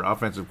candidates for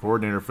offensive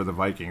coordinator for the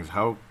Vikings.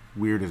 How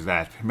weird is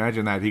that?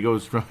 Imagine that. He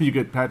goes from, you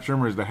get Pat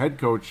Shurmur as the head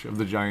coach of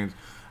the Giants,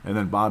 and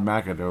then Bob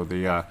McAdoo,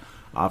 the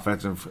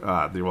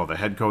the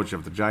head coach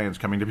of the Giants,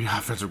 coming to be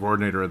offensive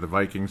coordinator of the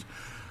Vikings.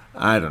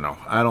 I don't know.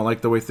 I don't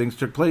like the way things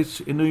took place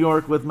in New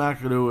York with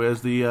McAdoo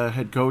as the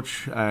head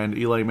coach and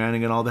Eli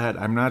Manning and all that.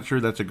 I'm not sure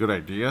that's a good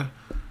idea,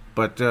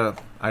 but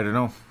I don't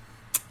know.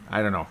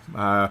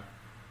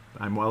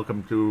 I'm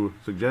welcome to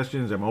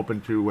suggestions. I'm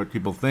open to what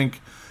people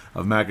think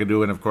of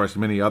McAdoo and, of course,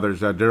 many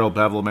others. Daryl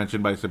Bevell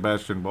mentioned by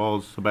Sebastian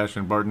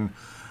Barton.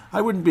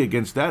 I wouldn't be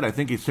against that. I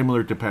think he's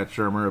similar to Pat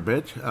Shurmur a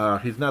bit.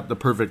 He's not the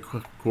perfect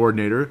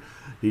coordinator.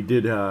 He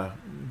did,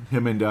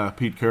 him and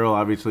Pete Carroll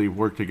obviously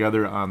worked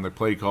together on the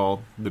play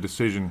call, the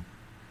decision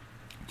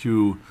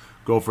to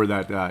go for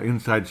that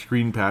inside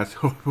screen pass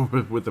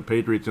with the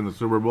Patriots in the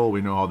Super Bowl.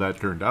 We know how that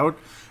turned out.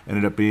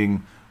 Ended up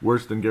being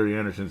worse than Gary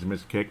Anderson's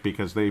missed kick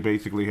because they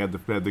basically had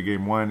the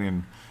game won.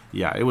 And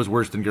yeah, it was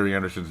worse than Gary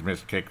Anderson's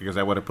missed kick because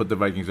I would have put the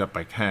Vikings up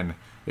by 10.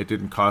 It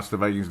didn't cost the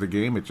Vikings the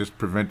game. It just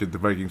prevented the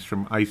Vikings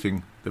from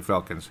icing the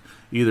Falcons.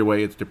 Either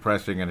way, it's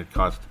depressing and it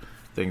cost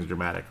things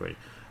dramatically.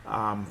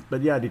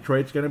 But yeah,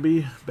 Detroit's going to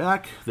be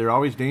back. They're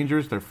always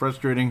dangerous. They're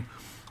frustrating.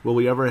 Will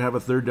we ever have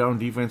a third down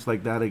defense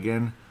like that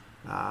again?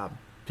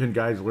 Can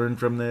guys learn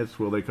from this?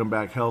 Will they come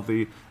back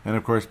healthy? And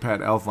of course, Pat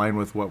Elflein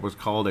with what was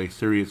called a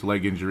serious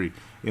leg injury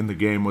in the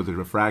game. Was it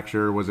a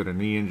fracture? Was it a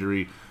knee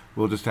injury?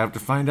 We'll just have to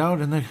find out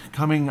in the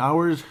coming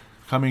hours,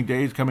 coming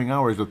days, coming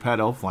hours with Pat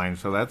Elflein.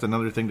 So that's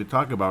another thing to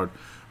talk about,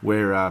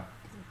 where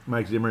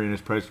Mike Zimmer in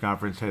his press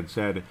conference had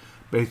said,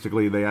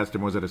 basically they asked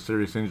him, was it a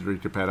serious injury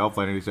to Pat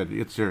Elflein? And he said,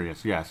 it's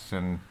serious, yes.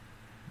 And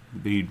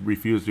he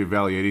refused to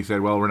evaluate. He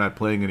said, well, we're not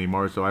playing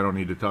anymore, so I don't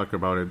need to talk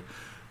about it.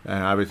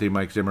 And obviously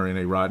Mike Zimmer in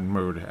a rotten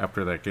mood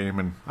after that game,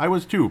 and I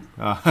was too.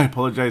 I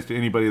apologize to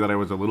anybody that I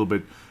was a little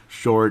bit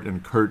short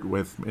and curt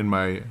with in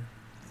my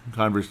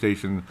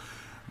conversation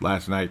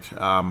last night.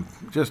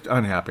 Just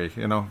unhappy,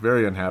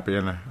 very unhappy,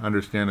 and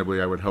understandably,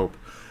 I would hope.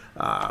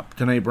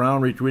 Tanae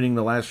Brown retweeting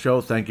the last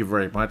show. Thank you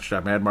very much.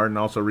 Mad Martin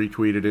also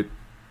retweeted it.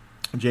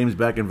 James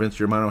Beck and Vince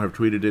Germano have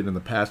tweeted it in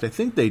the past. I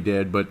think they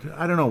did, but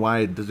I don't know why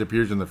it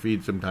disappears in the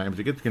feed sometimes.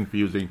 It gets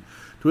confusing.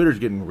 Twitter's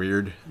getting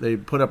weird. They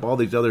put up all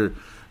these other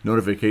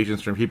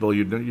notifications from people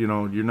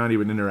you're not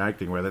even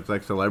interacting with. It's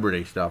like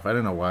celebrity stuff. I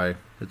don't know why.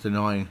 It's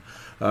annoying.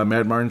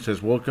 Mad Martin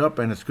says, woke up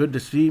and it's good to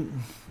see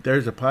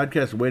there's a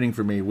podcast waiting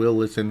for me. Will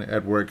listen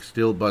at work,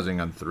 still buzzing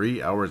on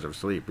 3 hours of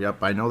sleep.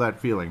 Yep, I know that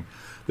feeling.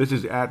 This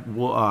is at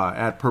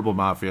Purple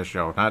Mafia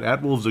Show, not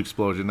at Wolves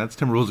Explosion. That's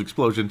Timberwolves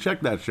Explosion.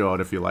 Check that show out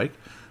if you like.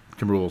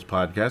 Timberwolves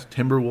Podcast,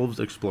 Timberwolves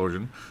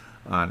Explosion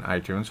on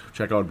iTunes.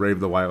 Check out Brave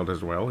the Wild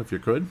as well, if you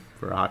could,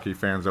 for hockey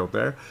fans out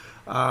there.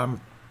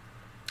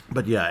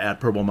 But yeah, at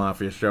Purple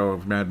Mafia Show,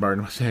 Mad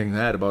Martin was saying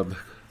that about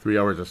 3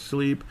 hours of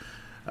sleep.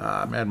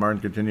 Mad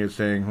Martin continues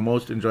saying,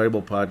 most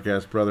enjoyable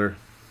podcast, brother.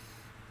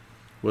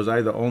 Was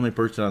I the only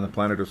person on the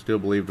planet who still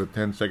believed with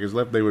 10 seconds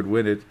left they would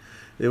win it?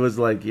 It was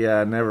like,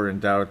 yeah, never in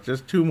doubt.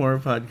 Just 2 more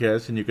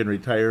podcasts and you can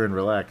retire and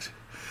relax.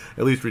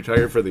 At least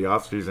retire for the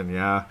off season,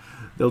 yeah.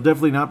 There'll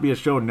definitely not be a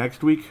show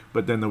next week,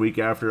 but then the week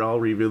after I'll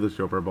review the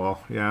Super Bowl.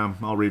 Yeah,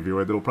 I'll review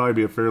it. It'll probably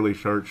be a fairly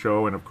short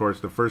show, and of course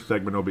the first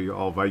segment will be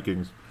all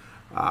Vikings.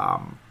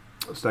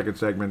 Second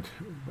segment,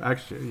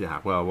 actually,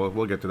 yeah, well,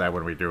 we'll get to that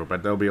when we do,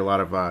 but there'll be a lot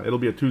of, it'll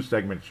be a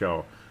 2-segment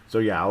show. So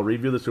yeah, I'll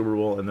review the Super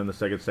Bowl, and then the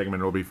second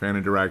segment will be fan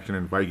interaction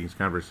and Vikings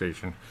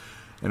conversation.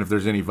 And if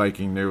there's any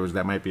Viking news,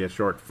 that might be a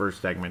short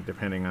first segment,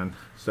 depending on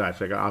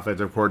such. Like an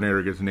offensive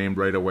coordinator gets named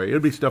right away.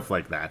 It'd be stuff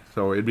like that.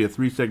 So it'd be a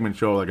 3-segment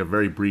show, like a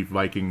very brief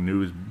Viking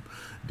news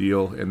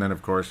deal. And then,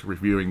 of course,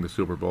 reviewing the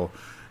Super Bowl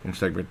in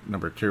segment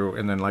number 2.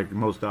 And then, like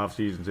most off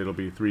seasons, it'll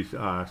be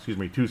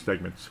 2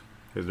 segments,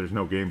 because there's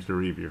no games to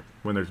review.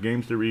 When there's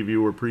games to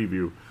review or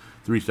preview,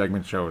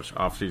 3-segment shows,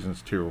 off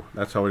seasons 2.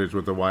 That's how it is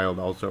with the Wild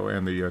also,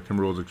 and the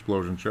Timberwolves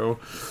Explosion show.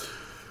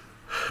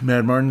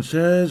 Mad Martin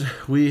says,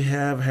 we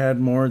have had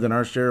more than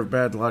our share of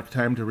bad luck.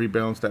 Time to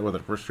rebalance that with a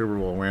first Super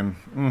Bowl win.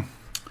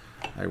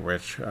 I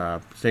wish.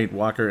 St.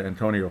 Walker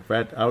Antonio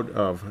Fett, out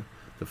of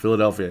the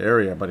Philadelphia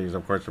area, but he's,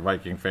 of course, a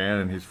Viking fan,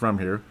 and he's from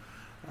here.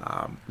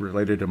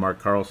 Related to Mark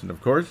Carlson,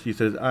 of course. He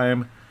says,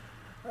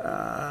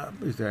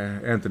 he's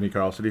Anthony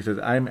Carlson. He says,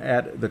 I'm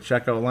at the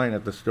checkout line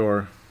at the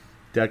store,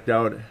 decked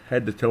out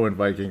head to toe in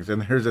Vikings,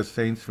 and there's a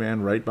Saints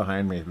fan right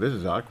behind me. This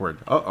is awkward.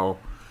 Uh-oh.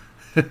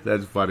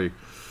 That's funny.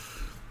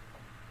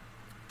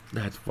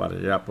 That's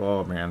funny. Yep.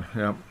 Oh, man.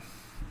 Yep.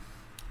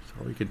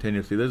 So we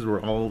continue. See, this is where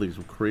all these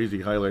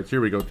crazy highlights.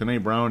 Here we go.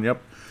 Tanae Brown. Yep.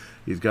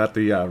 He's got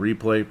the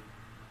replay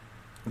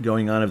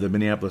going on of the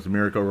Minneapolis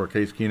Miracle where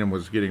Case Keenum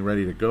was getting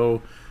ready to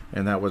go.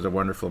 And that was a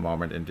wonderful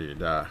moment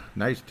indeed.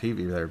 Nice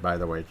TV there, by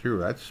the way, too.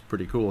 That's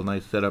pretty cool.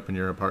 Nice setup in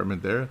your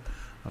apartment there.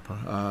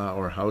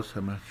 Or house,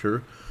 I'm not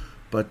sure.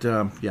 But,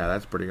 yeah,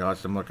 that's pretty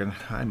awesome looking.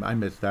 I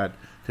missed that.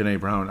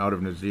 Tanae Brown out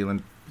of New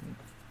Zealand.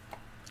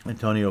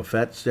 Antonio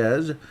Fett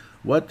says,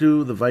 What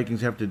do the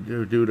Vikings have to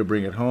do to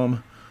bring it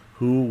home?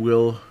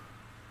 Whose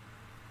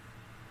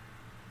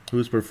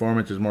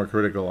performance is more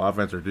critical,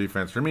 offense or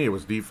defense? For me, it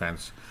was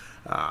defense.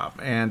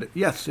 And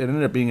yes, it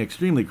ended up being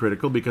extremely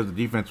critical because the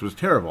defense was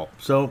terrible.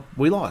 So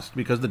we lost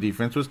because the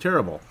defense was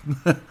terrible.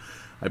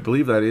 I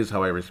believe that is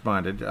how I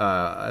responded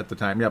at the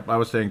time. Yep, I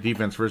was saying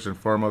defense first and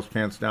foremost,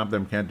 can't stop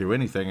them, can't do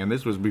anything. And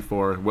this was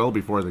well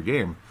before the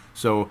game.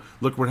 So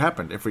look what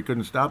happened. If we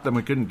couldn't stop them,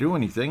 we couldn't do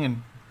anything.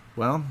 And,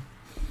 well,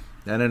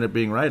 that ended up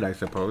being right, I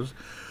suppose.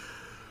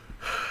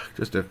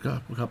 Just a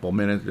couple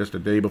minutes, just a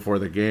day before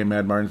the game,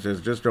 Mad Martin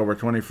says, just over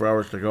 24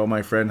 hours to go,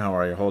 my friend. How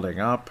are you holding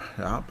up?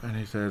 And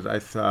he says,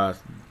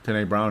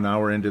 Tanae Brown, now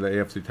we're into the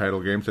AFC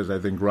title game, says, I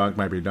think Gronk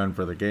might be done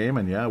for the game.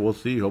 And, yeah, we'll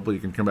see. Hopefully he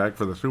can come back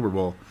for the Super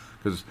Bowl.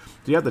 Because,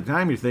 see, at the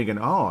time you're thinking,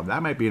 oh,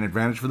 that might be an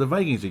advantage for the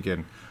Vikings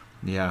again.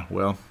 Yeah,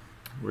 well,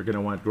 we're going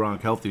to want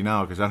Gronk healthy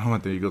now because I don't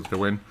want the Eagles to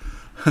win.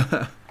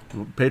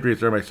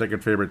 Patriots are my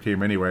second favorite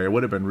team anyway. It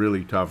would have been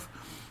really tough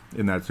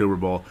in that Super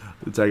Bowl.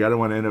 It's like I don't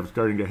want to end up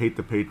starting to hate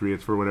the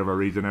Patriots for whatever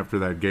reason after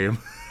that game.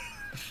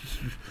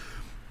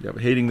 Yeah,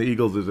 hating the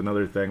Eagles is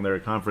another thing. They're a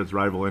conference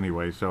rival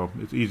anyway, so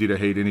it's easy to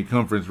hate any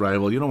conference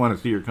rival. You don't want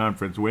to see your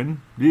conference win.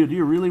 Do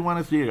you really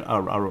want to see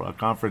a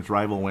conference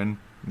rival win?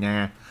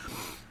 Nah.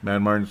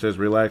 Mad Martin says,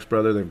 relax,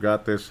 brother. They've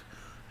got this.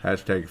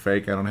 Hashtag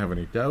fake. I don't have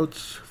any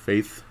doubts.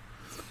 Faith.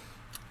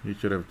 He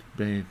should have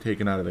been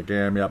taken out of the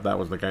game. Yep, that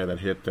was the guy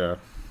that hit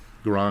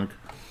Gronk.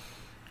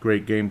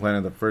 Great game plan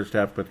in the first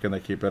half, but can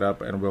they keep it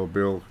up? And what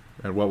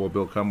will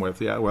Bill come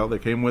with? Yeah, well, they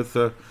came with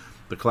the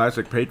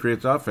classic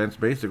Patriots offense,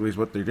 basically, is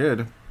what they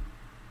did.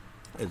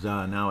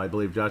 Now I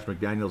believe Josh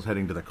McDaniels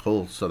heading to the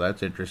Colts, so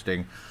that's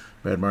interesting.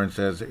 Mad Martin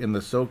says, in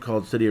the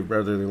so-called city of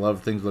brotherly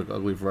love, things look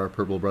ugly for our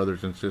purple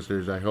brothers and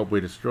sisters. I hope we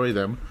destroy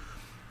them.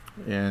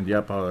 And,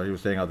 yep, he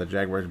was saying how the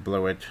Jaguars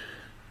blow it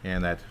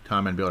and that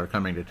Tom and Bill are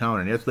coming to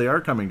town. And, yes, they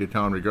are coming to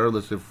town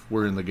regardless if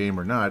we're in the game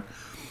or not.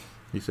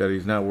 He said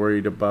he's not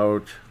worried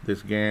about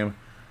this game.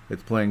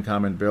 It's playing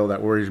Tom and Bill.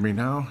 That worries me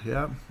now.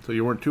 Yeah. So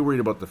you weren't too worried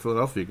about the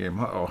Philadelphia game.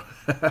 Uh-oh.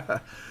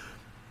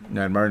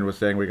 And Martin was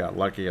saying we got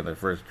lucky in the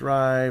first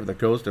drive. The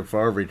ghost of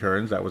Favre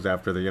returns. That was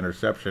after the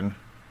interception.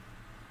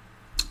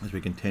 As we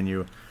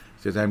continue,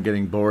 he says, I'm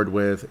getting bored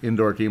with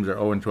indoor teams are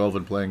 0-12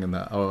 and playing in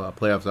the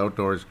playoffs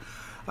outdoors.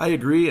 I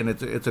agree, and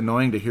it's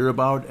annoying to hear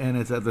about, and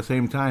it's at the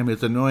same time,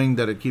 it's annoying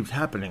that it keeps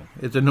happening.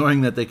 It's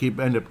annoying that they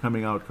end up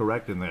coming out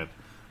correct in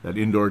that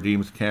indoor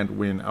teams can't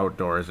win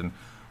outdoors. And,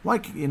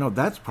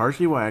 that's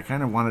partially why I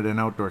kind of wanted an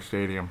outdoor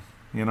stadium.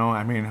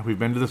 I mean, we've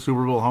been to the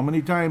Super Bowl how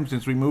many times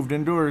since we moved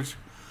indoors?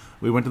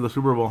 We went to the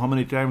Super Bowl how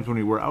many times when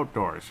we were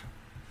outdoors?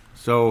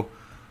 So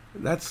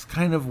that's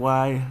kind of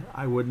why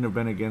I wouldn't have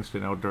been against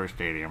an outdoor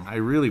stadium. I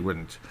really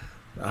wouldn't.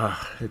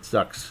 It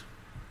sucks.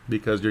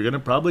 Because you're going to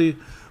probably,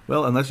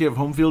 unless you have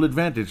home field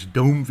advantage,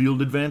 dome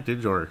field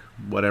advantage, or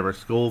whatever,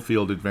 skull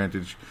field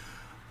advantage,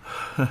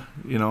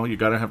 you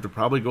got to have to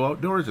probably go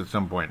outdoors at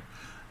some point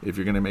if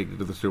you're going to make it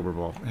to the Super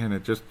Bowl. And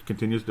it just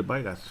continues to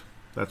bite us.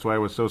 That's why I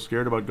was so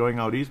scared about going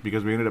out east,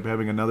 because we ended up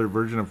having another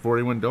version of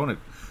 41 Donut.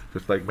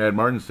 Just like Mad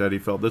Martin said, he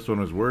felt this one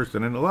was worse.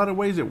 And in a lot of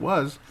ways it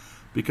was,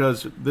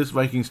 because this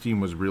Vikings team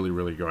was really,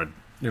 really good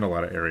in a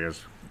lot of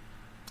areas.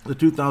 The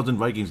 2000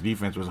 Vikings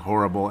defense was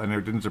horrible, and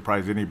it didn't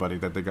surprise anybody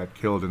that they got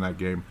killed in that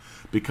game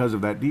because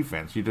of that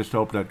defense. You just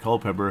hope that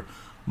Culpepper,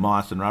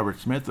 Moss, and Robert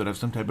Smith would have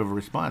some type of a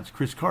response.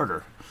 Chris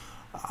Carter,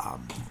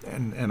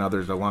 and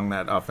others along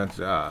that offense,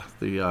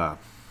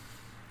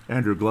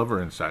 Andrew Glover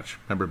and such.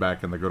 Remember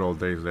back in the good old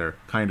days there,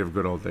 kind of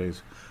good old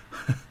days.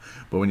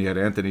 But when you had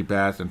Anthony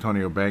Bass,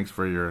 Antonio Banks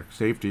for your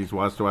safeties,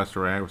 Waztoa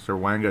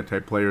Serwanga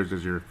type players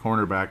as your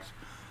cornerbacks,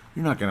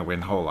 you're not going to win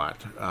a whole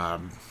lot.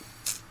 Wow.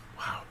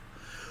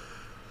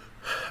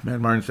 Matt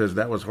Martin says,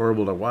 that was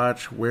horrible to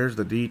watch. Where's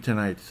the D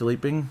tonight?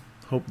 Sleeping?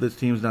 Hope this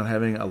team's not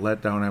having a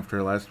letdown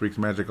after last week's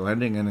magical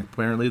ending, and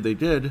apparently they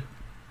did.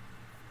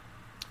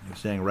 You're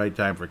saying right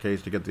time for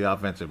Case to get the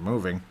offensive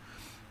moving.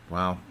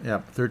 Wow.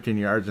 Yep, 13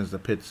 yards since the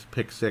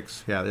pick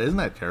six. Yeah, isn't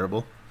that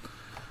terrible?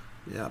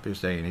 Yep, you're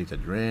saying he needs a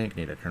drink,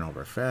 need a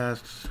turnover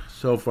fast.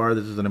 So far,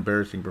 this is an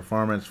embarrassing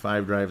performance.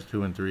 5 drives,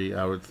 2 and 3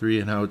 out, 3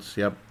 and outs.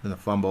 Yep, and the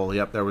fumble.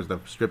 Yep, there was the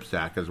strip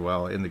sack as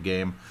well in the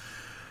game.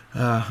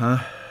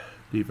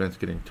 Defense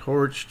getting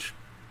torched.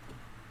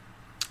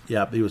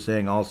 Yep, he was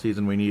saying all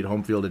season we need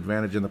home field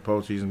advantage in the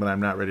postseason, but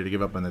I'm not ready to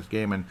give up on this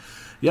game. And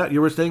yeah,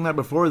 you were saying that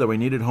before, that we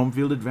needed home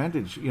field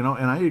advantage, and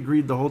I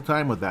agreed the whole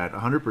time with that,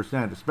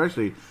 100%,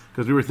 especially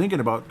because we were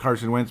thinking about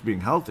Carson Wentz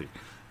being healthy.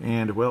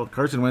 And,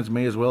 Carson Wentz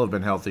may as well have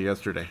been healthy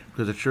yesterday,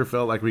 because it sure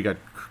felt like we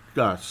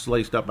got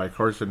sliced up by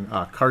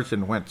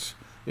Carson Wentz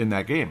in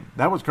that game.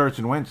 That was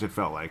Carson Wentz, it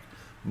felt like,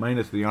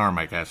 minus the arm,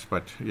 I guess,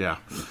 but yeah.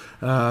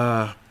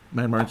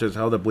 Man Martin says,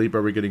 how the bleep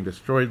are we getting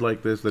destroyed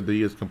like this? The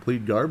D is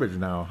complete garbage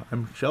now.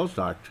 I'm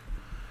shell-shocked.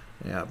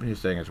 Yeah, he's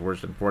saying it's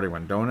worse than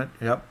 41 Donut.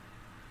 Yep.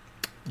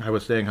 I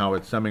was saying how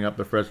it's summing up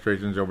the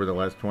frustrations over the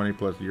last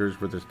 20-plus years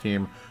for this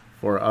team,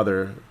 for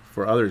others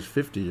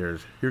 50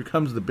 years. Here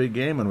comes the big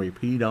game and we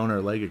pee down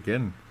our leg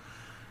again.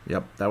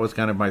 Yep, that was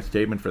kind of my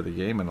statement for the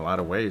game in a lot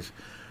of ways.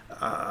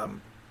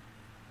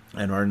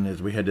 And Martin,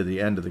 as we head to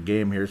the end of the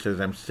game here, says,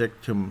 I'm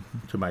sick to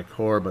my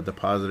core, but the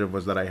positive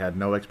was that I had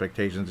no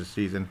expectations this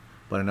season,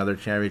 but another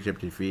championship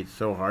defeat,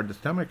 so hard to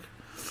stomach.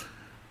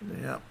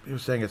 Yeah, he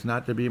was saying it's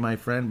not to be my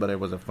friend, but it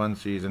was a fun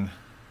season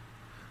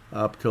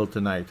up till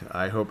tonight.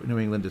 I hope New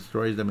England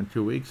destroys them in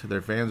 2 weeks.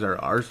 Their fans are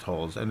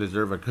arseholes and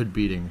deserve a good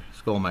beating.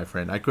 Skull, my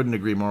friend. I couldn't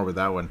agree more with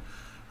that one.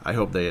 I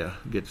hope they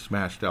get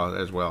smashed out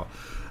as well.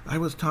 I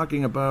was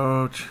talking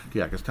about,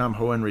 because Tom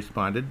Hohen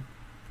responded.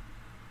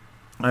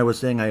 I was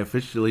saying I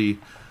officially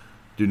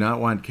do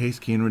not want Case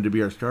Keenum to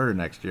be our starter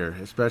next year,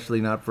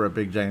 especially not for a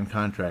big giant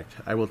contract.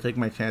 I will take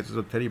my chances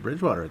with Teddy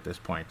Bridgewater at this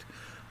point.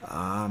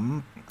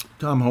 Tom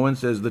Hohen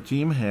says the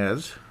team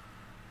has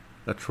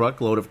a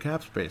truckload of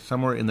cap space,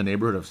 somewhere in the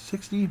neighborhood of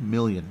 $60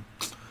 million.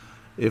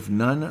 If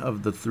none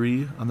of the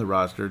three on the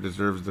roster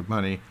deserves the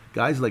money,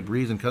 guys like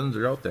Brees and Cousins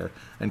are out there,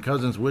 and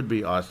Cousins would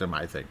be awesome,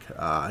 I think.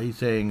 He's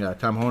saying,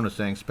 Tom Hohen is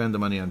saying, spend the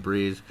money on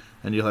Brees,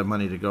 and you'll have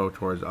money to go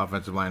towards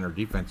offensive line or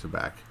defensive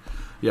back.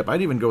 Yep,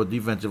 I'd even go with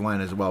defensive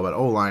line as well, but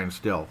O-line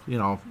still,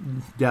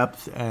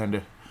 depth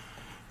and,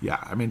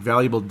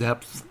 valuable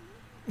depth.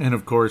 And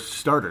of course,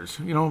 starters.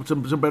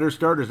 Some better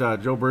starters.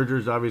 Joe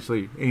Berger's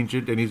obviously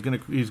ancient, and he's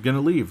gonna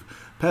leave.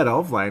 Pat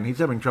Elflein, he's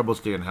having trouble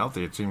staying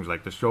healthy. It seems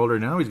like the shoulder.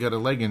 Now he's got a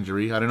leg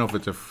injury. I don't know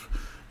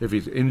if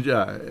he's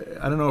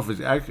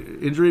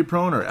injury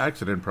prone or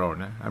accident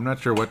prone. I'm not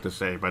sure what to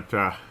say, but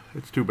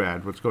it's too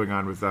bad what's going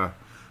on with Pat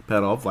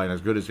Elflein,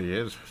 as good as he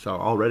is. So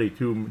already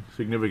 2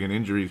 significant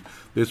injuries.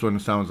 This one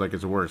sounds like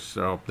it's worse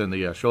than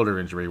the shoulder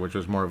injury, which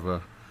was more of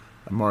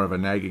a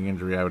nagging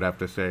injury, I would have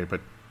to say,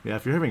 but. Yeah,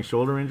 if you're having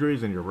shoulder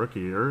injuries in your rookie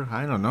year,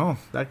 I don't know.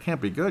 That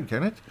can't be good,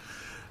 can it?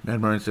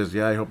 Ned Martin says,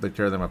 I hope they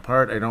tear them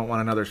apart. I don't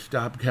want another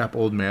stopgap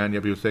old man.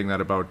 Yep, he was saying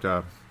that about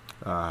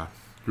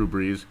Drew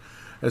Brees.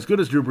 As good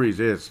as Drew Brees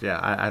is,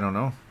 I don't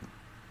know.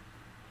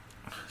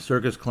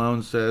 Circus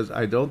Clown says,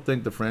 I don't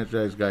think the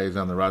franchise guy is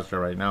on the roster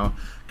right now.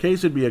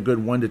 Case would be a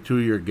good 1 to 2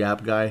 year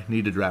gap guy.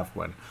 Need to draft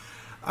one.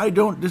 I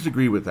don't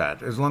disagree with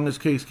that. As long as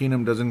Case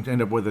Keenum doesn't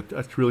end up with a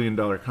 $1 trillion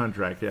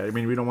contract. Yeah,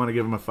 we don't want to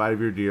give him a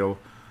 5-year deal.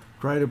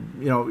 Try to,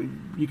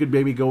 you could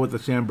maybe go with the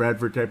Sam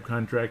Bradford type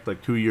contract,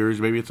 like 2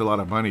 years. Maybe it's a lot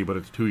of money, but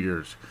it's 2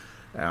 years.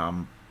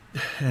 And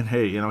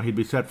hey, he'd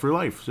be set for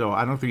life. So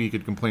I don't think he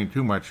could complain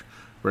too much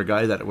for a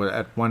guy that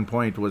at one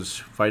point was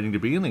fighting to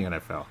be in the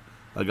NFL.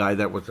 A guy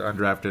that was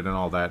undrafted and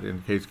all that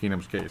in Case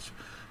Keenum's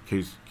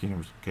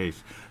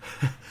case.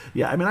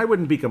 Yeah, I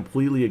wouldn't be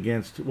completely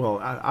against,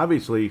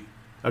 obviously,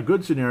 a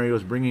good scenario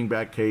is bringing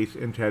back Case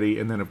and Teddy,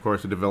 and then, of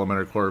course, a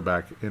developmental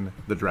quarterback in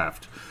the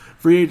draft.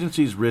 Free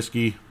agency is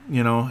risky,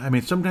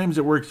 sometimes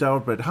it works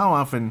out, but how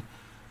often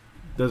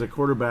does a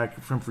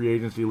quarterback from free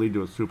agency lead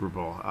to a Super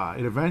Bowl?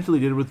 It eventually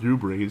did with Drew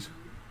Brees,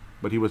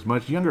 but he was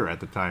much younger at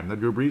the time.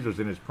 Drew Brees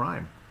was in his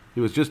prime. He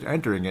was just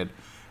entering it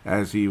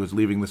as he was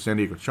leaving the San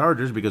Diego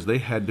Chargers because they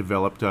had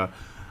developed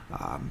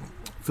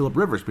Phillip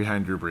Rivers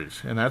behind Drew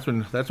Brees, and that's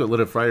what lit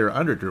a fire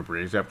under Drew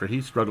Brees after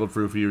he struggled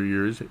for a few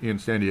years in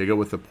San Diego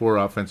with the poor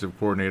offensive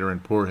coordinator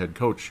and poor head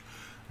coach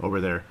over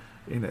there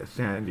in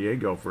San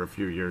Diego for a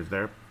few years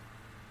there.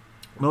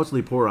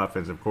 Mostly poor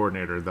offensive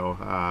coordinator, though.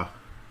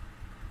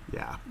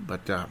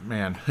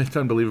 Man, it's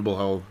unbelievable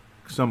how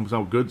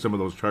good some of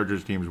those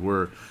Chargers teams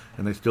were,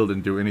 and they still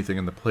didn't do anything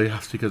in the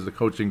playoffs because the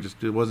coaching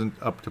just wasn't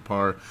up to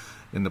par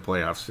in the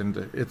playoffs. And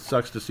it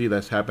sucks to see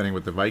this happening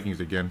with the Vikings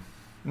again.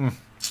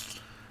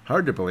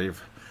 Hard to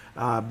believe.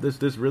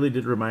 This really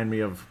did remind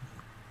me of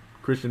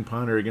Christian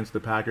Ponder against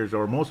the Packers,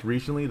 or most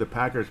recently, the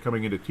Packers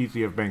coming into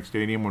TCF Bank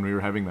Stadium when we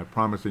were having that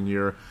promising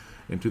year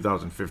in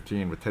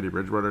 2015 with Teddy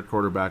Bridgewater at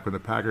quarterback, when the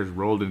Packers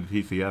rolled into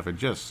TCF and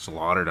just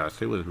slaughtered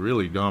us. It was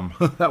really dumb.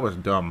 That was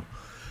dumb.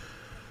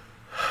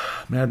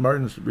 Mad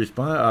Martin's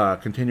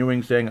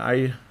continuing saying,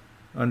 I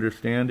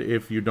understand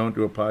if you don't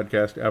do a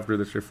podcast after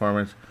this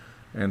performance,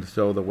 and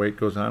so the wait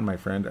goes on, my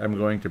friend. I'm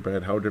going to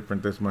bed. How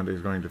different this Monday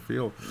is going to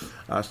feel.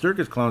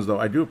 Circus Clowns, though,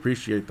 I do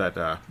appreciate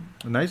that.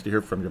 Nice to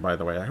hear from you, by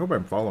the way. I hope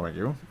I'm following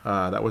you.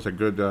 That was a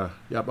good,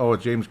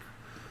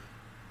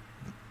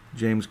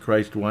 James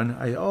Christ one.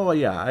 I've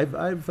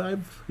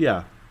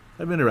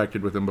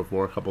interacted with him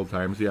before a couple of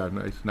times. Yeah,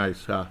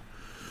 nice.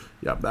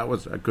 That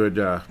was a good.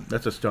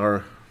 That's a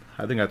star.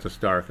 I think that's a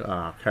star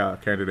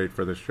candidate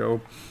for the show.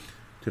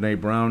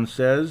 Tanae Brown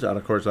says, out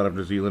of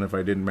New Zealand, if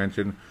I didn't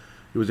mention,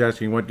 he was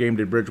asking what game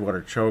did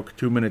Bridgewater choke.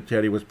 2-minute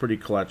Teddy was pretty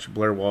clutch.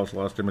 Blair Walsh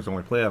lost him his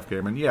only playoff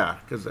game, and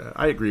because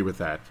I agree with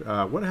that.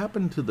 What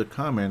happened to the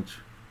comment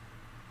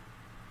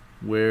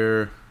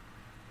where?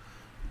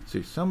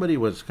 See, somebody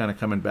was kind of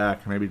coming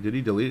back. Maybe did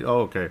he delete?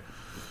 Oh, okay.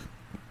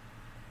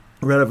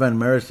 Retta Van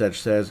Marisech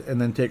says, and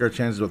then take our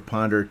chances with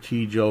Ponder,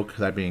 T-Joke,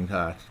 that being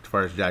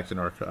Tavares Jackson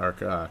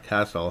or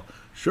Castle.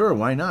 Sure,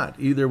 why not?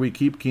 Either we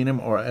keep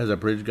Keenum or as a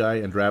bridge guy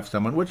and draft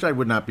someone, which I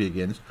would not be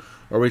against,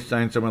 or we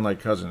sign someone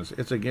like Cousins.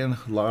 It's, again,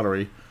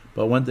 lottery.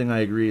 But one thing I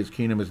agree is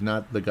Keenum is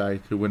not the guy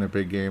to win a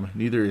big game.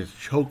 Neither is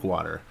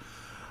Chokewater.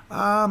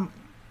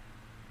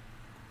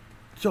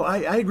 So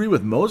I agree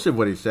with most of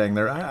what he's saying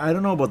there. I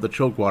don't know about the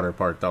Chokewater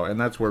part, though, and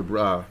that's where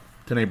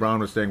Tanae Brown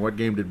was saying, what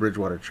game did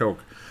Bridgewater choke?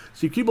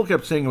 See, people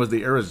kept saying it was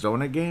the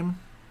Arizona game.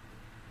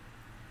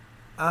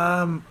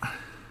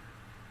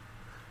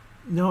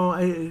 No,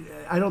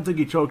 I don't think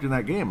he choked in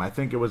that game. I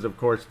think it was, of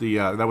course,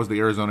 that was the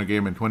Arizona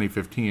game in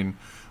 2015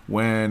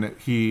 when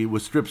he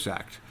was strip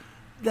sacked.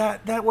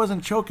 That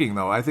wasn't choking,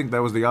 though. I think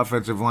that was the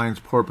offensive line's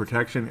poor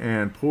protection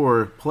and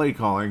poor play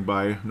calling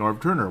by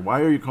Norv Turner.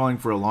 Why are you calling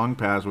for a long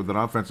pass with an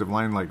offensive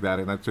line like that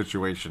in that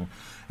situation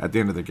at the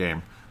end of the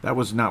game? That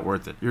was not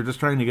worth it. You're just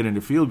trying to get into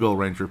field goal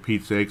range for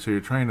Pete's sake, so you're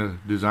trying to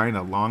design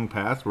a long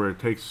pass where it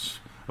takes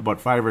about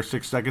 5 or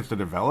 6 seconds to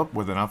develop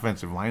with an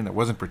offensive line that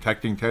wasn't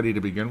protecting Teddy to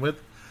begin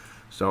with.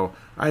 So,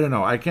 I don't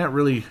know. I can't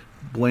really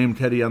blame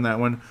Teddy on that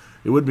one.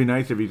 It would be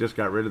nice if he just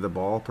got rid of the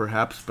ball,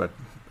 perhaps, but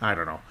I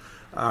don't know.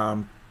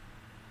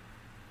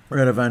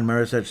 Radovan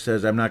Marisic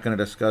says, I'm not going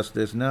to discuss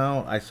this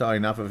now. I saw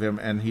enough of him,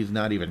 and he's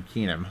not even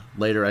Keenum.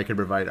 Later, I can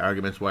provide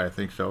arguments why I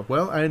think so.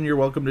 Well, and you're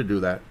welcome to do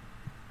that.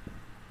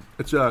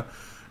 It's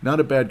not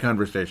a bad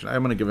conversation.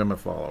 I'm going to give him a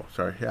follow.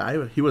 Sorry.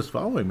 Yeah, he was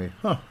following me.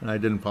 And I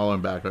didn't follow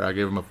him back, but I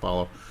gave him a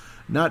follow.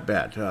 Not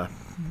bad.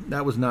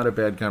 That was not a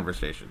bad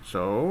conversation.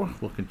 So,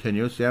 we'll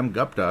continue. Sam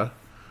Gupta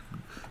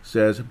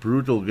says,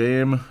 brutal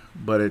game,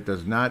 but it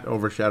does not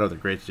overshadow the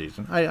great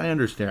season. I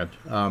understand.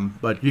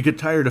 But you get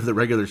tired of the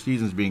regular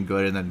seasons being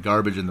good and then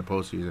garbage in the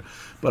postseason.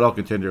 But I'll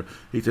continue.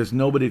 He says,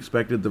 nobody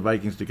expected the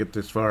Vikings to get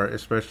this far,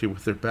 especially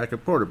with their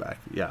backup quarterback.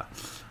 Yeah.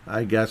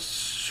 I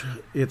guess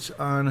it's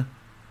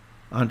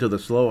onto the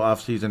slow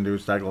off-season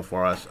news cycle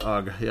for us.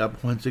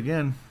 Yep, once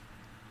again.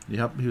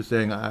 Yep, he was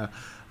saying,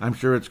 I'm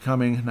sure it's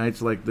coming.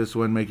 Nights like this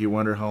one make you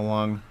wonder how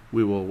long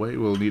we will wait.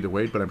 We'll need to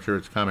wait, but I'm sure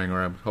it's coming,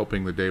 or I'm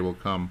hoping the day will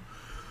come.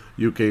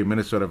 UK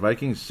Minnesota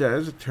Vikings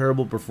says,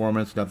 terrible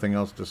performance, nothing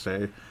else to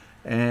say.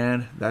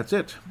 And that's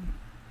it.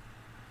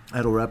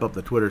 That'll wrap up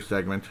the Twitter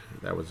segment.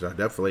 That was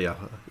definitely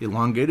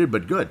elongated,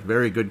 but good.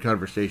 Very good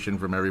conversation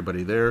from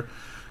everybody there.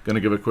 Going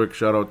to give a quick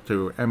shout-out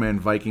to MN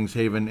Vikings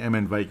Haven.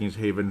 MN Vikings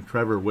Haven,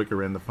 Trevor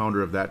Wickerin, the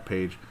founder of that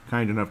page,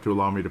 kind enough to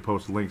allow me to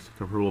post links to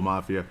Purple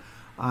Mafia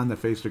on the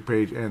Facebook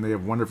page, and they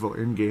have wonderful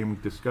in-game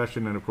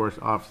discussion and, of course,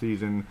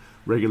 off-season,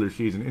 regular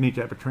season, any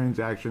type of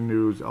transaction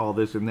news, all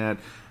this and that,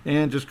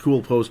 and just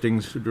cool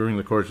postings during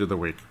the course of the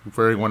week.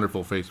 Very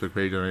wonderful Facebook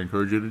page, and I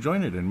encourage you to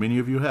join it, and many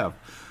of you have.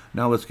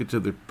 Now let's get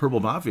to the Purple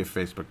Mafia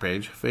Facebook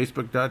page,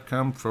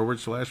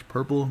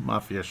 facebook.com/Purple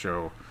Mafia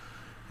Show.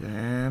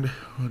 And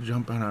we'll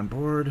jump on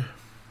board.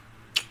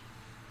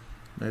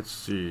 Let's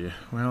see.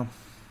 Well,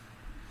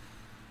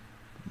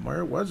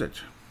 where was it?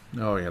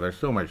 Oh, yeah, there's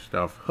so much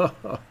stuff.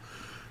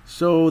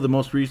 So, the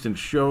most recent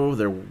show,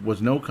 there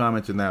was no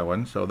comments in that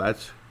one, so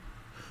that's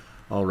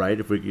all right.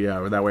 If we,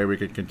 that way we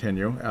could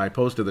continue. I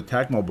posted the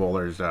Tecmo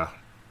Bowlers,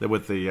 it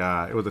was the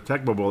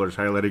Tecmo Bowlers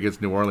highlight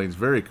against New Orleans.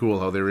 Very cool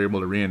how they were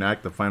able to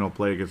reenact the final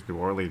play against New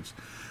Orleans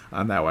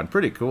on that one.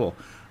 Pretty cool.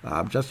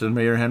 Justin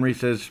Mayer Henry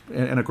says,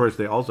 and of course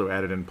they also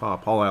added in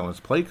Paul Allen's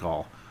play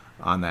call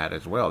on that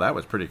as well. That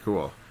was pretty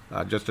cool.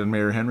 Justin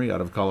Mayer Henry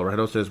out of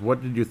Colorado says,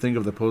 what did you think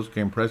of the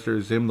post-game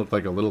presser? Zim looked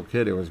like a little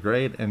kid. It was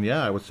great. And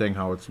yeah, I was saying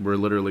how we're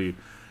literally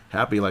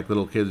happy like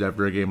little kids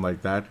after a game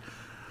like that.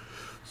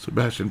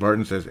 Sebastian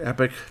Barton says,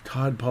 epic.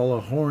 Todd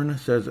Paula Horn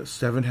says,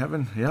 7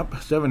 Heaven. Yep,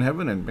 7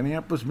 Heaven and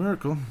Minneapolis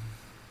Miracle.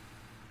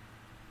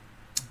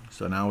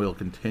 So now we'll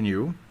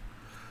continue.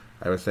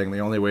 I was saying the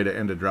only way to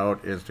end a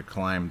drought is to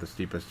climb the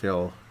steepest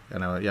hill.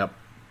 And I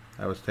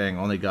was saying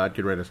only God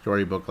could write a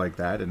storybook like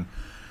that. And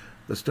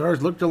the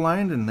stars looked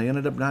aligned, and they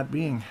ended up not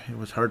being. It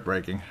was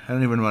heartbreaking. I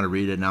don't even want to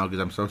read it now because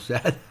I'm so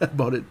sad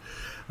about it.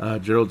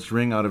 Gerald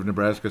String out of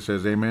Nebraska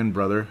says, amen,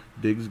 brother.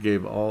 Diggs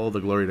gave all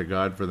the glory to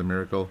God for the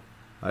miracle.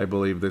 I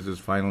believe this is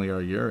finally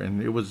our year,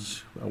 and it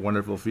was a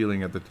wonderful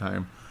feeling at the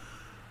time.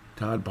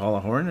 Todd Paula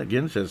Horn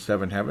again says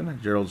 7 Heaven.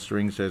 Gerald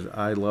String says,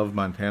 I love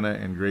Montana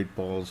and Great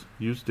Balls.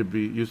 Used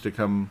to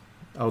come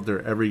out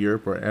there every year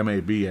for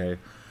MABA.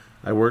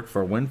 I worked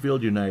for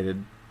Winfield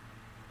United,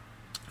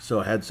 so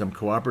I had some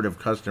cooperative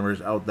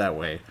customers out that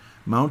way.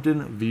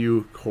 Mountain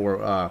View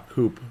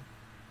Coop.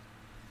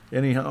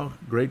 Anyhow,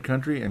 great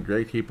country and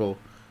great people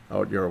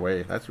out your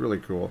way. That's really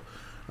cool.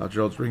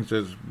 Gerald Spring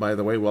says, by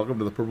the way, welcome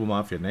to the Purple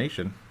Mafia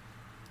Nation.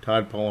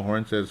 Todd Paula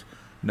Horn says,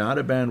 not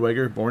a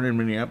bandwagoner, born in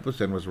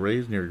Minneapolis and was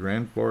raised near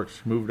Grand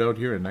Forks. Moved out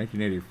here in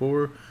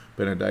 1984.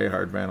 Been a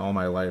diehard fan all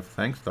my life.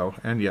 Thanks, though.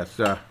 And yes,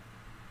 I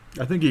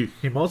think he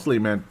mostly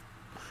meant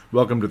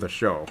welcome to the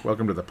show,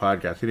 welcome to the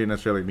podcast. He didn't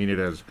necessarily mean it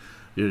as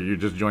you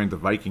just joined the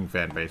Viking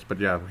fan base.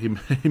 But yeah, he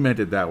meant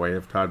it that way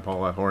if Todd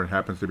Paula Horn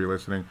happens to be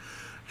listening.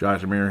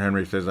 Josh Amir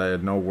Henry says, I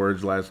had no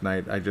words last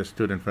night. I just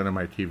stood in front of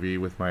my TV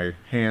with my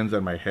hands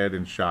on my head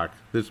in shock.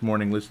 This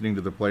morning, listening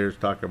to the players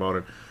talk about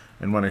it,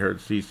 and when I heard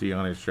CC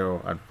on his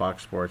show on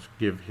Fox Sports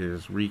give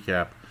his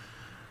recap,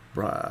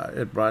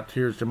 it brought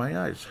tears to my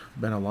eyes.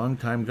 Been a long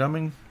time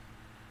coming,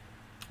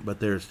 but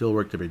there's still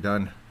work to be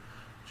done.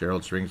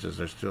 Gerald String says,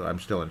 I'm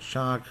still in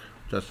shock.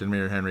 Justin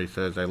Mayer Henry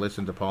says, I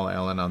listened to Paul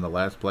Allen on the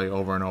last play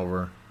over and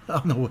over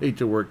on the way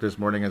to work this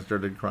morning and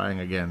started crying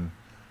again.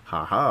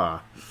 Ha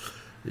ha.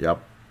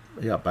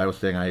 Yep, I was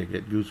saying I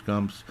get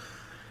goosebumps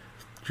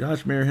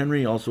Josh Mayer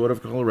Henry, also out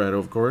of Colorado,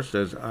 of course,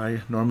 says,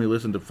 I normally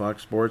listen to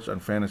Fox Sports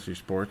on Fantasy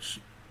Sports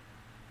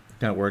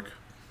Network,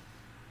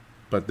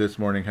 but this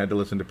morning had to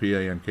listen to PA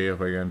and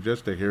KFAN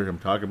just to hear him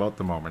talk about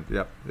the moment.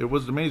 Yep, it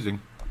was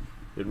amazing.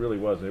 It really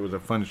was. It was a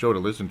fun show to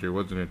listen to,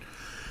 wasn't it?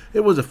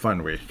 It was a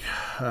fun week.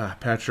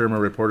 Pat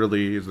Shurmur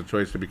reportedly is the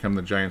choice to become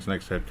the Giants'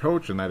 next head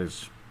coach, and that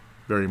is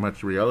very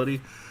much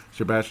reality.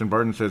 Sebastian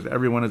Barton says,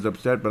 everyone is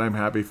upset, but I'm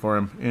happy for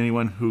him.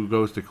 Anyone who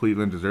goes to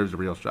Cleveland deserves a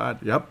real shot.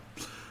 Yep.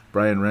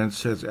 Brian Rentz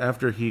says,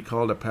 after he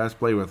called a pass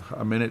play with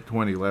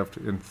 1:20 left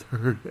in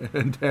 3rd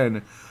and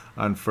 10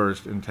 on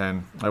 1st and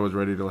 10, I was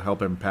ready to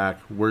help him pack.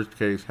 Worst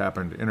case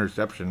happened.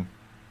 Interception.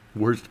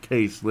 Worst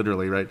case,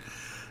 literally, right?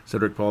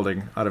 Cedric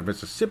Paulding out of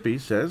Mississippi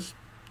says,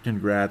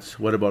 congrats.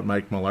 What about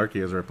Mike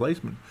Mularkey as a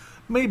replacement?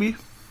 Maybe.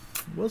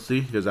 We'll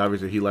see, because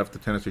obviously he left the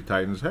Tennessee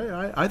Titans. Hey,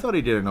 I thought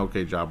he did an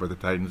okay job with the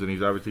Titans, and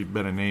he's obviously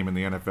been a name in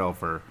the NFL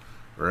for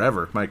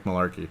forever, Mike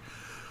Mularkey.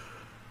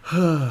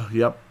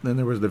 Yep, then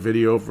there was the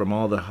video from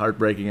all the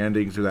heartbreaking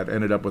endings that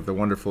ended up with the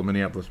wonderful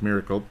Minneapolis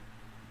Miracle.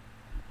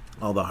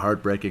 All the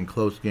heartbreaking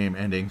close game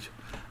endings.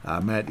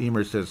 Matt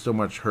Emer says, so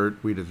much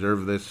hurt, we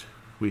deserve this.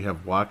 We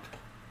have walked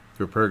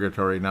through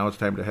purgatory. Now it's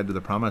time to head to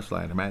the promised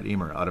land. Matt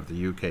Emer out of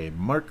the UK.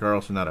 Mark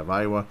Carlson out of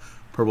Iowa,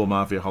 Purple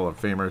Mafia Hall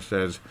of Famer,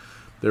 says,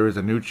 there is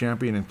a new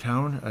champion in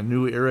town, a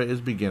new era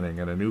is beginning,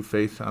 and a new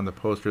face on the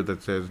poster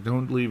that says,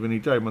 don't leave any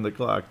time on the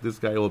clock, this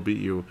guy will beat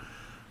you.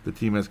 The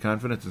team has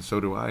confidence, and so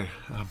do I.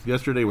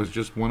 Yesterday was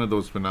just one of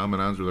those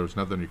phenomenons where there was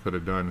nothing you could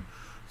have done,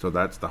 so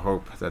that's the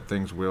hope that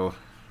things will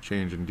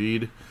change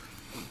indeed.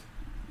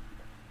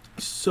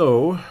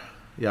 So,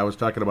 yeah, I was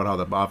talking about how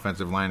the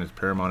offensive line is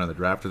paramount in the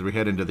draft as we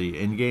head into the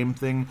in-game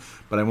thing,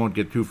 but I won't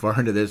get too far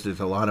into this. There's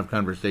a lot of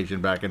conversation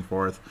back and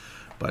forth.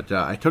 But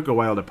I took a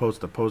while to post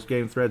the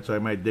post-game thread, so I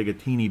might dig a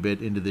teeny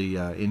bit into the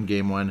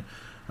in-game one.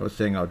 I was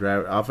saying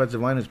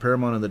offensive line is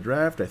paramount in the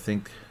draft. I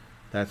think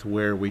that's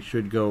where we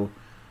should go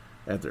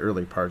at the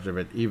early parts of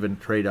it, even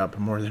trade up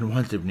more than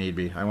once if need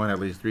be. I want at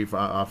least 3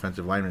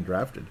 offensive linemen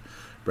drafted.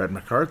 Brett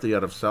McCarthy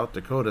out of South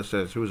Dakota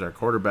says, who's our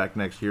quarterback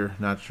next year?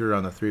 Not sure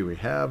on the 3 we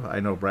have. I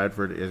know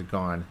Bradford is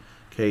gone.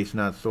 Case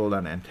not sold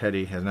on, and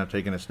Teddy has not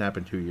taken a snap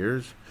in 2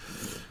 years.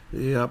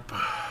 Yep.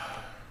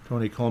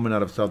 Tony Coleman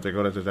out of South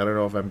Dakota says, I don't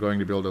know if I'm going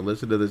to be able to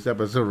listen to this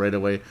episode right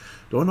away.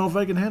 Don't know if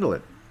I can handle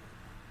it.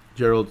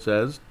 Gerald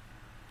says,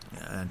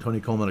 and Tony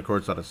Coleman, of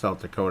course, out of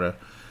South Dakota.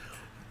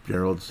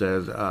 Gerald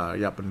says,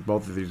 yep, and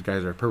both of these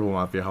guys are Purple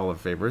Mafia Hall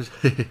of Famers.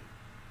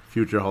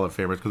 Future Hall of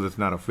Famers, because it's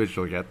not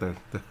official yet.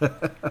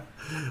 The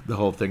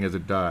whole thing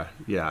isn't,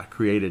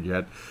 created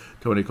yet.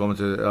 Tony Coleman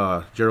says,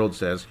 Gerald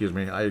says,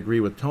 I agree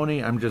with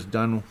Tony. I'm just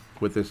done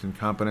with this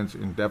incompetence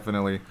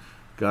indefinitely.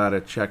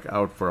 Gotta check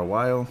out for a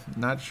while.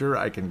 Not sure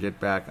I can get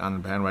back on the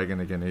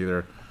bandwagon again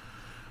either.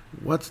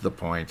 What's the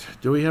point?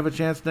 Do we have a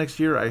chance next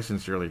year? I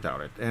sincerely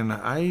doubt it. And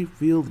I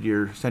feel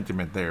your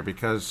sentiment there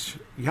because,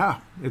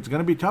 it's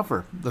going to be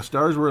tougher. The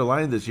stars were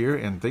aligned this year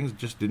and things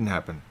just didn't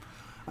happen.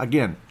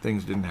 Again,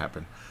 things didn't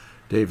happen.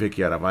 Dave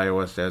Hickey out of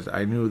Iowa says,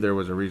 I knew there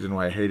was a reason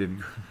why I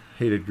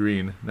hated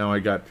green. Now I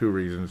got 2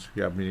 reasons.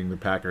 Meaning the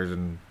Packers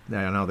and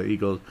now the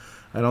Eagles.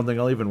 I don't think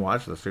I'll even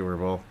watch the Super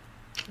Bowl.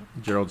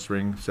 Gerald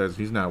String says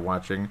he's not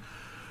watching.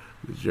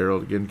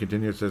 Gerald again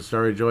continues, says,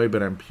 sorry, Joey,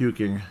 but I'm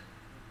puking.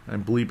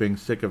 I'm bleeping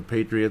sick of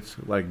Patriots,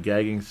 like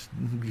gagging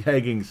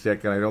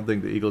sick, and I don't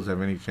think the Eagles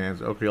have any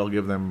chance. Okay, I'll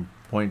give them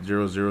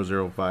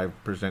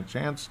 0.0005%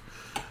 chance.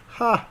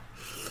 Ha!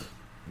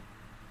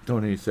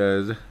 Tony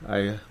says,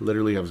 I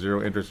literally have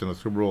 0 interest in the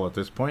Super Bowl at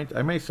this point.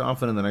 I may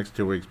soften in the next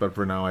 2 weeks, but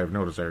for now I have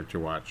no desire to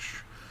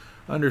watch.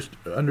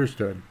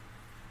 Understood.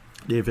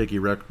 Dave Hickey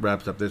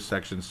wraps up this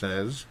section,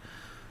 says,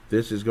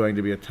 this is going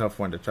to be a tough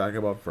one to talk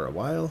about for a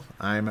while.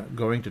 I'm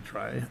going to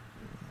try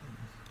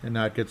and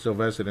not get so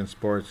vested in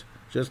sports.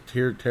 Just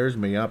tears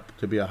me up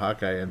to be a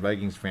Hawkeye and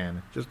Vikings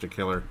fan. Just a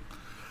killer.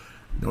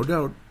 No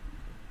doubt.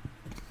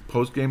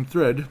 Post-game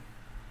thread.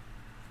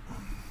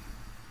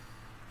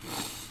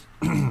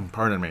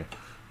 Pardon me.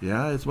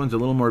 Yeah, this one's a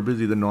little more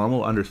busy than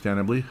normal,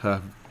 understandably.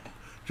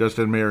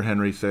 Justin Mayer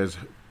Henry says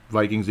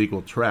Vikings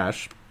equal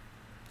trash.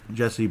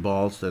 Jesse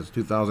Ball says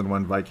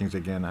 2001 Vikings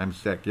again. I'm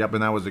sick. Yep,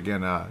 and that was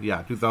again,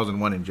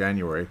 2001 in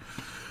January.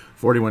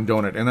 41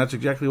 Donut. And that's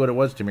exactly what it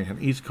was to me.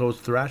 An East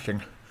Coast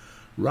thrashing.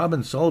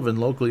 Robin Sullivan,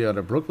 locally out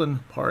of Brooklyn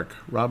Park.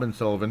 Robin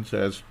Sullivan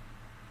says,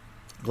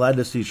 glad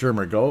to see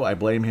Shurmur go. I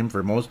blame him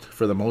for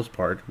the most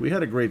part. We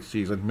had a great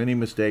season. Many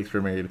mistakes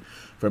were made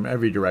from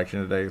every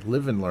direction today.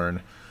 Live and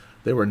learn.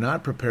 They were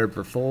not prepared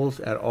for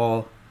Foles at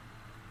all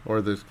or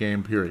this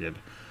game, period.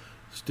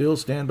 Still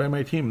stand by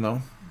my team,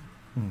 though.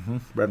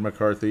 Brett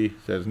McCarthy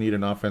says need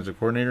an offensive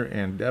coordinator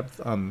and depth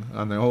on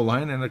the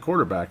O-line and a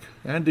quarterback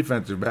and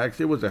defensive backs.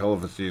 It was a hell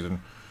of a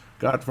season.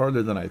 Got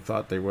farther than I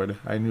thought they would.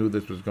 I knew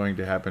this was going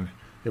to happen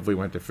if we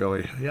went to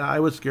Philly. Yeah, I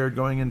was scared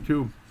going in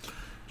too.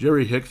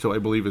 Jerry Hicks, who I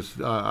believe is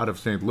out of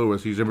St.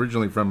 Louis. He's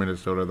originally from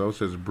Minnesota, though.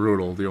 Says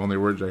brutal. The only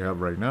words I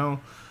have right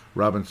now.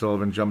 Robin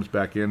Sullivan jumps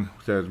back in.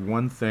 Says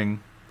one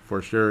thing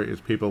for sure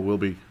is people will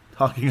be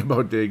talking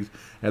about Diggs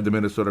and the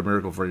Minnesota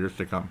Miracle for years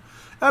to come.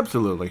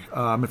 Absolutely.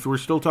 If we're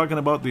still talking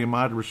about the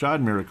Ahmad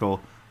Rashad Miracle,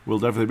 we'll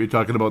definitely be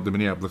talking about the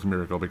Minneapolis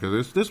Miracle,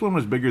 because this one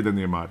was bigger than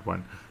the Ahmad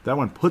one. That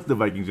one put the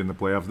Vikings in the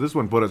playoffs. This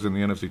one put us in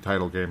the NFC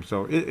title game.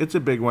 So it's a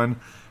big one,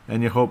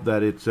 and you hope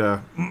that it's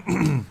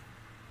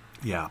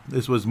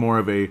this was more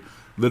of a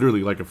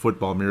literally like a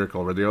football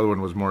miracle, where the other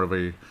one was more of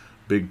a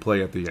big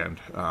play at the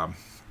end.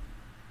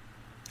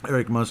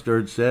 Eric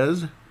Mustard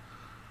says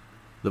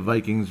the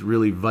Vikings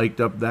really viked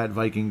up that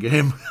Viking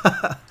game.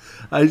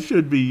 I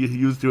should be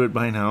used to it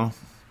by now.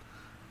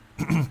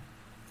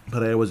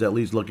 But I was at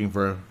least looking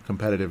for a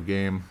competitive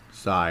game.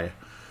 Sigh.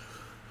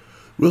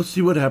 We'll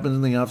see what happens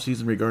in the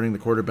offseason regarding the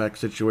quarterback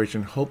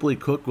situation. Hopefully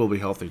Cook will be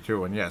healthy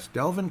too. And yes,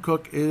 Dalvin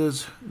Cook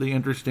is the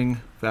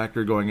interesting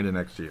factor going into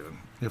next season.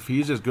 If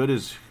he's as good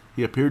as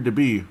he appeared to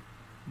be,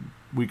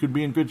 we could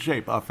be in good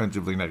shape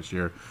offensively next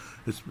year,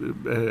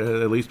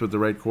 at least with the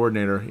right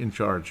coordinator in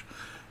charge.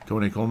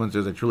 Tony Coleman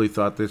says, I truly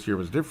thought this year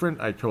was different.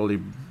 I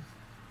totally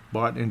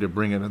bought into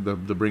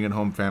the bring it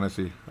home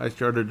fantasy. I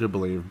started to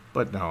believe,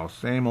 but no,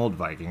 same old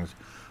Vikings,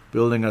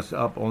 building us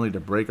up only to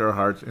break our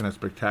hearts in a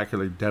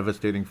spectacularly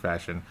devastating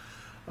fashion.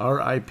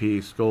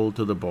 R.I.P. Skull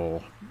to the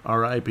Bowl.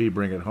 R.I.P.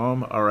 Bring It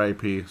Home.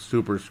 R.I.P.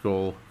 Super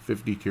Skull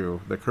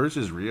 52. The curse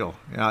is real.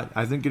 Yeah,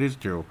 I think it is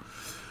too.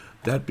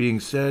 That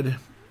being said,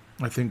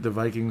 I thank the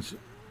Vikings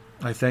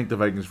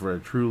for a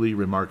truly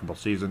remarkable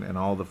season and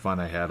all the fun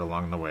I had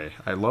along the way.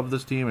 I love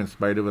this team in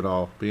spite of it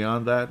all.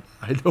 Beyond that,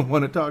 I don't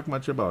want to talk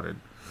much about it.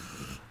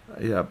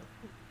 Yep,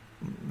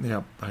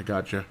 I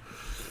gotcha.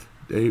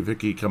 Dave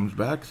Hickey comes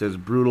back, says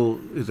brutal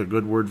is a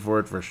good word for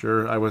it for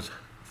sure. I was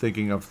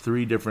thinking of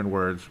 3 different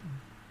words.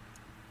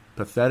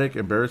 Pathetic,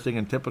 embarrassing,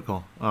 and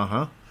typical.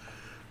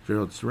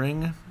 Gerald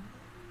Sring,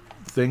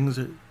 things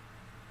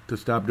to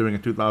stop doing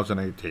in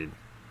 2018.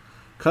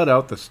 Cut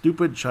out the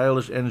stupid,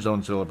 childish end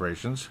zone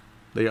celebrations.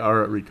 They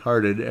are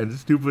retarded and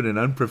stupid and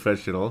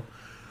unprofessional.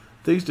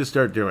 Things to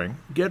start doing.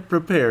 Get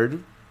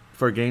prepared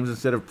for games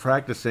instead of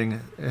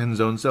practicing end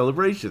zone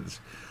celebrations.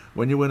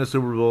 When you win a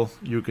Super Bowl,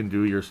 you can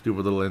do your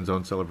stupid little end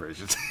zone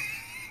celebrations.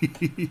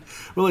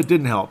 Well, it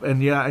didn't help.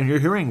 And you're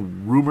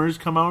hearing rumors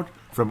come out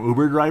from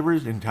Uber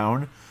drivers in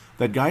town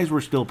that guys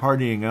were still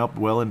partying up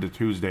well into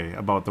Tuesday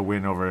about the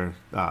win over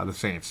the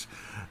Saints.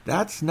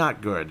 That's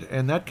not good.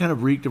 And that kind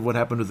of reeked of what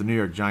happened with the New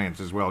York Giants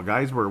as well.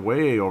 Guys were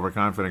way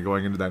overconfident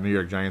going into that New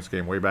York Giants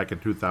game way back in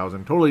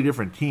 2000. Totally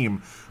different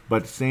team,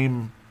 but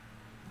same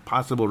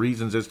possible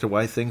reasons as to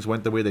why things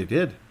went the way they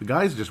did. The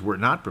guys just were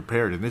not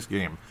prepared in this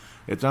game.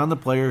 It's on the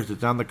players,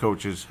 it's on the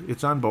coaches,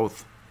 it's on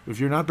both. If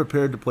you're not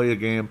prepared to play a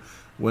game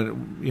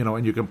when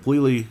and you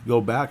completely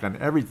go back on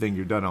everything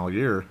you've done all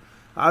year,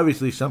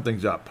 obviously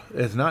something's up.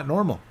 It's not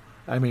normal.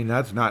 I mean,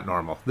 that's not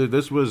normal.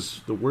 This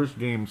was the worst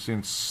game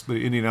since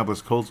the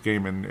Indianapolis Colts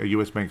game in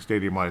U.S. Bank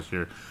Stadium last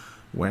year,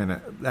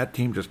 when that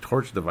team just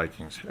torched the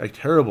Vikings. A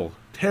terrible,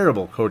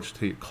 terrible Colts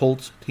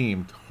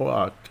team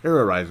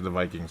terrorized the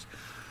Vikings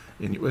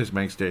in U.S.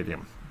 Bank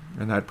Stadium.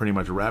 And that pretty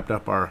much wrapped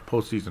up our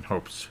postseason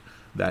hopes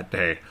that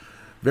day.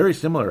 Very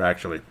similar,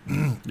 actually.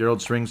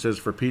 Gerald String says,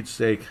 for Pete's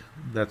sake,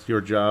 that's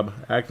your job.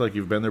 Act like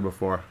you've been there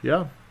before.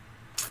 Yeah.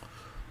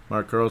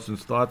 Mark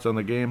Carlson's thoughts on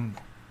the game.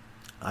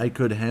 I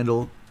could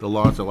handle the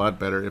loss a lot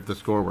better if the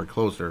score were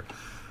closer.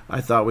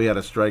 I thought we had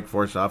a strike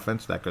force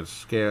offense that could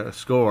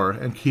score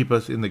and keep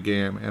us in the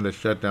game, and a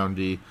shutdown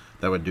D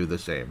that would do the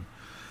same.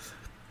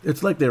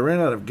 It's like they ran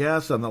out of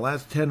gas on the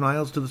last 10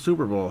 miles to the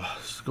Super Bowl.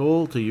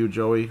 Skol to you,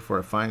 Joey, for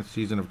a fine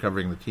season of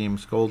covering the team.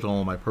 Skol to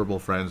all my purple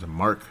friends.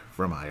 Mark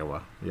from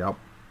Iowa. Yep.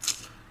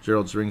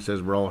 Gerald String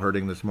says we're all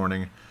hurting this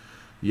morning.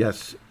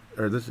 Yes.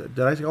 Did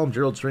I call him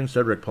Gerald String?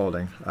 Cedric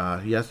Paulding.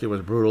 Yes, it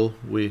was brutal.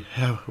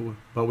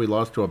 But we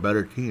lost to a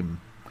better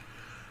team.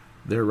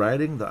 They're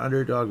riding the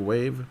underdog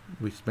wave.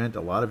 We spent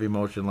a lot of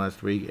emotion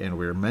last week, and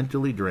we're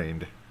mentally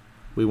drained.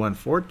 We won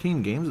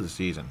 14 games this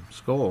season.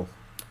 Skol.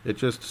 It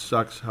just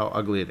sucks how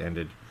ugly it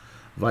ended.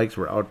 Vikes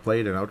were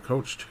outplayed and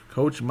outcoached.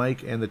 Coach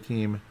Mike and the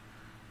team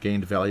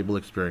gained valuable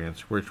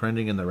experience. We're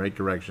trending in the right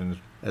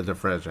direction as a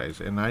franchise,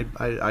 and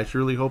I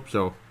surely hope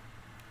so.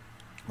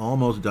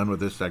 Almost done with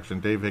this section.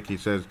 Dave Hickey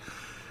says,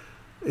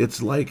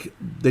 it's like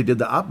they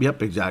did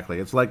Yep, exactly.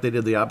 It's like they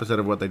did the opposite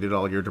of what they did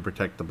all year to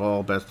protect the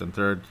ball. Best and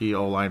third.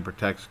 O-line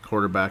protects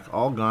quarterback.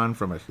 All gone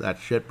from that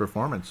shit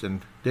performance.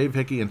 And Dave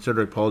Hickey and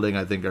Cedric Paulding,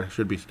 I think,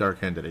 should be star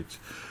candidates.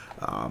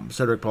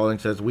 Cedric Paulding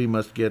says, we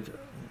must get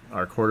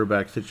our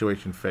quarterback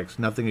situation fixed.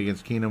 Nothing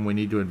against Keenum. We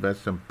need to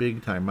invest some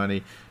big-time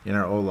money in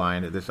our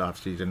O-line this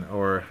offseason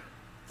or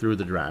through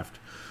the draft.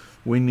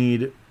 We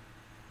need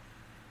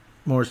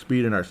more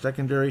speed in our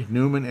secondary.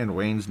 Newman and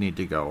Waynes need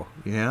to go.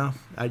 Yeah,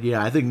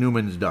 I think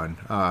Newman's done.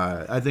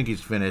 I think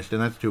he's finished,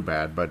 and that's too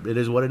bad. But it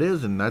is what it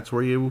is, and that's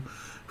where you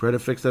try to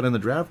fix that in the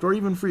draft or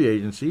even free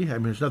agency. I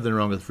mean, there's nothing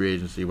wrong with free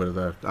agency with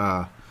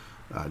a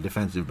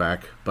defensive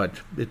back, but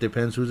it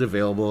depends who's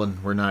available,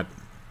 and we're not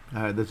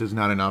This is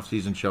not an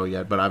off-season show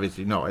yet, but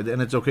obviously, no.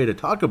 And it's okay to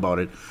talk about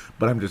it,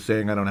 but I'm just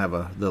saying I don't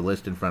have the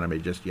list in front of me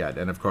just yet.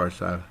 And, of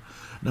course,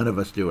 none of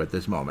us do at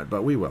this moment,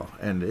 but we will.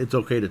 And it's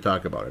okay to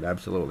talk about it,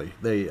 absolutely.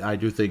 I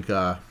do think,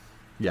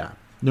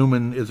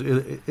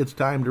 Newman, it's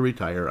time to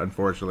retire,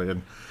 unfortunately.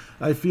 And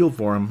I feel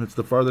for him. It's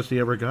the farthest he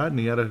ever got, and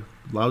he had a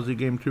lousy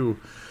game, too.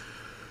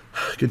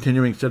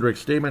 Continuing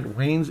Cedric's statement,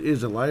 Waynes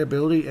is a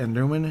liability and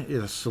Newman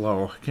is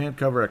slow. Can't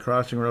cover a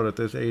crossing road at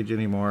this age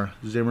anymore.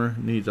 Zimmer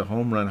needs a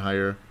home run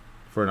hire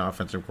for an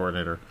offensive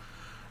coordinator.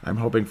 I'm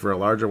hoping for a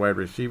larger wide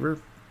receiver.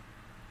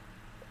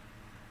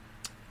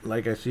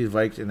 Like I see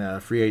Vikes in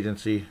a free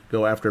agency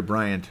go after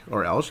Bryant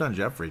or Alshon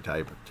Jeffrey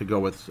type to go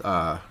with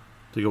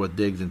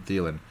Diggs and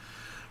Thielen.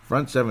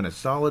 Front seven is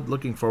solid.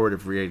 Looking forward to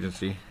free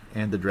agency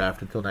and the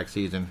draft until next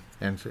season,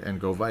 and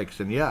go Vikes.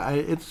 And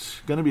it's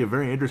going to be a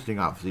very interesting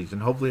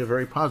offseason, hopefully a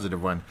very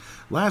positive one.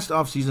 Last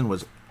offseason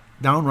was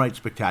downright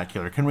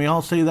spectacular. Can we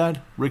all say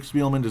that? Rick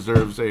Spielman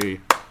deserves a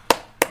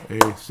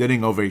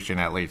sitting ovation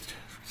at least.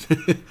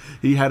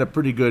 He had a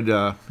pretty good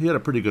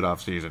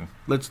offseason.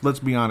 Let's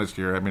be honest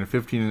here. I mean, a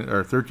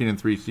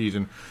 13-3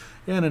 season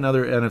and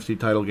another NFC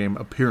title game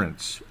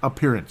appearance,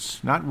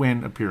 not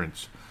win,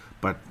 appearance.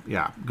 But,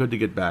 yeah, good to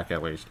get back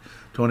at least.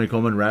 Tony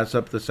Coleman wraps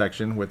up the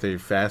section with a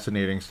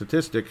fascinating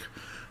statistic.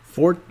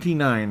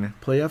 49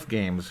 playoff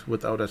games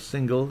without a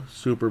single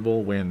Super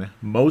Bowl win.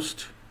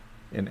 Most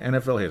in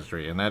NFL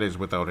history, and that is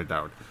without a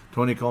doubt.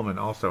 Tony Coleman,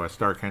 also a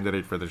star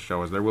candidate for this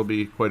show, as there will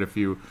be quite a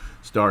few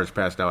stars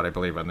passed out, I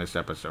believe, on this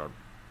episode.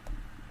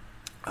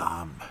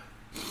 Let's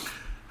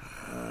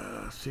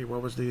see,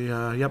 what was the...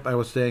 I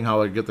was saying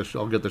how I'll get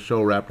the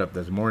show wrapped up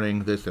this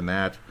morning, this and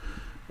that.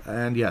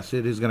 And yes,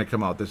 it is going to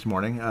come out this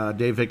morning.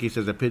 Dave Hickey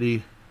says, a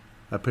pity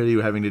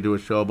having to do a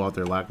show about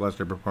their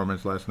lackluster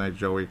performance last night,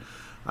 Joey.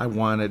 I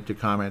wanted to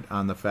comment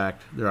on the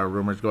fact there are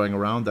rumors going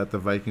around that the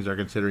Vikings are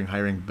considering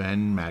hiring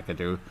Ben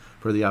McAdoo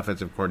for the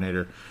offensive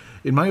coordinator.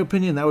 In my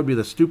opinion, that would be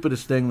the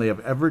stupidest thing they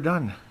have ever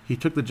done. He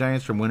took the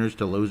Giants from winners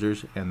to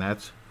losers, and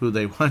that's who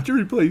they want to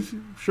replace,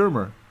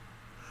 Shurmur.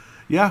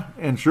 Yeah,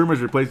 and Shurmur's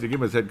replacing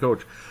him as head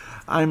coach.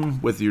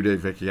 I'm with you,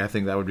 Dave Hickey. I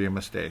think that would be a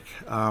mistake.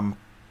 I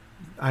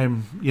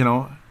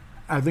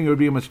think it would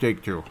be a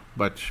mistake too,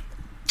 but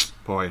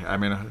boy, I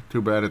mean,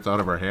 too bad it's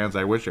out of our hands.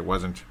 I wish it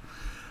wasn't.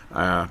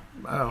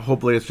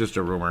 Hopefully it's just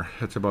a rumor.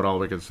 That's about all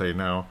we can say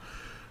now.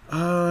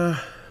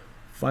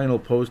 Final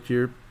post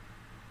here.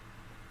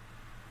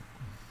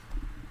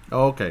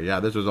 Okay, yeah,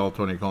 this was all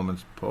Tony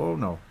Coleman's. Oh,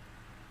 no.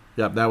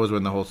 Yep, that was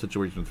when the whole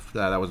situation,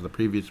 that was the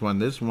previous one.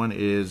 This one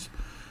is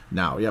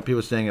now. Yep, he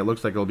was saying it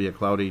looks like it'll be a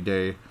cloudy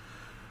day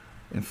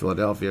in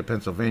Philadelphia,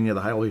 Pennsylvania.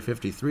 The high will be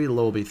 53, the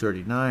low will be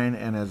 39,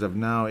 and as of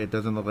now, it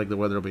doesn't look like the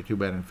weather will be too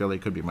bad in Philly.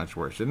 It could be much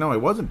worse. And no,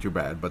 it wasn't too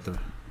bad, but the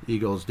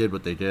Eagles did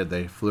what they did.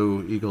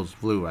 Eagles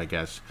flew, I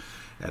guess,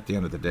 at the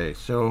end of the day.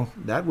 So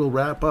that will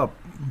wrap up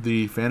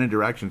the fan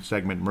interaction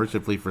segment,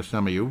 mercifully for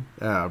some of you.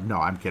 No,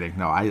 I'm kidding.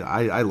 No,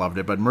 I loved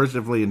it, but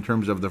mercifully in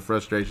terms of the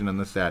frustration and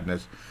the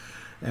sadness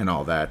and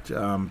all that.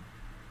 I'm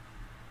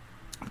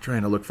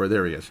trying to look for,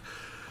 there he is.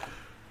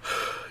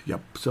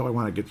 Yep, so I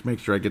want to make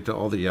sure I get to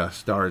all the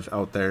stars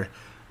out there.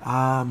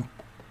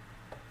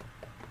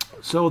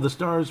 So the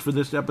stars for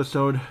this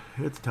episode,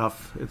 it's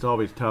tough. It's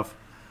always tough.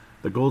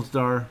 The gold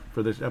star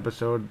for this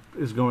episode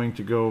is going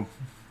to go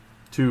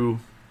to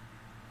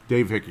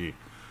Dave Hickey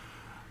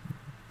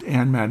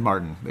and Mad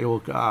Martin. They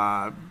will,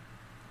 I'll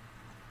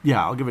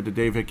give it to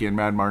Dave Hickey and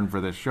Mad Martin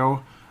for this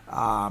show.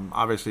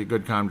 Obviously,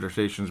 good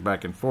conversations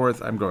back and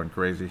forth. I'm going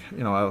crazy.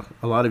 A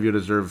lot of you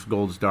deserve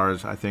gold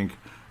stars, I think.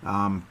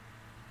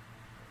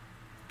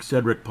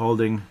 Cedric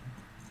Paulding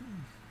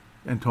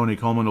and Tony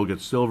Coleman will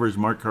get silvers.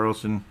 Mark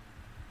Carlson,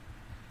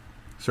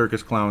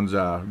 Circus Clowns,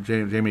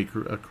 Jamie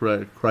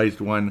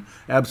Christ won.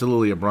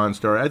 Absolutely a bronze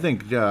star. I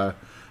think,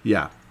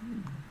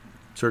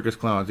 Circus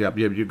Clowns,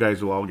 you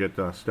guys will all get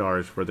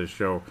stars for this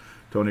show.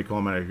 Tony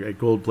Coleman, a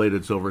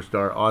gold-plated silver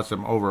star.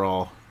 Awesome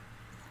overall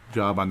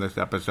job on this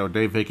episode.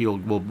 Dave Hickey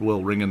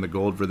will ring in the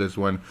gold for this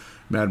one.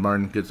 Mad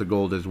Martin gets the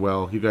gold as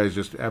well. You guys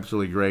just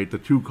absolutely great. The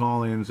 2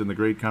 call-ins and the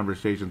great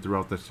conversation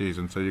throughout the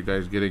season. So you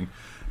guys getting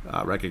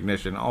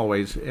recognition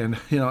always. And,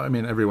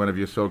 every one of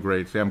you is so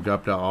great. Sam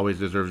Gupta always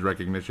deserves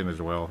recognition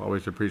as well.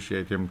 Always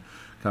appreciate him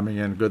coming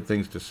in. Good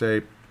things to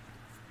say.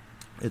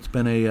 It's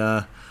been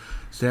a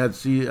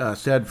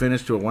sad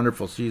finish to a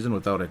wonderful season,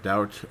 without a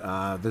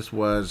doubt. This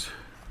was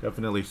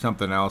definitely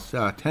something else.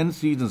 10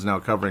 seasons now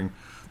covering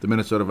the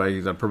Minnesota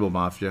Vikings on Purple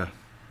Mafia.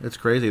 It's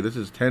crazy. This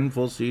is 10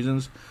 full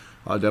seasons.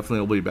 Definitely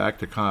will be back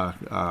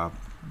to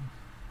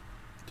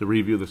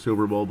review the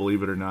Super Bowl,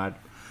 believe it or not.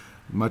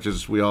 Much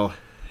as we all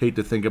hate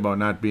to think about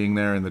not being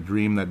there and the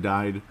dream that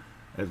died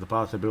as the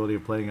possibility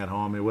of playing at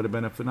home, it would have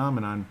been a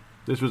phenomenon.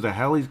 This was a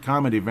Halley's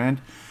Comet event,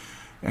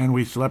 and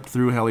we slept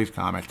through Halley's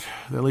Comet.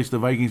 At least the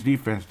Vikings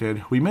defense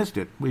did. We missed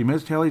it. We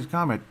missed Halley's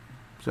Comet.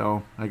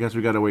 So I guess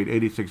we got to wait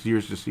 86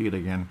 years to see it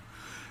again.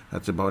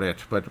 That's about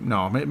it. But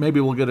no, maybe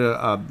we'll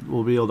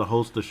be able to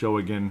host the show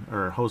again,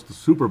 or host the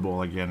Super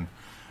Bowl again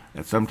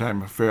at some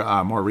time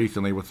more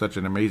recently with such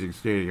an amazing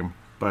stadium.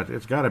 but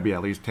it's got to be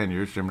at least 10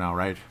 years from now,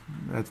 right?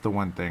 That's the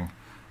one thing.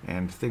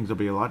 And things will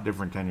be a lot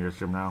different 10 years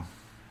from now.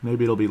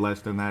 Maybe it'll be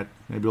less than that.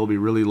 Maybe we'll be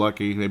really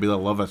lucky. Maybe they'll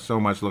love us so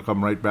much they'll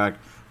come right back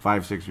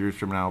 5-6 years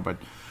from now. But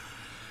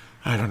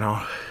I don't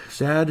know.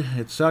 Sad.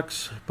 It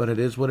sucks, but it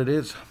is what it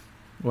is.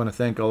 I want to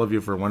thank all of you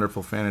for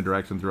wonderful fan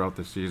interaction throughout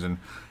the season.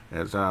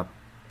 As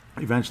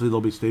eventually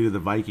there'll be State of the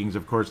Vikings.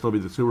 Of course, there'll be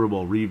the Super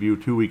Bowl review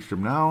 2 weeks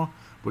from now,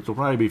 which will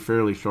probably be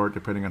fairly short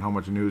depending on how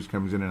much news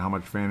comes in and how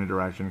much fan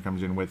interaction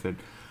comes in with it.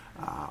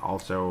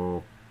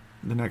 Also,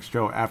 the next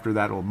show after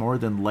that will more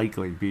than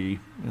likely be,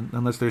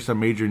 unless there's some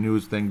major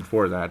news thing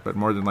before that, but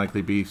more than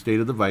likely be State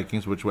of the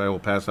Vikings, which I will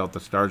pass out the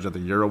Stars of the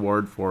Year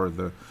award for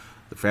the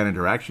fan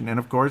interaction. And,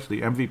 of course,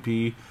 the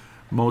MVP,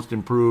 most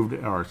improved,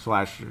 or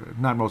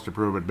not most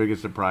improved, but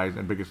biggest surprise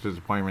and biggest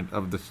disappointment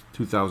of the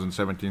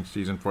 2017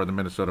 season for the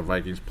Minnesota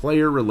Vikings.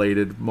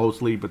 Player-related,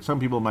 mostly, but some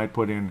people might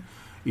put in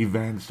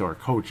events or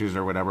coaches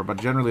or whatever,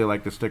 but generally I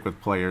like to stick with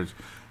players.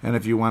 And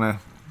if you want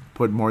to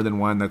put more than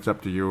one, that's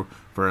up to you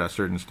for a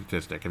certain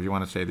statistic. If you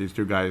want to say these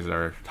two guys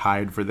are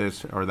tied for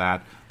this or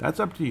that, that's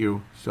up to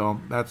you.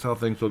 So that's how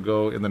things will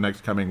go in the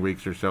next coming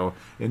weeks or so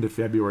into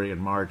February and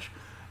March.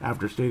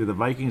 After State of the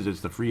Vikings, it's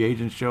the free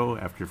agent show.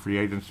 After free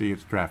agency,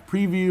 it's draft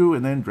preview,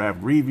 and then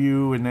draft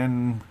review, and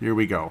then here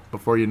we go.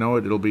 Before you know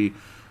it, it'll be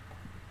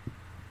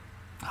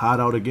hot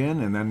out again,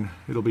 and then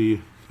it'll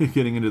be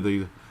getting into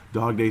the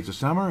dog days of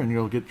summer, and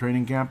you'll get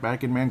training camp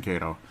back in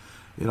Mankato.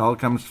 It all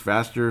comes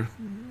faster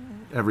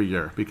every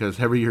year,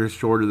 because every year is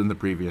shorter than the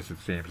previous, it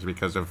seems,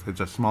 because it's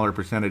a smaller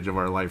percentage of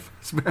our life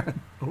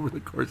span over the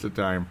course of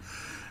time,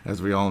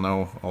 as we all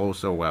know oh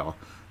so well.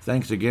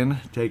 Thanks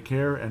again, take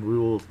care, and we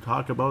will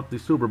talk about the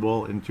Super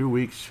Bowl in 2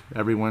 weeks,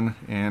 everyone,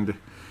 and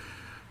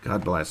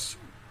God bless.